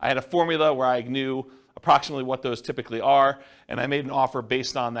 I had a formula where I knew approximately what those typically are, and I made an offer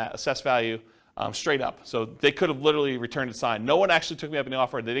based on that assessed value straight up. So they could have literally returned it signed. No one actually took me up on the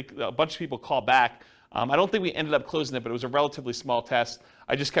offer. A bunch of people called back. I don't think we ended up closing it, but it was a relatively small test.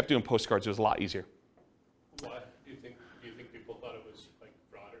 I just kept doing postcards. It was a lot easier. Why? Do you think people thought it was like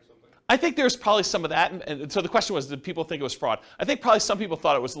fraud or something? I think there's probably some of that. And so the question was, did people think it was fraud? I think probably some people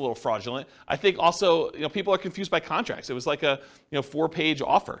thought it was a little fraudulent. I think also, people are confused by contracts. It was like a 4-page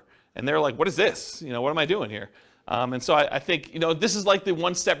offer. And they're like, what is this? What am I doing here? And so I think, this is like the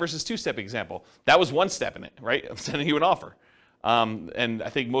 1-step versus 2-step example. That was 1 step in it, right? I'm sending you an offer. And I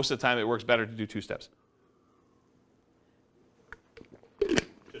think most of the time it works better to do 2 steps.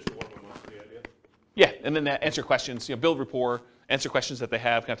 Just to warm them up to the idea. Yeah, and then answer questions, build rapport, answer questions that they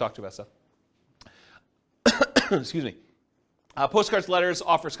have, kind of talk to about stuff. Excuse me. Postcards, letters,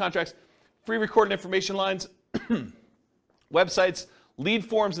 offers, contracts, free recorded information lines, websites, lead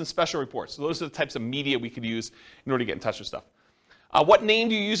forms, and special reports. So those are the types of media we could use in order to get in touch with stuff. What name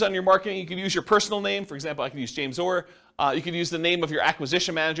do you use on your marketing? You could use your personal name. For example, I could use James Orr. You could use the name of your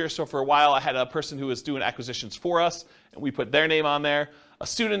acquisition manager. So for a while, I had a person who was doing acquisitions for us, and we put their name on there. A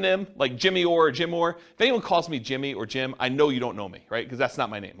pseudonym like Jimmy Orr or Jim Orr. If anyone calls me Jimmy or Jim, I know you don't know me, right? Because that's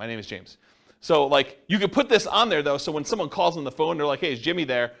not my name. My name is James. So you could put this on there, though, so when someone calls on the phone, they're like, hey, is Jimmy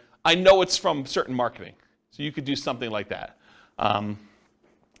there? I know it's from certain marketing. So you could do something like that.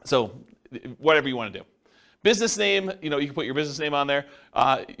 So whatever you want to do. Business name, you can put your business name on there.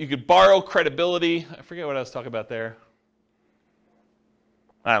 You could borrow credibility. I forget what I was talking about there.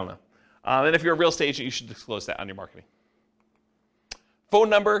 I don't know. And if you're a real estate agent, you should disclose that on your marketing. Phone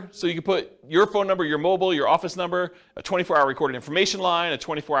number, so you can put your phone number, your mobile, your office number, a 24-hour recorded information line, a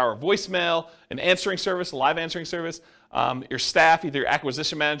 24-hour voicemail, an answering service, a live answering service, your staff, either your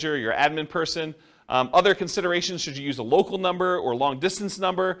acquisition manager or your admin person. Other considerations, should you use a local number or long distance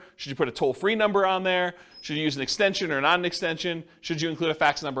number? Should you put a toll-free number on there? Should you use an extension or not an extension? Should you include a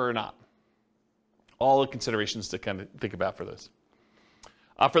fax number or not? All the considerations to kind of think about for this.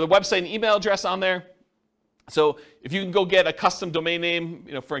 For the website and email address on there, so if you can go get a custom domain name,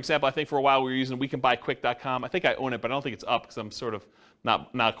 for example, I think for a while we were using wecanbuyquick.com. I think I own it, but I don't think it's up because I'm sort of not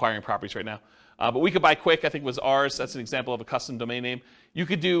acquiring properties right now. But We Can Buy Quick, I think, was ours. That's an example of a custom domain name. You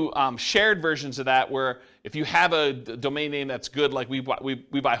could do shared versions of that where if you have a domain name that's good, like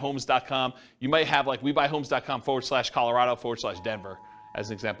WeBuyHomes.com, you might have like WeBuyHomes.com/Colorado/Denver as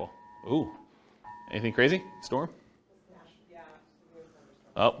an example. Ooh, anything crazy? Storm?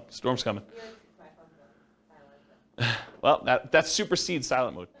 Oh, storm's coming. Well, that supersedes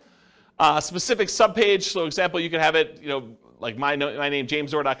silent mode. Specific subpage, so example, you could have it, like my name,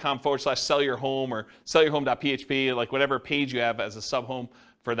 jamesorr.com/sellyourhome or sellyourhome.php, like whatever page you have as a sub-home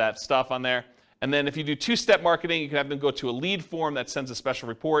for that stuff on there. And then if you do 2-step marketing, you can have them go to a lead form that sends a special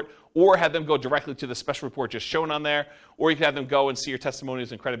report, or have them go directly to the special report just shown on there, or you can have them go and see your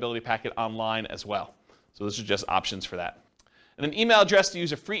testimonials and credibility packet online as well. So those are just options for that. And then email address, do you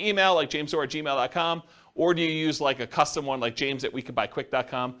use a free email like jamesorr@gmail.com, or do you use like a custom one like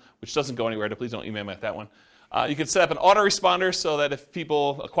james@wecanbuyquick.com, which doesn't go anywhere, so please don't email me at that one. You can set up an autoresponder so that if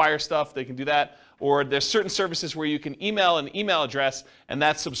people acquire stuff, they can do that. Or there's certain services where you can email an email address, and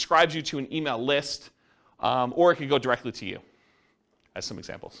that subscribes you to an email list, or it can go directly to you, as some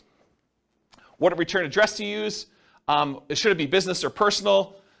examples. What return address to use? Should it be business or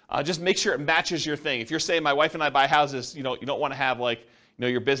personal? Just make sure it matches your thing. If you're saying my wife and I buy houses, you don't want to have like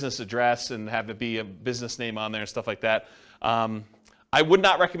your business address and have it be a business name on there and stuff like that. I would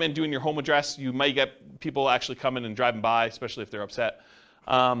not recommend doing your home address. You might get people actually coming and driving by, especially if they're upset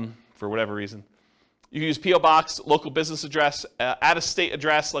for whatever reason. You can use P.O. Box, local business address, out-of-state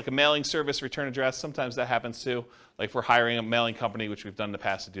address, like a mailing service return address. Sometimes that happens too, like if we're hiring a mailing company, which we've done in the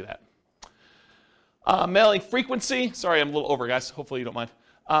past to do that. Mailing frequency. Sorry, I'm a little over, guys. Hopefully you don't mind.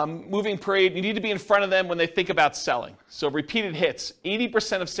 Moving parade, you need to be in front of them when they think about selling. So repeated hits.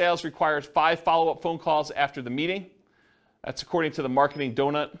 80% of sales requires 5 follow-up phone calls after the meeting. That's according to the Marketing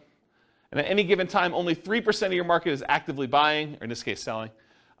Donut. And at any given time, only 3% of your market is actively buying, or in this case, selling.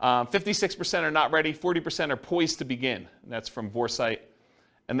 56% are not ready. 40% are poised to begin. And that's from Vorsight.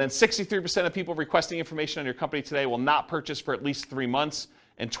 And then 63% of people requesting information on your company today will not purchase for at least 3 months.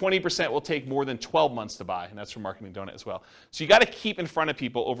 And 20% will take more than 12 months to buy, and that's from Marketing Donut as well. So you got to keep in front of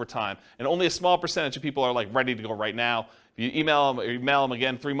people over time, and only a small percentage of people are like ready to go right now. If you email them or email them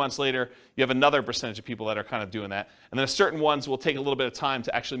again 3 months later, you have another percentage of people that are kind of doing that. And then certain ones will take a little bit of time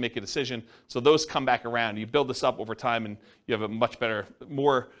to actually make a decision, so those come back around. You build this up over time, and you have a much better,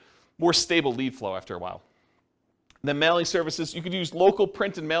 more stable lead flow after a while. Then mailing services, you could use local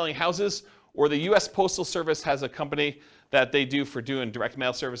print and mailing houses, or the U.S. Postal Service has a company that they do for doing direct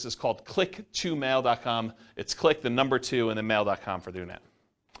mail services called click2mail.com. It's click the number 2 and then mail.com for doing that.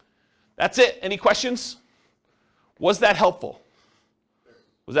 That's it. Any questions? Was that helpful?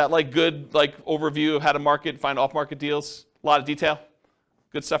 Was that like good overview of how to find off-market deals? A lot of detail?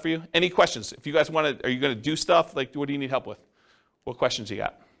 Good stuff for you? Any questions? If you guys want to, are you going to do stuff? What do you need help with? What questions you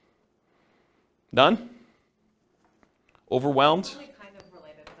got? None? Overwhelmed? It's only kind of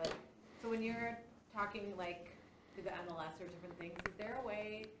related, but so when you're talking to the MLS or different things, is there a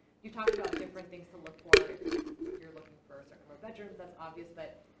way, you talked about different things to look for if you're looking for a certain number of bedrooms, that's obvious,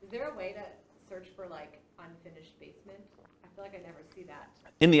 but is there a way to search for unfinished basement? I feel like I never see that.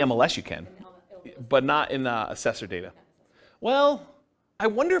 In the MLS you can, but not in assessor data. Well, I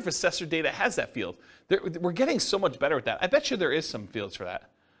wonder if assessor data has that field. We're getting so much better at that. I bet you there is some fields for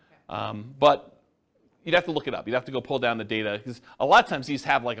that. Okay. But you'd have to look it up. You'd have to go pull down the data, because a lot of times these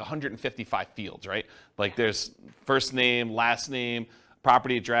have 155 fields, right? There's first name, last name,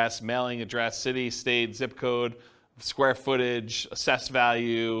 property address, mailing address, city, state, zip code, square footage, assessed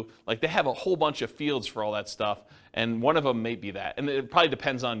value. They have a whole bunch of fields for all that stuff, and one of them may be that. And it probably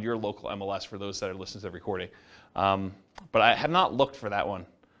depends on your local MLS for those that are listening to the recording. But I have not looked for that one.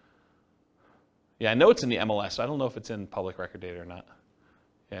 Yeah, I know it's in the MLS, so I don't know if it's in public record data or not.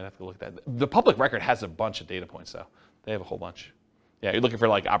 Yeah, I'd have to look at that. The public record has a bunch of data points, though. They have a whole bunch. Yeah, you're looking for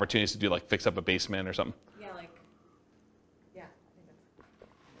opportunities to do fix up a basement or something. Yeah, yeah.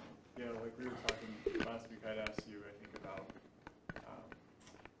 Yeah, we were talking last week. I'd asked you, I think, about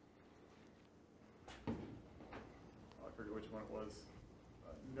I forget which one it was.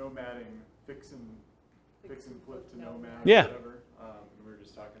 Nomading, fix and flip to nomad. Yeah. Or whatever. We were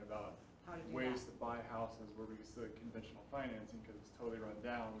just talking about ways to buy houses where we use the conventional financing because it's totally run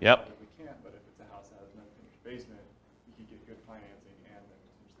down. Yep. We can't, but if it's a house that has an unfinished basement, you can get good financing and then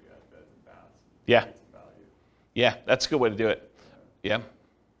potentially add beds and baths. Yeah. Get some value. Yeah, that's a good way to do it. Yeah.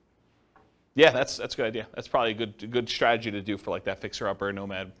 Yeah, that's a good idea. That's probably a good strategy to do for that fixer-upper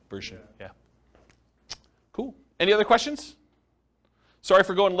nomad version. Yeah. Cool. Any other questions? Sorry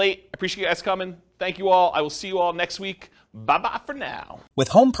for going late. I appreciate you guys coming. Thank you all. I will see you all next week. Bye-bye for now. With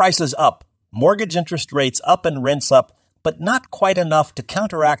home prices up, mortgage interest rates up and rents up, but not quite enough to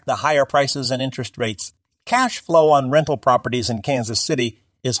counteract the higher prices and interest rates, cash flow on rental properties in Kansas City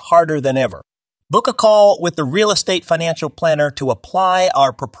is harder than ever. Book a call with the Real Estate Financial Planner to apply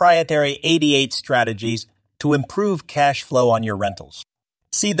our proprietary 88 strategies to improve cash flow on your rentals.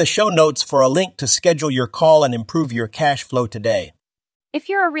 See the show notes for a link to schedule your call and improve your cash flow today. If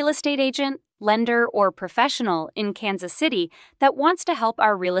you're a real estate agent, lender, or professional in Kansas City that wants to help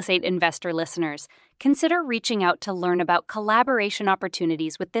our real estate investor listeners, consider reaching out to learn about collaboration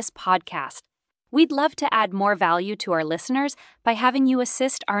opportunities with this podcast. We'd love to add more value to our listeners by having you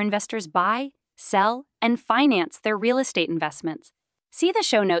assist our investors buy, sell, and finance their real estate investments. See the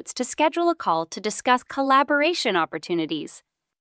show notes to schedule a call to discuss collaboration opportunities.